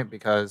information point,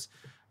 because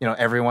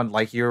everyone,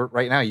 like you're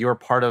right now, you are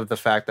part of the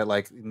fact that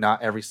like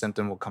not every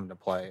symptom will come to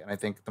play. And I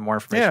think the more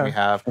information we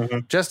have,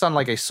 just on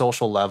like a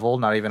social level,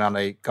 not even on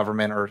a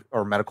government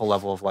or medical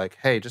level of like,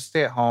 hey, just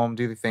stay at home,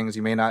 do the things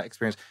you may not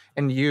experience.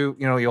 And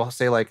you'll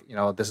say like,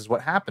 this is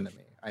what happened to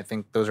me. I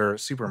think those are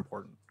super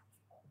important.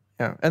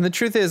 Yeah. And the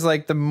truth is,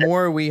 like, the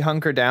more we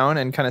hunker down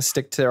and kind of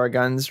stick to our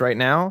guns right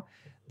now,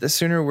 the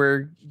sooner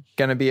we're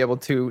going to be able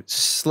to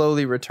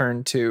slowly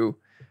return to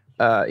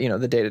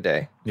the day to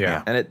day.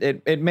 Yeah. And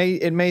it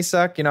may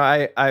suck.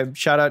 I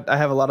shout out, I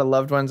have a lot of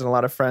loved ones and a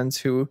lot of friends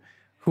who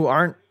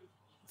aren't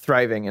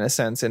thriving in a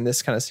sense in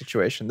this kind of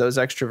situation. Those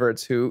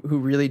extroverts who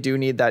really do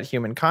need that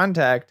human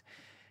contact.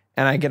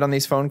 And I get on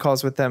these phone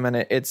calls with them and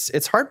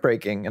it's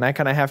heartbreaking. And I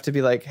kind of have to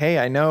be like, hey,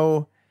 I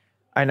know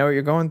what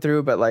you're going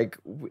through, but like,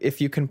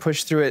 if you can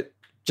push through it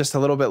just a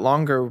little bit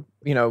longer,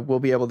 we'll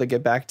be able to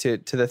get back to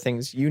the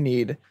things you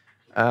need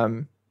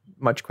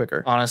much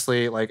quicker.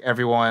 Honestly, like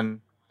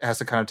everyone has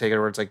to kind of take it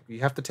where it's like you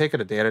have to take it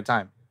a day at a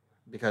time,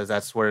 because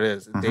that's what it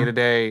is. Day to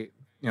day,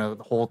 the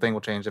whole thing will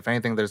change. If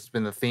anything, there's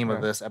been the theme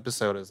of this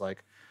episode is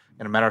like,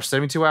 in a matter of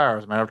 72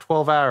 hours, a matter of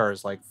 12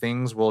 hours, like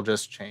things will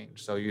just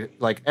change. So you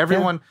like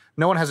everyone,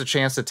 no one has a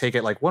chance to take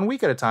it like 1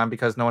 week at a time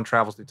because no one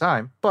travels through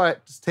time,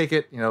 but just take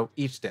it,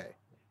 each day.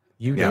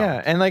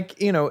 Yeah. And like,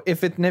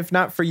 if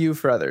not for you,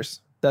 for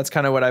others. That's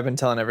kind of what I've been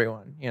telling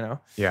everyone,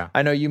 Yeah.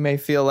 I know you may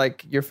feel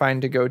like you're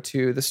fine to go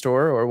to the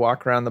store or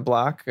walk around the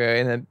block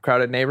in a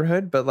crowded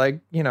neighborhood, but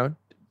like,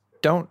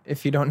 don't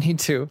if you don't need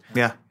to.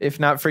 Yeah. If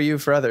not for you,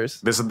 for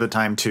others. This is the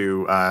time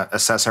to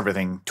assess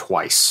everything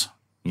twice,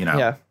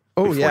 Yeah.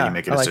 Oh, before yeah. you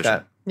make a I like decision.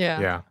 that. Yeah.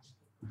 Yeah.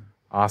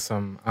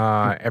 Awesome.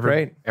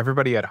 Great.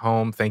 Everybody at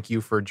home, thank you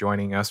for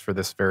joining us for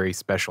this very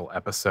special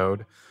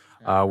episode.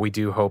 We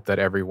do hope that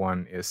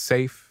everyone is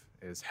safe,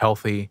 is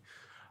healthy.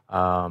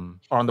 On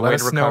the let way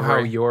us to know how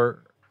recovery.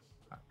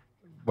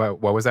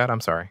 what was that? I'm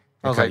sorry.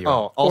 I was cut like, you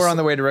off. Or on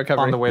the way to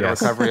recovery. On the way to Yes.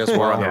 recovery as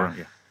well.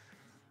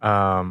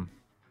 Yeah.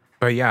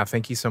 But yeah,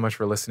 thank you so much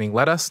for listening.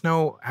 Let us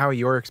know how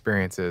your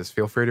experience is.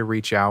 Feel free to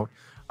reach out.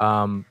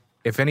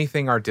 If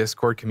anything, our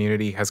Discord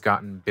community has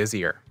gotten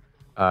busier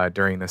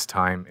during this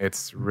time.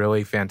 It's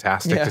really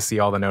fantastic to see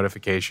all the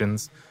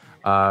notifications.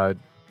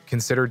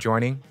 Consider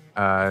joining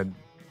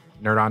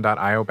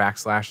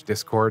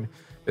nerdon.io/Discord.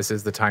 This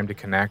is the time to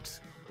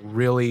connect.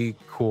 Really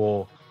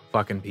cool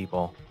fucking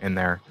people in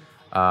there.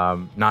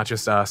 Not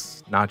just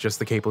us, not just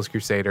the Capeless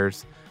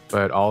Crusaders,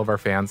 but all of our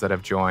fans that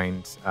have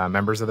joined,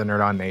 members of the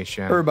Nerd On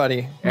Nation.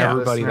 Everybody.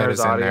 Everybody that is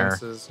in there.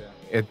 Audiences,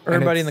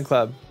 Everybody in the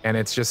club. And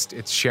it's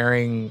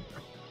sharing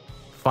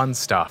fun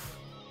stuff.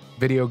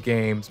 Video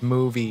games,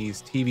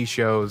 movies, TV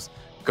shows,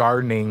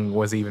 gardening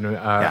was even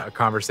a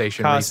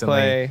conversation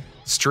recently. Cosplay.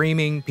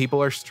 Streaming,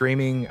 people are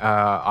streaming.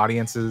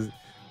 Audience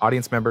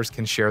members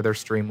can share their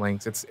stream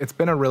links. It's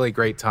been a really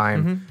great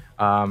time.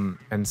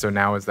 And so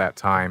now is that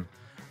time.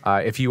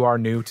 If you are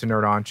new to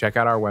Nerd On, check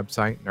out our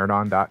website,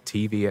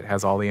 nerdon.tv. It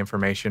has all the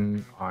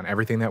information on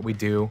everything that we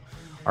do.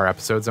 Our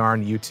episodes are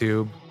on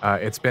YouTube.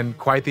 It's been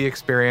quite the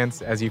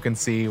experience. As you can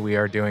see, we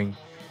are doing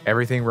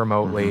everything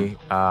remotely.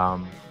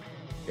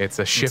 It's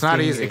a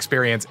shifting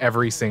experience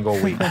every single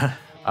week.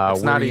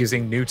 We're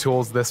using new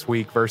tools this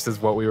week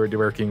versus what we were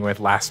working with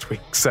last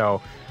week.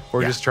 So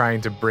we're just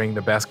trying to bring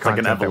the best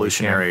content like an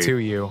evolutionary that we can to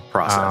you.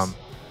 process.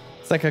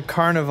 like a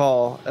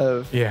carnival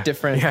of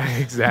different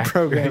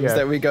programs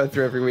that we go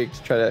through every week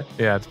to try to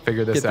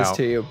figure this out. Get this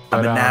to you.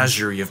 A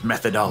menagerie of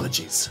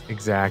methodologies.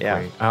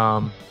 Exactly.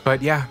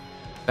 But yeah,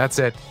 that's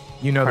it.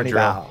 You know the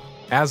drill.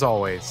 As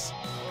always,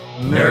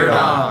 nerd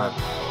on.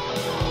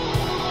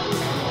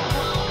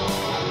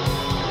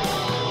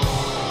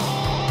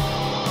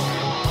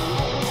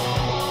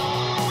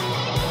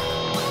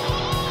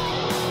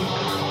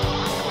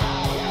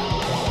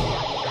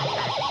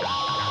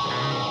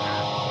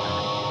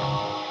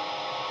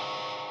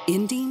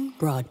 Ending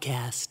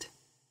broadcast.